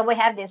 So we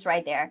have this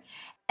right there.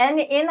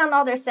 And in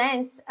another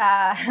sense,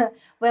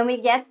 when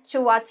we get to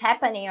what's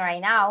happening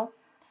right now,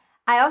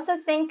 I also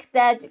think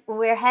that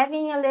we're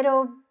having a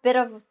little bit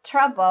of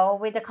trouble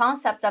with the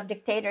concept of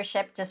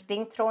dictatorship just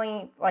being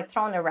thrown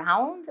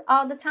around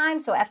all the time.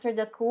 So after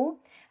the coup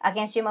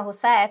against Dilma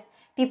Rousseff,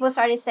 people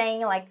started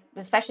saying, like,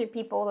 especially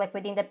people like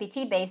within the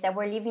PT base, that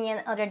we're living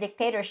under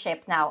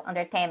dictatorship now,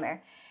 under Temer.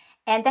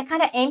 And that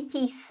kind of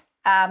empties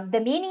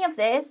the meaning of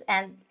this,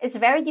 and it's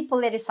very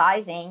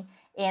depoliticizing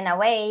in a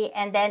way,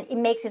 and then it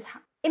makes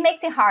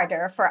it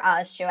harder for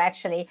us to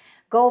actually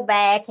go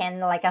back and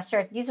like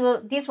assert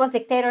this was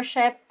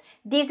dictatorship.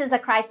 This is a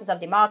crisis of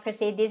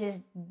democracy. This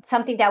is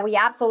something that we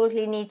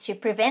absolutely need to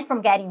prevent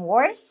from getting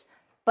worse,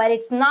 but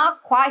it's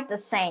not quite the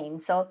same.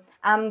 So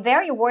I'm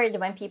very worried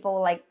when people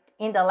like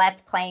in the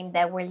left claim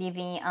that we're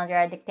living under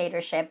a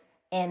dictatorship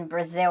in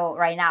Brazil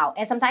right now.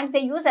 And sometimes they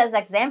use as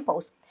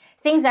examples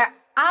things that are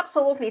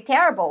absolutely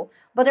terrible,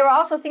 but there are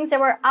also things that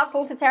were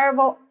absolutely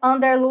terrible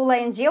under Lula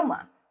and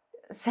Dilma.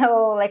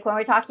 So like when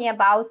we're talking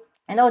about,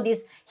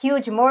 these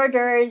huge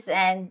murders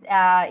and,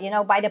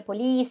 by the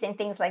police and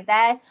things like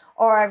that,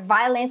 or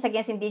violence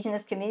against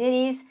indigenous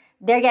communities,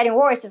 they're getting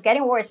worse. It's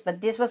getting worse. But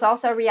this was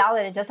also a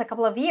reality just a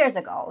couple of years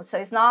ago. So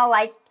it's not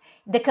like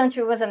the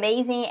country was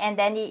amazing and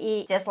then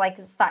it just like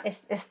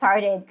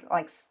started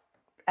like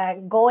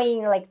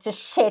going like to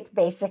shit,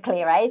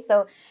 basically, right?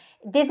 So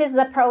this is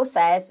a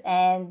process,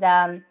 and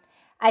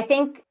I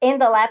think in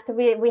the left,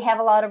 we have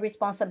a lot of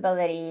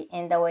responsibility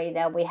in the way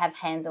that we have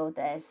handled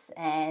this.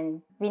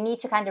 And we need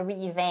to kind of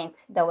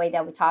reinvent the way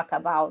that we talk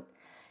about,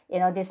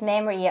 this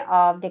memory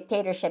of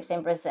dictatorships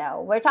in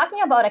Brazil. We're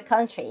talking about a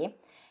country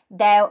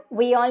that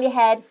we only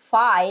had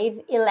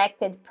 5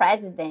 elected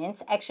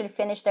presidents actually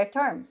finish their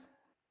terms.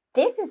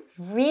 This is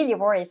really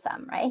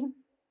worrisome, right?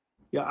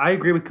 Yeah, I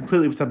agree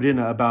completely with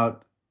Sabrina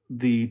about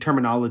the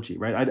terminology,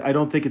 right? I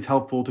don't think it's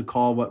helpful to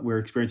call what we're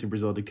experiencing in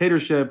Brazil a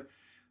dictatorship.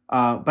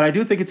 But I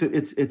do think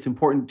it's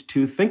important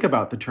to think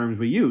about the terms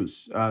we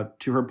use.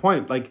 To her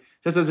point, like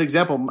just as an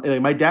example,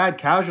 my dad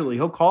casually,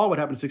 he'll call what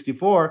happened in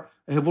 1964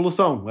 a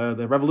revolução,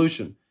 the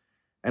revolution.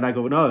 And I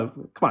go, no,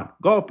 come on,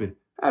 golpe,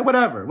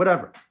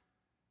 whatever.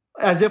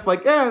 As if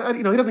like,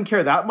 he doesn't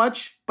care that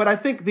much. But I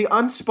think the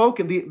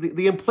unspoken,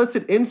 the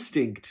implicit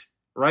instinct,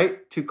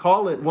 right, to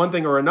call it one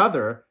thing or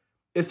another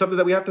is something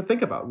that we have to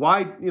think about.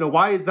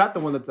 Why is that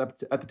the one that's at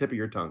the tip of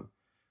your tongue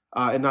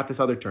and not this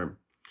other term?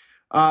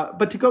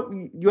 But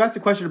you asked a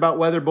question about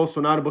whether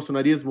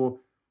Bolsonarismo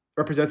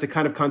represents a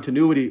kind of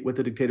continuity with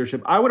the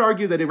dictatorship. I would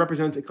argue that it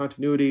represents a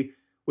continuity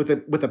with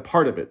a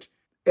part of it.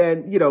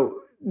 And,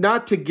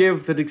 not to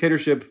give the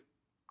dictatorship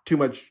too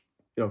much,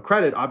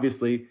 credit,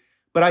 obviously,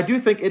 but I do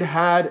think it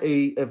had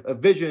a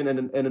vision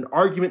and an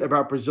argument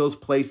about Brazil's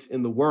place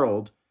in the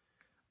world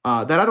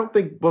that I don't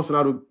think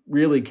Bolsonaro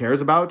really cares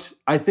about.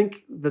 I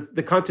think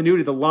the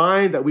continuity, the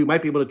line that we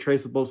might be able to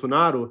trace with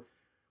Bolsonaro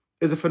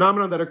is a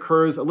phenomenon that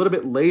occurs a little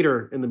bit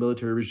later in the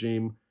military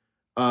regime,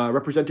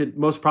 represented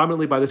most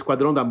prominently by the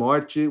Esquadrão da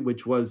Morte,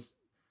 which was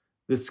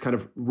this kind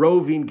of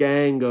roving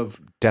gang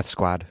of... Death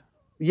Squad.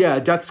 Yeah,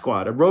 Death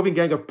Squad, a roving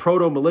gang of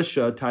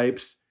proto-militia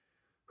types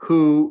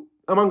who,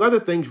 among other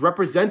things,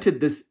 represented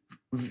this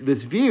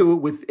view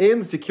within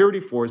the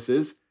security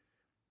forces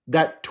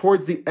that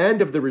towards the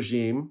end of the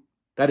regime,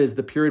 that is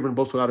the period when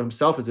Bolsonaro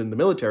himself is in the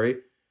military,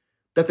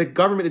 that the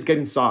government is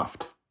getting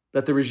soft,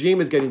 that the regime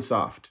is getting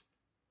soft,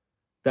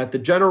 that the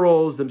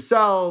generals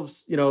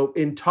themselves,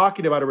 in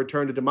talking about a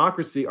return to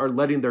democracy, are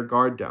letting their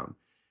guard down.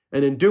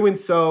 And in doing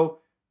so,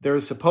 they're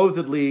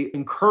supposedly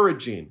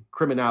encouraging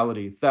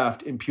criminality,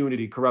 theft,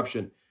 impunity,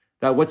 corruption.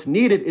 That what's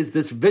needed is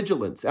this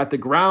vigilance at the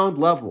ground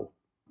level,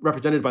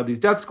 represented by these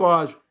death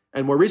squads,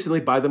 and more recently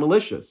by the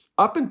militias.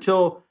 Up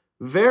until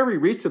very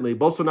recently,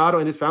 Bolsonaro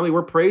and his family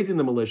were praising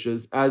the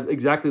militias as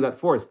exactly that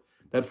force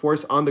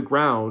on the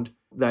ground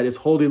that is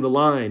holding the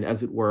line,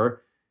 as it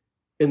were,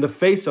 in the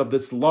face of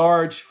this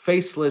large,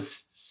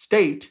 faceless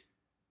state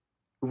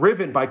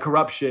riven by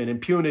corruption,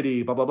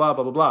 impunity, blah, blah, blah,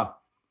 blah, blah, blah.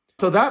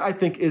 So that, I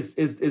think, is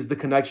the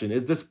connection,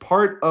 is this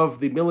part of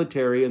the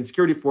military and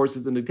security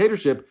forces and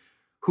dictatorship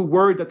who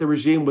worried that the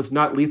regime was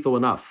not lethal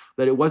enough,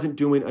 that it wasn't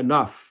doing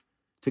enough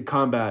to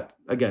combat,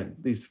 again,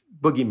 these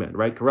boogeymen,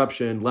 right?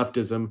 Corruption,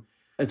 leftism.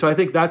 And so I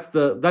think that's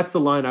the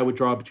line I would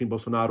draw between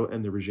Bolsonaro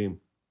and the regime.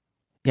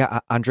 Yeah,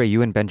 Andre,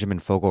 you and Benjamin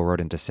Fogel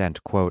wrote in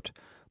dissent, quote,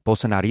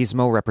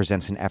 Bolsonarismo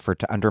represents an effort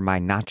to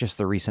undermine not just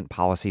the recent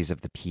policies of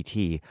the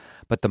PT,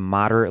 but the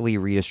moderately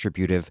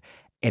redistributive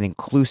an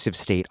inclusive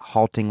state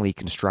haltingly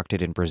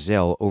constructed in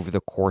Brazil over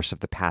the course of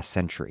the past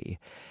century.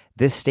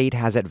 This state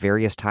has at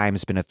various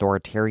times been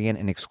authoritarian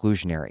and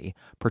exclusionary,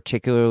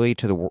 particularly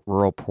to the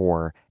rural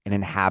poor and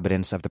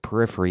inhabitants of the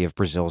periphery of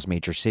Brazil's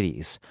major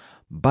cities.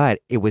 But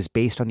it was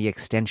based on the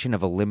extension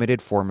of a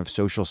limited form of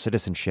social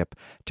citizenship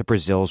to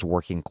Brazil's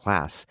working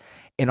class.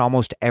 In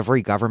almost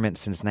every government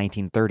since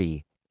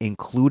 1930,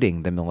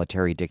 including the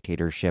military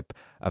dictatorship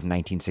of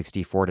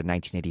 1964 to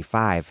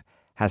 1985,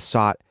 has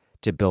sought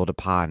to build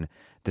upon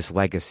this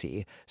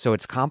legacy. So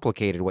it's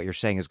complicated what you're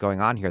saying is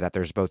going on here, that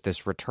there's both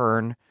this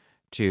return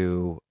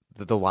to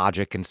the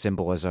logic and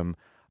symbolism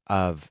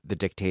of the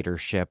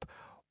dictatorship,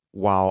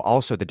 while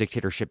also the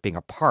dictatorship being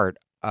a part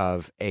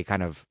of a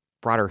kind of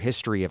broader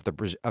history of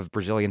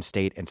Brazilian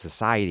state and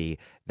society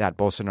that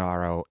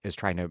Bolsonaro is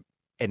trying to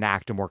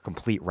enact a more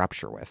complete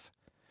rupture with.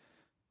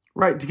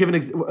 Right. To give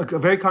a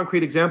very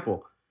concrete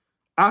example,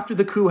 after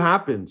the coup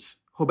happens,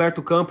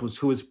 Roberto Campos,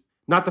 who is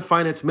not the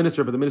finance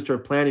minister, but the minister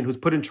of planning, who's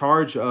put in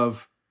charge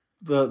of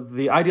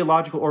the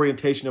ideological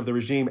orientation of the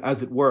regime,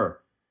 as it were,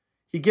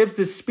 he gives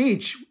this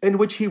speech in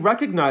which he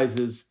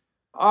recognizes,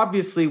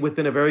 obviously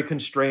within a very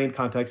constrained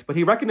context, but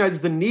he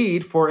recognizes the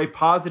need for a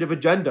positive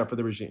agenda for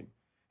the regime.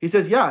 He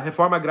says, yeah,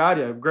 reforma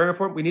agraria, agrarian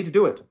reform, we need to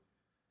do it.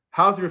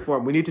 Housing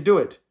reform, we need to do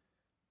it.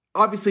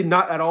 Obviously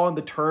not at all in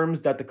the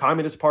terms that the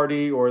Communist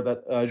Party or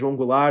that João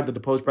Goulart, the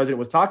deposed president,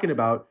 was talking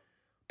about,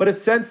 but a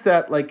sense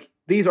that like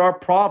these are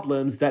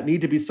problems that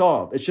need to be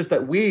solved. It's just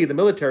that we, the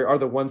military, are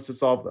the ones to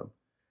solve them.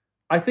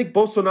 I think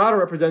Bolsonaro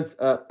represents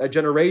a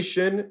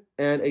generation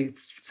and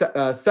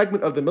a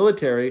segment of the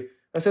military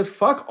that says,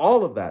 fuck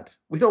all of that.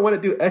 We don't want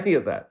to do any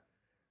of that,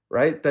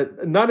 right?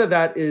 That none of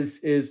that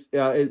is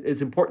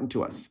important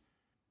to us.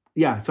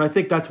 Yeah, so I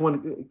think that's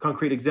one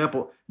concrete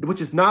example, which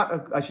is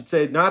not, I should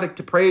say, not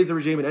to praise the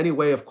regime in any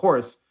way, of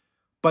course,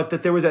 but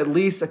that there was at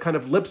least a kind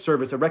of lip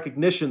service, a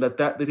recognition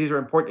that these are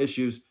important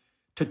issues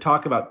to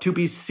talk about, to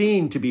be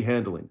seen to be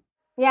handling.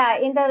 Yeah,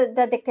 in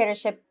the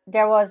dictatorship,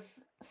 there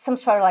was some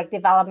sort of like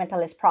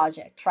developmentalist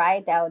project,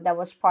 right? That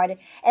was part of,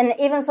 and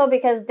even so,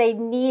 because they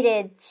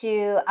needed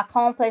to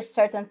accomplish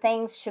certain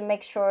things to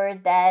make sure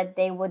that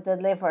they would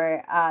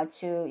deliver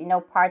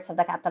to parts of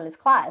the capitalist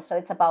class. So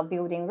it's about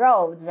building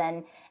roads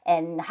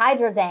and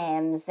hydro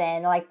dams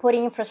and like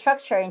putting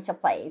infrastructure into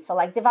place. So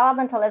like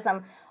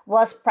developmentalism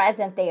was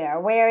present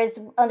there, whereas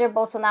under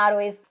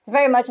Bolsonaro it's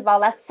very much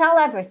about let's sell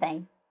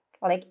everything,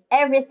 like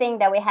everything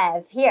that we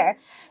have here.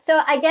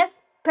 So I guess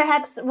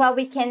perhaps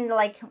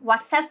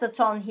what sets the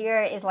tone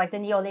here is like the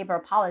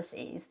neoliberal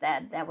policies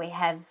that we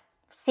have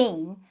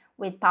seen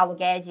with Paulo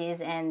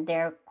Guedes, and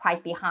they're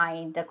quite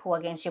behind the coup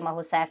against Dilma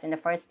Rousseff in the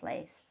first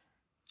place.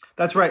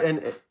 That's right.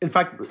 And in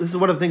fact, this is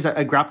one of the things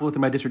I grapple with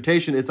in my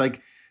dissertation is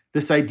like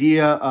this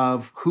idea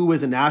of who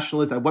is a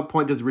nationalist. At what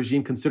point does the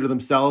regime consider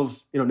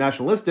themselves,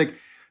 nationalistic?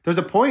 There's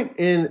a point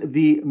in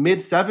the mid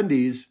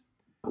 70s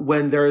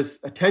when there's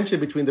a tension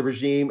between the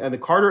regime and the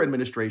Carter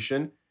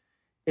administration,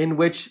 in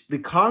which the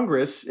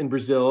Congress in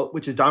Brazil,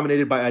 which is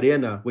dominated by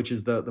Arena, which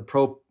is the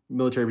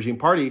pro-military regime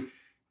party,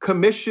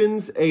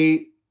 commissions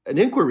an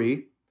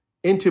inquiry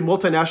into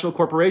multinational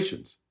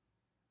corporations,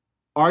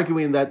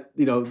 arguing that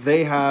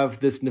they have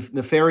this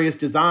nefarious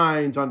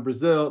designs on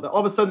Brazil.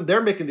 All of a sudden,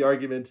 they're making the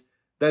argument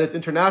that it's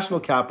international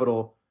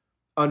capital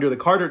under the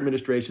Carter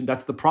administration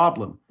that's the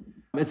problem.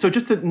 And so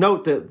just to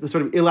note the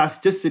sort of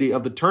elasticity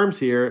of the terms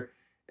here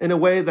in a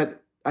way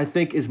that I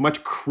think is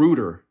much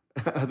cruder,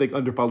 I think,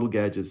 under Paulo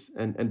Guedes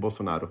and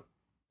Bolsonaro.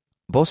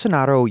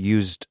 Bolsonaro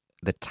used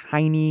the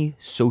tiny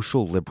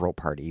Social Liberal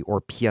Party, or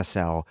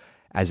PSL,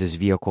 as his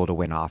vehicle to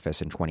win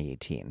office in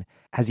 2018.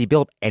 Has he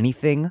built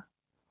anything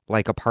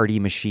like a party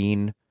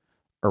machine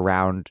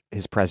around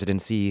his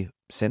presidency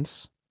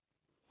since?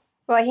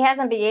 Well, he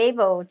hasn't been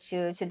able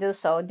to do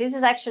so. This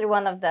is actually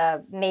one of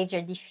the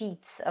major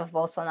defeats of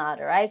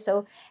Bolsonaro, right?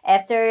 So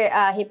after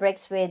he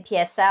breaks with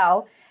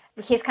PSL,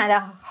 he's kind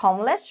of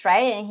homeless,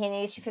 right? And he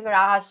needs to figure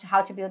out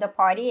how to build a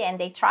party. And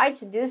they tried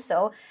to do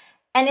so.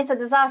 And it's a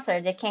disaster.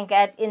 They can't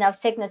get enough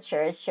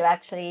signatures to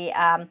actually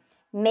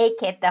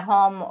make it the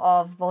home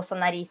of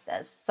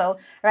Bolsonaristas. So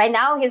right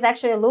now he's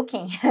actually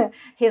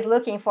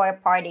looking for a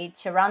party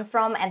to run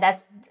from. And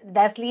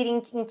that's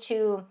leading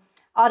into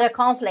other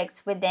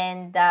conflicts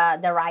within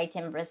the right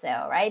in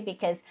Brazil, right?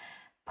 Because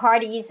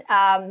parties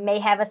may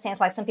have a sense,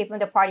 like some people in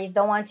the parties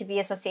don't want to be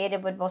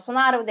associated with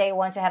Bolsonaro. They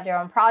want to have their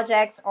own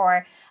projects,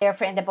 or they're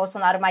afraid that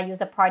Bolsonaro might use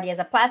the party as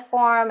a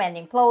platform and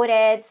implode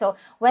it. So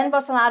when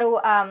Bolsonaro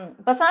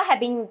had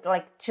been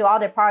like to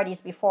other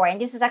parties before,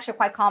 and this is actually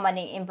quite common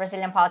in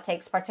Brazilian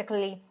politics,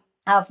 particularly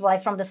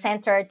from the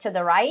center to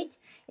the right.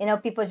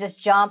 People just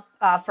jump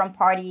from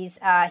parties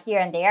here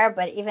and there,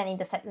 but even in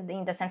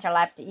the center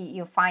left,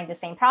 you find the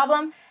same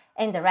problem.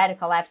 In the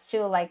radical left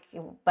too,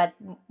 but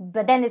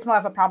then it's more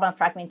of a problem of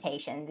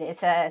fragmentation.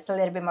 It's a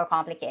little bit more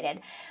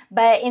complicated.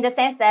 But in the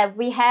sense that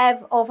we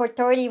have over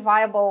 30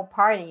 viable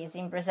parties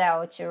in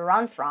Brazil to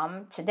run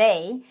from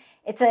today,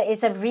 it's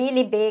a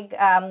really big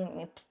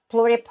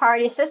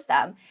pluri-party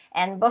system.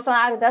 And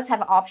Bolsonaro does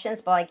have options,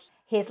 but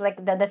he's like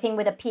the thing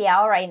with the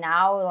PL right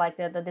now, like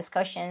the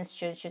discussions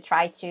should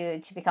try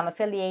to become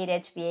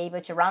affiliated, to be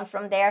able to run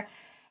from there.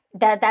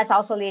 That's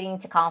also leading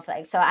to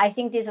conflict. So I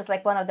think this is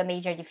like one of the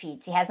major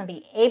defeats. He hasn't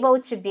been able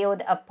to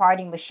build a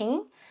party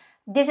machine.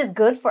 This is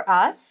good for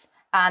us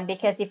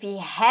because if he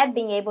had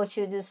been able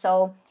to do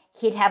so,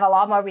 he'd have a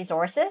lot more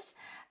resources.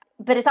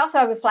 But it's also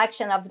a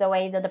reflection of the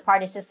way that the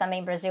party system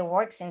in Brazil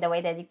works, in the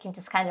way that you can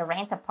just kind of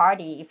rent a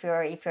party if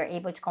you're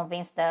able to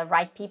convince the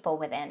right people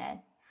within it.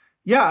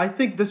 Yeah, I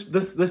think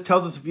this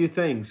tells us a few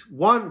things.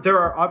 One, there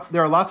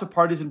are lots of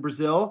parties in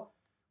Brazil,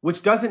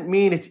 which doesn't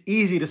mean it's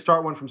easy to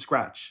start one from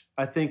scratch.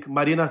 I think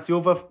Marina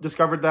Silva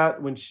discovered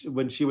that when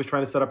she was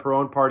trying to set up her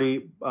own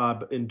party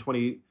in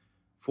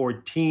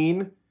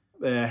 2014,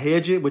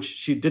 Rede, which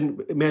she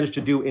didn't manage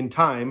to do in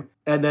time.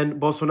 And then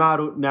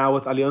Bolsonaro now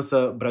with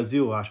Aliança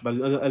Brasil,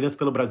 Aliança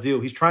pelo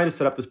Brasil, he's trying to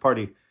set up this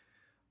party.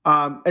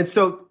 And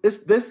so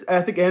this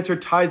I think answer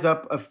ties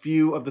up a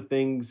few of the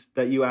things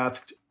that you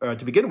asked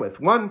to begin with.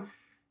 One,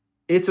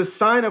 it's a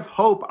sign of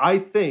hope, I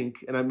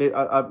think, and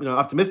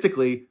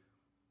optimistically,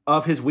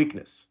 of his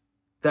weakness.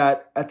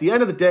 That at the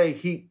end of the day,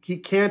 he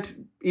can't,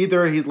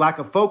 either his lack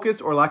of focus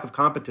or lack of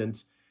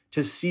competence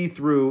to see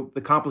through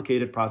the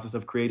complicated process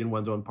of creating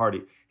one's own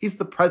party. He's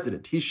the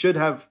president. He should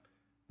have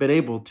been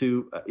able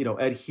to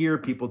adhere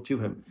people to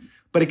him.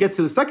 But it gets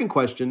to the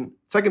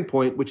second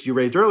point, which you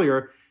raised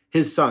earlier.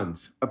 His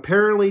sons.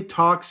 Apparently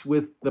talks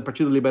with the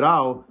Partido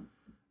Liberal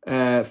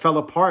fell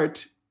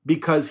apart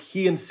because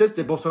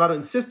Bolsonaro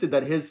insisted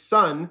that his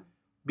son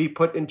be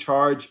put in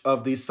charge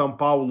of the São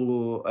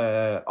Paulo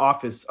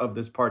office of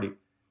this party.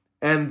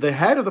 And the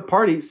head of the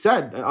party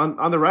said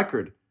on the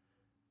record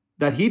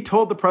that he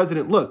told the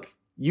president, look,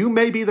 you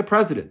may be the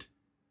president,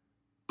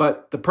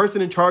 but the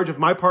person in charge of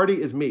my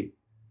party is me.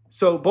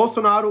 So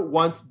Bolsonaro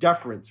wants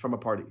deference from a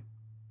party.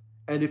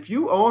 And if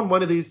you own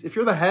one of these, if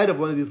you're the head of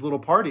one of these little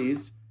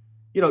parties,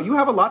 you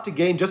have a lot to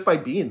gain just by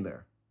being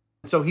there.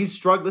 So he's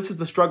struggling. This is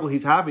the struggle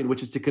he's having,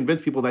 which is to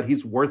convince people that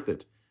he's worth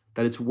it,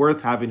 that it's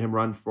worth having him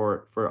run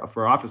for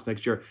office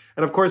next year.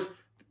 And of course,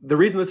 the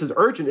reason this is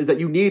urgent is that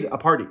you need a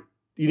party.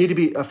 You need to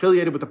be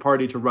affiliated with the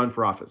party to run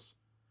for office.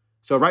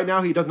 So right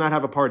now he does not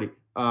have a party.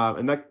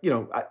 And that,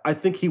 I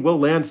think he will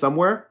land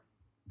somewhere,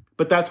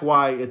 but that's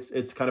why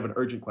it's kind of an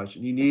urgent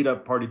question. You need a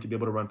party to be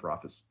able to run for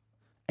office.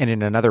 And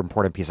in another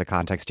important piece of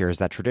context here is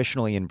that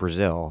traditionally in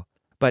Brazil,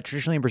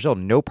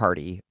 no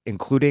party,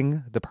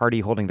 including the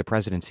party holding the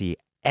presidency,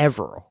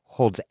 ever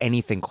holds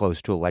anything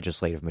close to a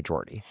legislative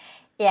majority.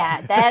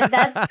 Yeah, that's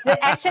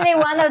actually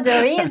one of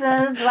the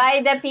reasons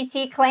why the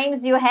PT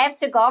claims you have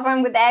to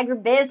govern with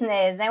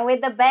agribusiness and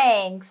with the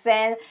banks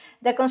and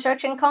the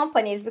construction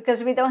companies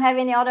because we don't have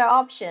any other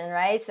option,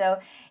 right? So,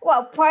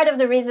 part of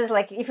the reason is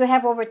like if you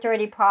have over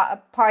 30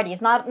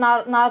 parties, not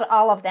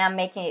all of them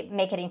make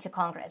it into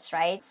Congress,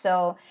 right?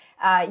 So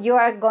you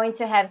are going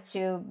to have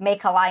to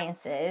make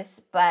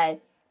alliances,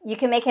 but you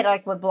can make it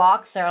like with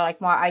blocks or like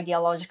more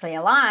ideologically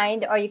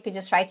aligned, or you could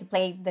just try to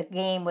play the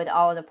game with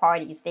all the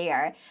parties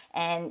there.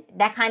 And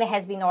that kind of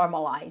has been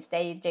normalized.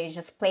 They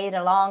just play it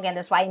along. And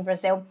that's why in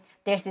Brazil,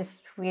 there's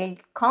this real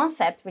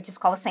concept, which is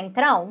called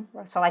Centrão.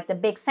 So like the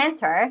big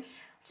center,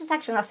 which is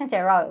actually not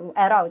center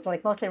at all. It's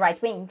like mostly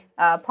right-wing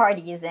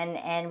parties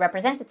and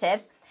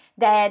representatives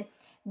that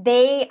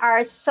they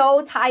are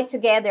so tied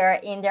together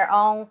in their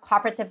own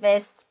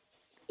corporativist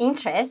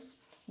interests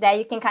that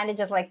you can kind of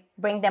just like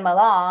bring them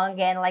along.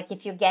 And like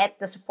if you get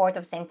the support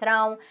of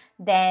Centrão,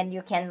 then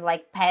you can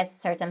like pass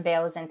certain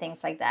bills and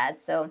things like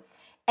that. So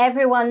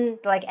everyone,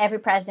 like every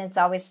president is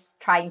always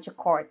trying to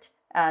court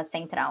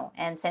Centrão.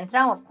 And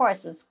Centrão, of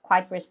course, was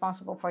quite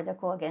responsible for the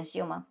coup against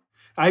Dilma.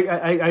 I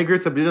agree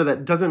with Sabrina that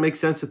it doesn't make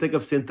sense to think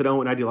of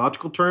Centrão in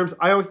ideological terms.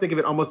 I always think of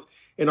it almost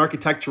in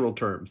architectural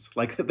terms.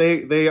 Like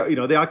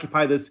they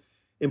occupy this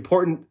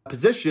important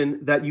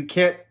position that you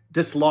can't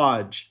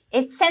dislodge.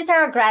 It's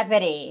center of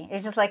gravity.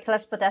 It's just like,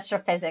 let's put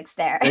astrophysics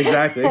there.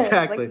 Exactly.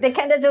 Like they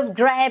kind of just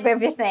grab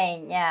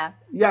everything. Yeah.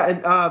 Yeah.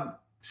 And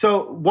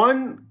so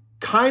one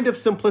kind of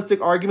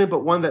simplistic argument,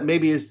 but one that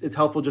maybe is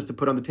helpful just to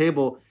put on the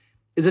table,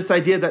 is this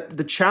idea that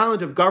the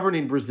challenge of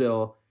governing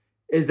Brazil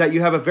is that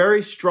you have a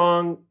very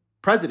strong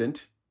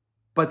president,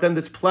 but then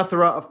this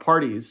plethora of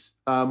parties,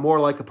 more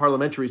like a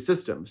parliamentary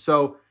system.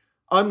 So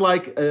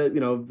unlike,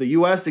 the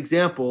U.S.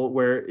 example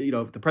where,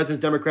 if the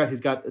president's Democrat,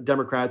 he's got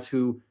Democrats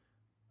who,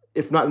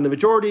 if not in the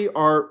majority,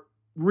 are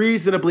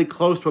reasonably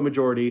close to a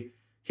majority.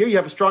 Here you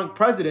have a strong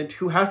president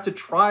who has to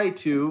try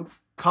to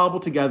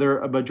cobble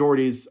together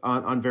majorities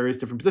on various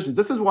different positions.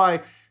 This is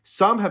why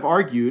some have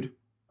argued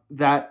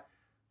that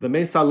the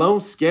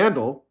Mensalão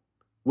scandal,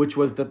 which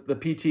was the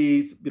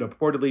PTs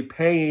purportedly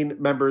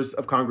paying members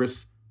of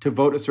Congress to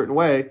vote a certain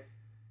way,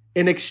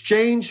 in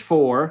exchange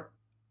for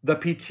the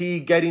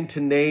PT getting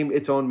to name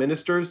its own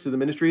ministers to the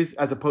ministries,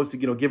 as opposed to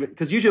giving,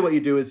 because usually what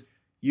you do is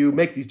you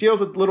make these deals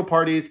with little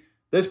parties.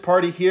 This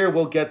party here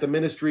will get the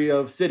Ministry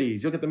of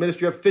Cities. You'll get the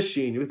Ministry of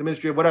Fishing. You'll get the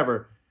Ministry of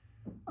whatever.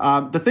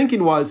 The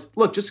thinking was,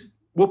 look,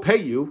 we'll pay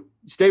you.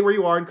 stay where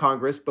you are in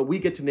Congress, but we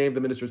get to name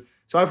the ministers.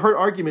 So I've heard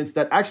arguments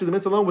that actually the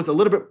minister alone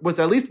was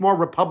at least more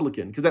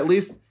Republican, because at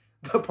least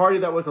the party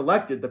that was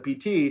elected, the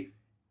PT,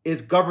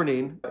 is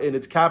governing in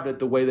its cabinet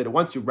the way that it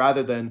wants to,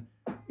 rather than,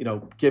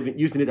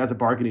 using it as a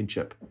bargaining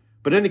chip.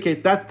 But in any case,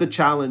 that's the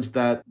challenge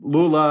that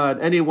Lula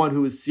and anyone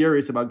who is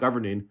serious about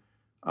governing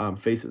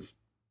faces.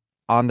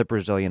 On the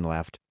Brazilian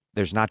left,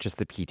 there's not just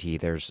the PT,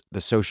 there's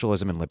the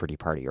Socialism and Liberty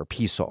Party, or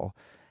PSOL,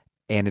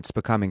 and it's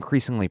become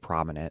increasingly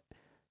prominent.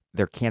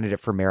 Their candidate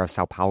for mayor of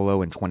Sao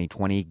Paulo in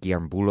 2020,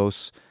 Guilherme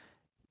Boulos,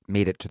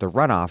 made it to the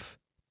runoff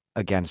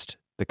against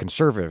the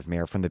conservative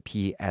mayor from the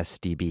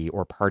PSDB,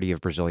 or Party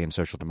of Brazilian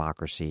Social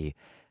Democracy,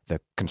 the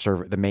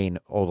main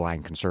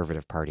old-line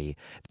conservative party.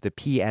 The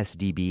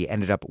PSDB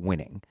ended up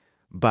winning.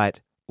 But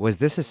was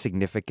this a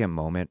significant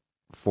moment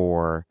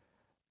for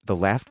the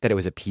left, that it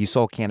was a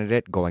PSOL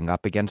candidate going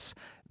up against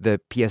the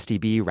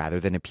PSDB rather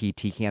than a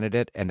PT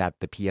candidate, and that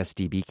the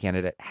PSDB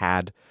candidate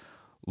had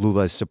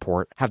Lula's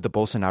support? Have the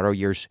Bolsonaro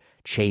years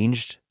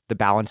changed the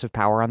balance of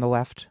power on the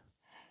left?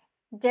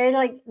 There's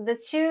the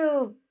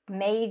two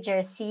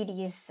major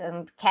cities,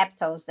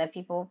 capitals that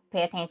people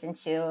pay attention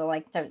to,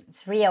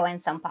 it's Rio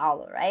and São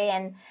Paulo, right?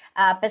 And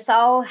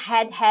PSOL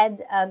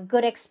had a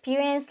good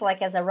experience,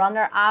 as a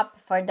runner-up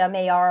for the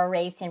mayoral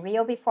race in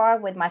Rio before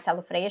with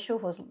Marcelo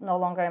Freixo, who's no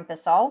longer in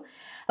PSOL.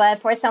 But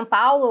for São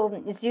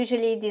Paulo, it's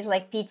usually this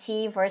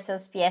PT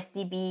versus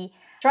PSDB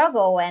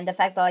struggle, and the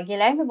fact that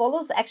Guilherme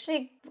Boulos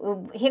actually,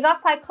 he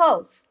got quite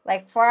close.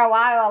 For a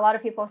while, a lot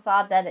of people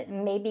thought that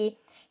maybe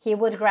he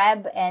would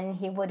grab and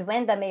he would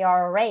win the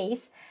mayoral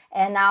race.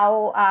 And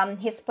now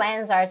his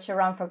plans are to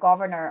run for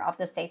governor of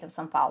the state of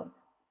São Paulo.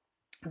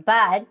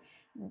 But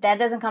that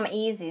doesn't come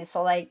easy.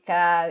 So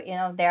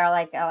there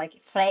are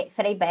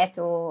Frei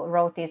Beto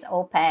wrote this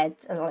op-ed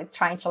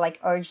trying to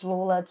urge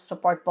Lula to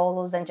support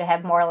Boulos and to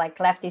have more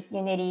leftist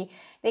unity,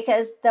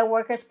 because the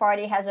Workers'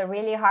 Party has a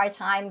really hard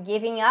time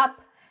giving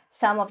up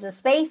some of the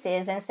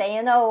spaces and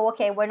saying,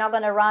 okay, we're not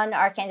going to run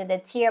our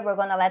candidates here, we're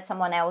going to let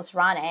someone else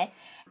run it,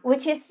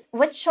 which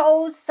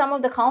shows some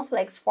of the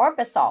conflicts for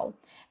PSOL.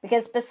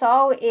 Because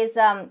PSOL is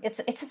it's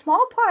a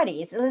small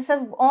party. It's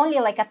only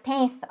a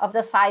tenth of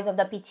the size of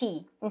the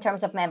PT in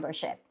terms of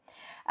membership.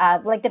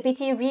 The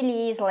PT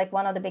really is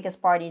one of the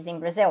biggest parties in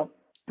Brazil.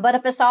 But the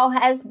PSOL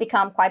has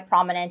become quite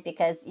prominent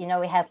because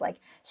it has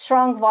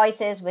strong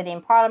voices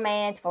within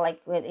parliament.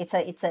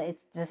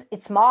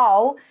 It's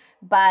small,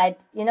 but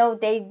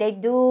they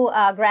do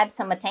grab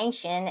some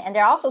attention, and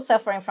they're also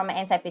suffering from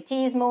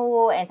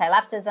anti-petismo,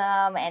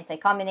 anti-leftism,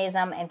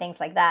 anti-communism, and things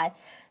like that.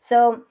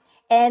 So.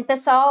 And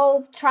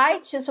PSOL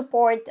tried to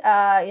support,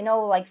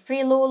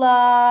 Free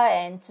Lula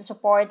and to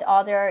support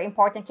other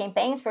important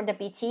campaigns for the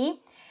PT.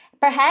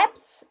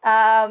 Perhaps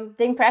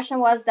the impression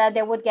was that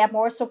they would get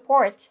more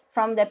support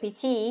from the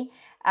PT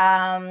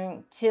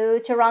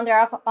to run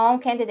their own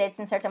candidates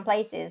in certain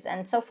places.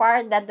 And so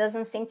far, that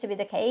doesn't seem to be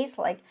the case.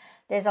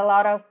 There's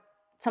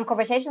some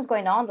conversations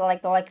going on,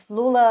 like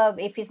Lula,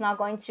 if he's not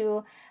going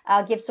to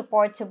give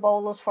support to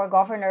Boulos for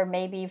governor,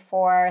 maybe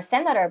for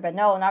senator, but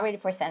no, not really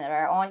for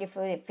senator, only if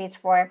it's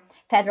for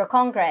federal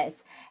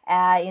Congress,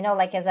 as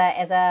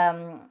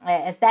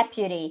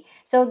deputy.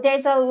 So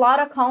there's a lot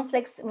of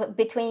conflicts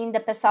between the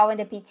PSOL and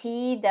the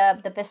PT.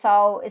 The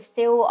PSOL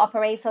still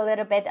operates a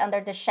little bit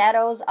under the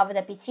shadows of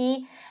the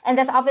PT, and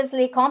that's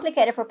obviously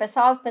complicated for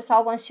PSOL.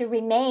 PSOL wants to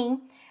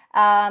remain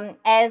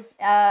as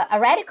a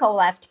radical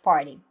left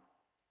party,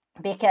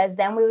 because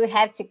then we would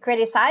have to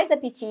criticize the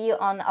PT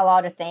on a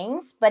lot of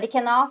things, but it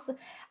can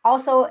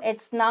also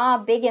it's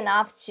not big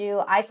enough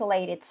to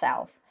isolate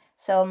itself.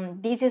 So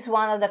this is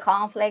one of the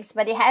conflicts,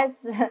 but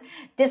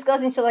this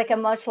goes into a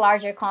much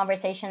larger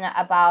conversation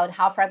about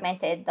how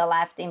fragmented the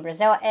left in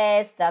Brazil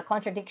is, the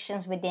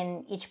contradictions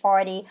within each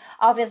party.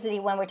 Obviously,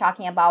 when we're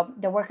talking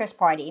about the Workers'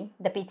 Party,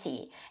 the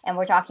PT, and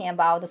we're talking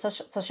about the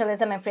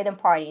Socialism and Freedom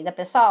Party, the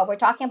PSOL, we're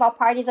talking about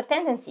parties of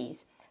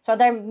tendencies. So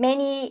there are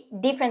many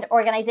different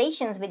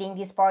organizations within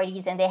these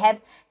parties, and they have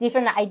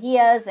different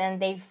ideas,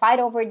 and they fight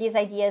over these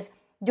ideas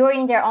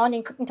during their own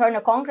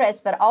internal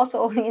congress, but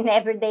also in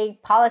everyday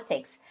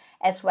politics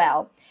as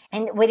well.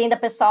 And within the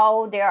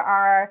PSOL, there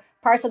are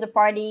parts of the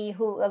party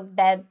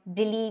that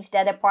believe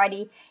that the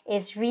party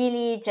is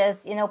really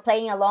just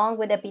playing along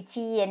with the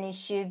PT and it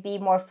should be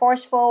more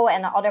forceful,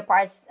 and other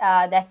parts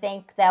that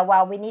think that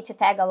we need to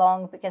tag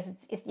along because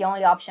it's the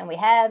only option we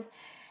have.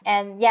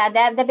 And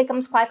that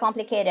becomes quite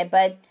complicated.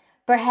 But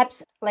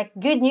perhaps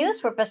good news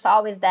for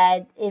PSOL is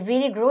that it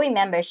really grew in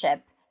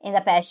membership in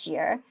the past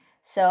year.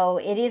 So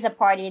it is a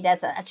party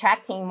that's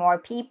attracting more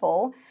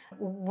people.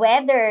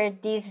 Whether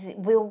this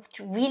will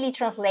really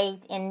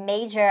translate in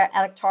major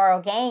electoral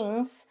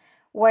gains,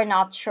 we're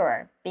not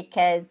sure,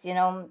 because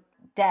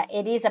that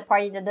it is a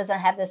party that doesn't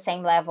have the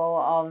same level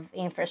of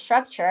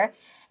infrastructure.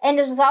 And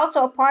there's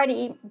also a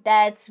party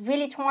that's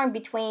really torn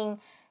between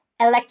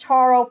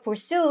electoral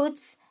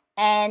pursuits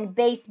and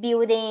base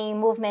building,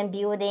 movement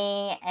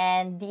building,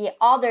 and the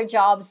other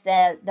jobs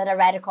that a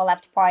radical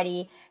left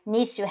party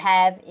needs to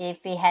have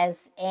if it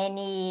has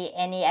any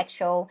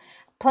actual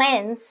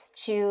plans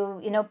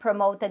to,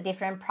 promote a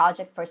different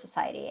project for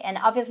society. And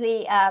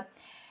obviously,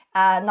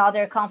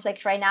 another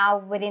conflict right now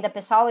within the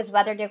PSOL is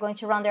whether they're going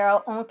to run their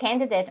own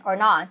candidate or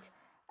not.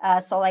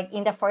 So like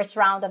in the first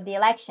round of the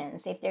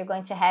elections, if they're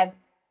going to have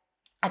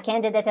a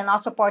candidate and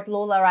not support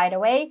Lula right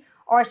away,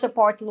 or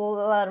support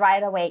Lula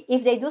right away.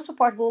 If they do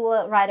support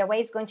Lula right away,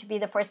 it's going to be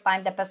the first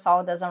time the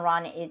PSOL doesn't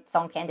run its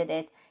own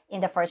candidate in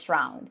the first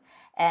round.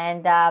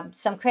 And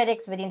some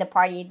critics within the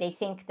party, they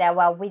think that,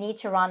 well, we need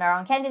to run our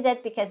own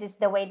candidate because it's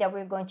the way that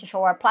we're going to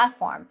show our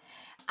platform.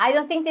 I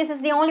don't think this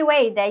is the only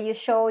way that you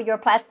show your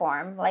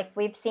platform. Like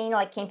we've seen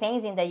like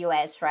campaigns in the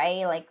US,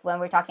 right? Like when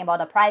we're talking about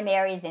the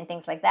primaries and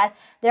things like that,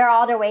 there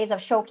are other ways of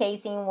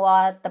showcasing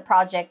what the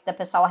project the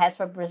PSOL has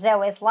for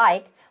Brazil is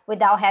like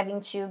without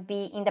having to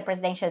be in the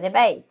presidential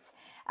debates.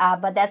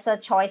 But that's a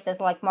choice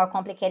that's like more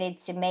complicated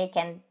to make,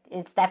 and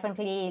it's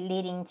definitely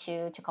leading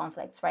to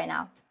conflicts right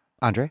now.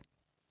 Andre?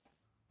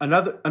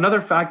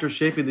 Another factor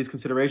shaping these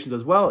considerations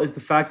as well is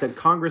the fact that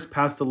Congress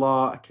passed a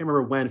law, I can't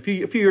remember when, a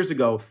few years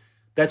ago,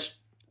 that's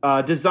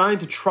designed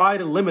to try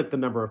to limit the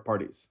number of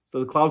parties. So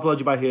the cláusula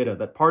de barreira,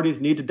 that parties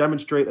need to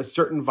demonstrate a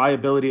certain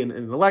viability in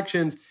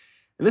elections.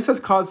 And this has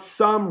caused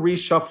some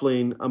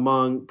reshuffling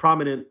among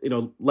prominent,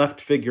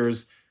 left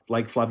figures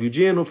like Flávio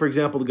Dino, for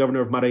example, the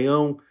governor of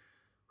Maranhão,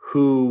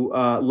 who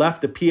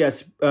left the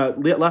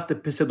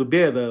PCdoB,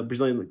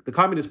 the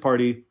Communist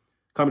Party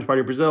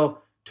of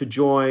Brazil, to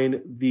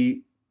join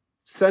the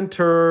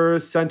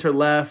center-left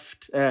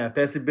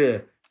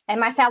PSB. And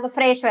Marcelo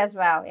Freixo as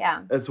well,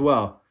 yeah. As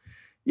well.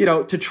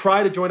 To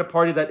try to join a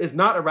party that is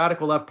not a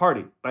radical left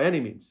party by any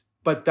means,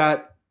 but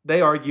that they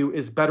argue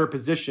is better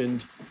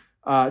positioned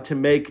to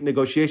make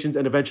negotiations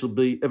and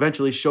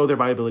eventually show their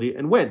viability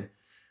and win.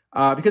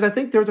 Because I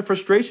think there's a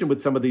frustration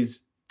with some of these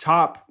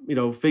top,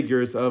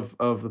 figures of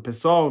the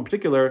PSOL in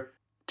particular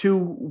to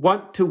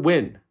want to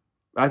win.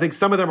 I think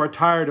some of them are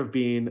tired of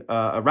being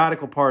a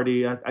radical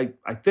party. I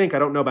think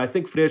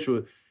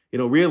Freixo,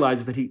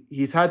 realizes that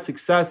he's had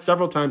success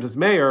several times as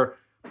mayor,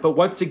 but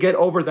wants to get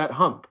over that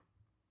hump,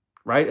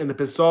 right? And the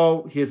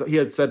PSOL, he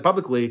had said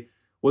publicly,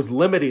 was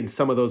limiting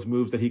some of those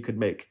moves that he could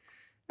make.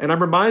 And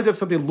I'm reminded of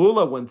something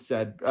Lula once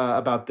said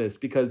about this,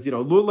 because,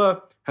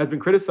 Lula has been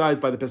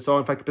criticized by the PSOL.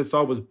 In fact, the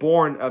PSOL was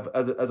born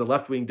as a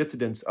left-wing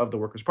dissident of the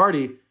Workers'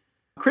 Party,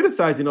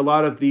 criticizing a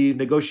lot of the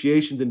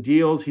negotiations and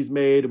deals he's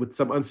made with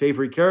some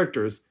unsavory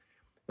characters.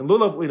 And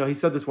Lula, he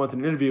said this once in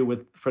an interview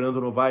with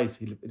Fernando Novaes.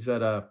 He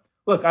said,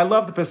 look, I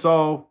love the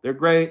PSOL. They're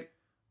great.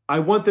 I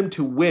want them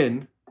to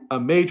win a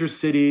major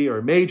city or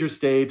a major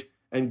state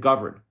and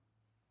govern,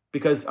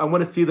 because I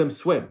want to see them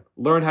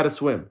learn how to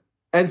swim.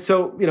 And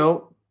so,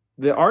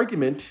 the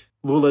argument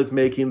Lula is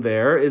making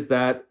there is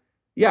that,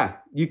 yeah,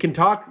 you can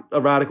talk a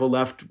radical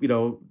left,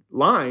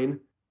 line,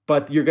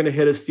 but you're going to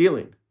hit a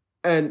ceiling.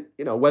 And,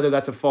 whether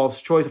that's a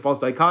false choice, a false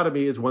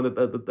dichotomy is one that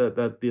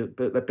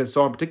the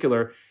PSOL in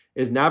particular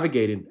is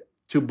navigating.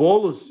 To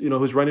Boulos,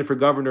 who's running for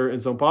governor in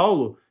São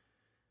Paulo,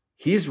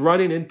 he's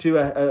running into,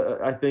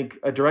 I think,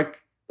 a direct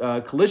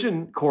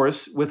collision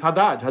course with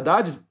Haddad.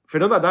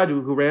 Fernando Haddad,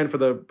 who ran for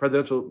the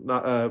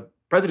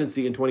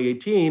presidency in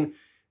 2018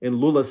 in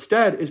Lula's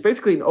stead, is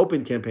basically an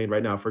open campaign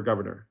right now for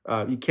governor.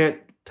 You can't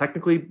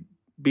technically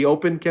be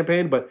open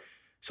campaign, but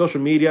social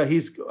media,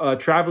 he's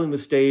traveling the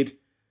state.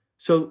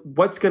 So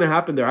what's going to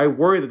happen there? I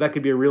worry that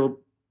could be a real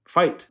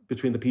fight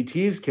between the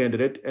PT's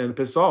candidate and the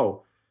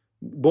PSOL.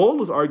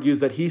 Boulos argues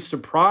that he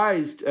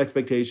surprised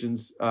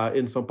expectations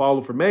in São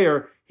Paulo for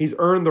mayor. He's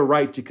earned the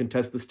right to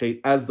contest the state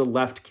as the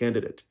left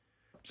candidate.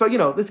 So,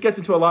 this gets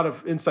into a lot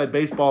of inside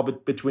baseball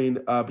between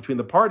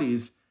the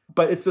parties,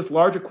 but it's this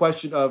larger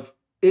question of,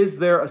 is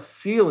there a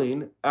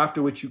ceiling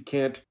after which you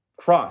can't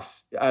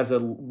cross as a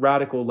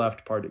radical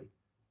left party?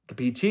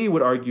 The PT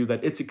would argue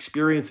that its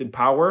experience in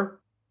power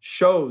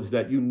shows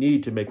that you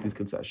need to make these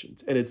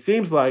concessions. And it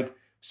seems like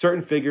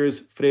certain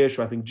figures, Freixo,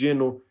 I think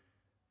Dino,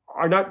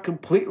 are not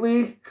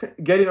completely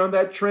getting on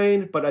that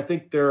train, but I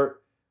think they're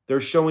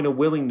showing a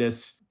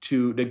willingness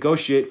to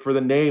negotiate for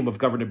the name of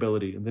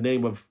governability and the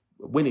name of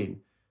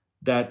winning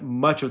that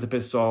much of the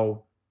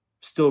PSOL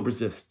still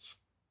resists.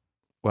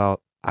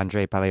 Well,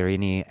 Andre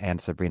Pallerini and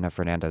Sabrina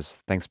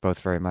Fernandez, thanks both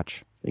very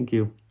much. Thank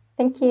you.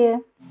 Thank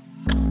you.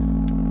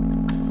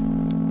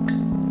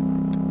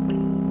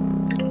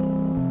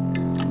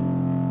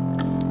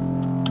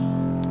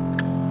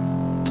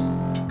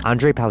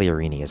 Andre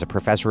Pallerini is a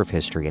professor of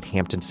history at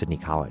Hampton-Sydney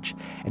College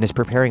and is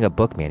preparing a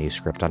book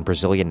manuscript on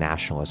Brazilian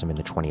nationalism in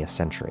the 20th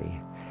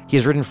century. He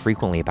has written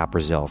frequently about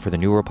Brazil for The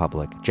New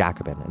Republic,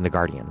 Jacobin, and The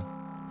Guardian.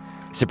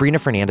 Sabrina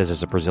Fernandez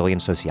is a Brazilian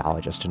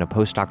sociologist and a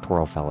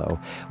postdoctoral fellow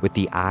with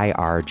the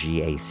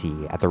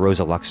IRGAC at the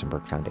Rosa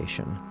Luxemburg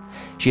Foundation.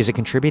 She is a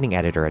contributing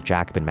editor at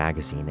Jacobin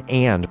magazine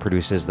and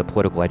produces the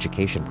political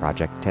education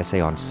project Tese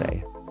Once.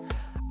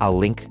 I'll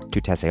link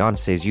to Tese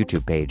Once's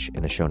YouTube page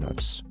in the show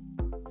notes.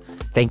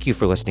 Thank you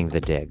for listening to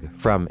The Dig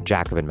from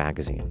Jacobin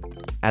magazine.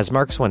 As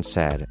Marx once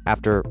said,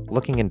 after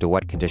looking into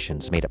what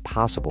conditions made it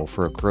possible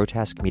for a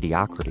grotesque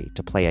mediocrity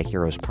to play a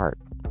hero's part,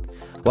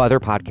 While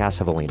other podcasts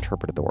have only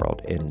interpreted the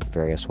world in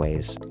various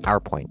ways, our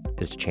point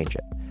is to change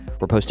it.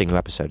 We're posting new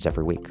episodes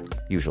every week,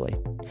 usually.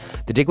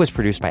 The Dig was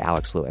produced by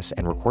Alex Lewis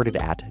and recorded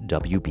at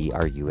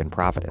WBRU in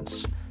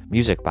Providence.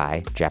 Music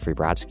by Jeffrey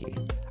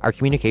Brodsky. Our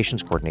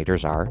communications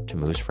coordinators are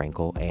Tamuz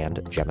Frankel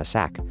and Gemma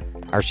Sack.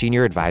 Our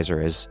senior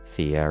advisor is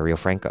Thea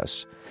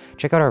Riofrancos.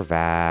 Check out our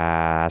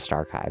vast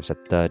archives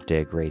at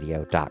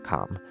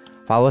thedigradio.com.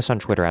 Follow us on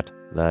Twitter at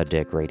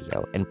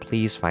thedigradio, and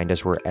please find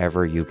us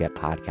wherever you get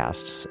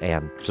podcasts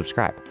and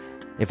subscribe.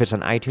 If it's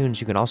on iTunes,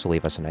 you can also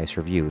leave us a nice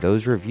review.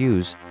 Those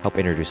reviews help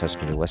introduce us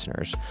to new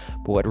listeners.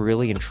 But what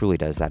really and truly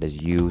does that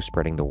is you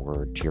spreading the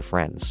word to your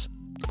friends.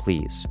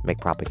 Please make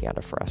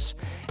propaganda for us.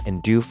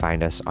 And do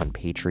find us on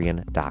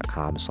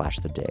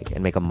patreon.com/thedig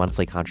and make a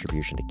monthly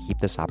contribution to keep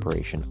this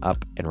operation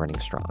up and running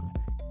strong.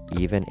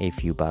 Even a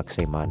few bucks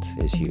a month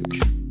is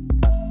huge.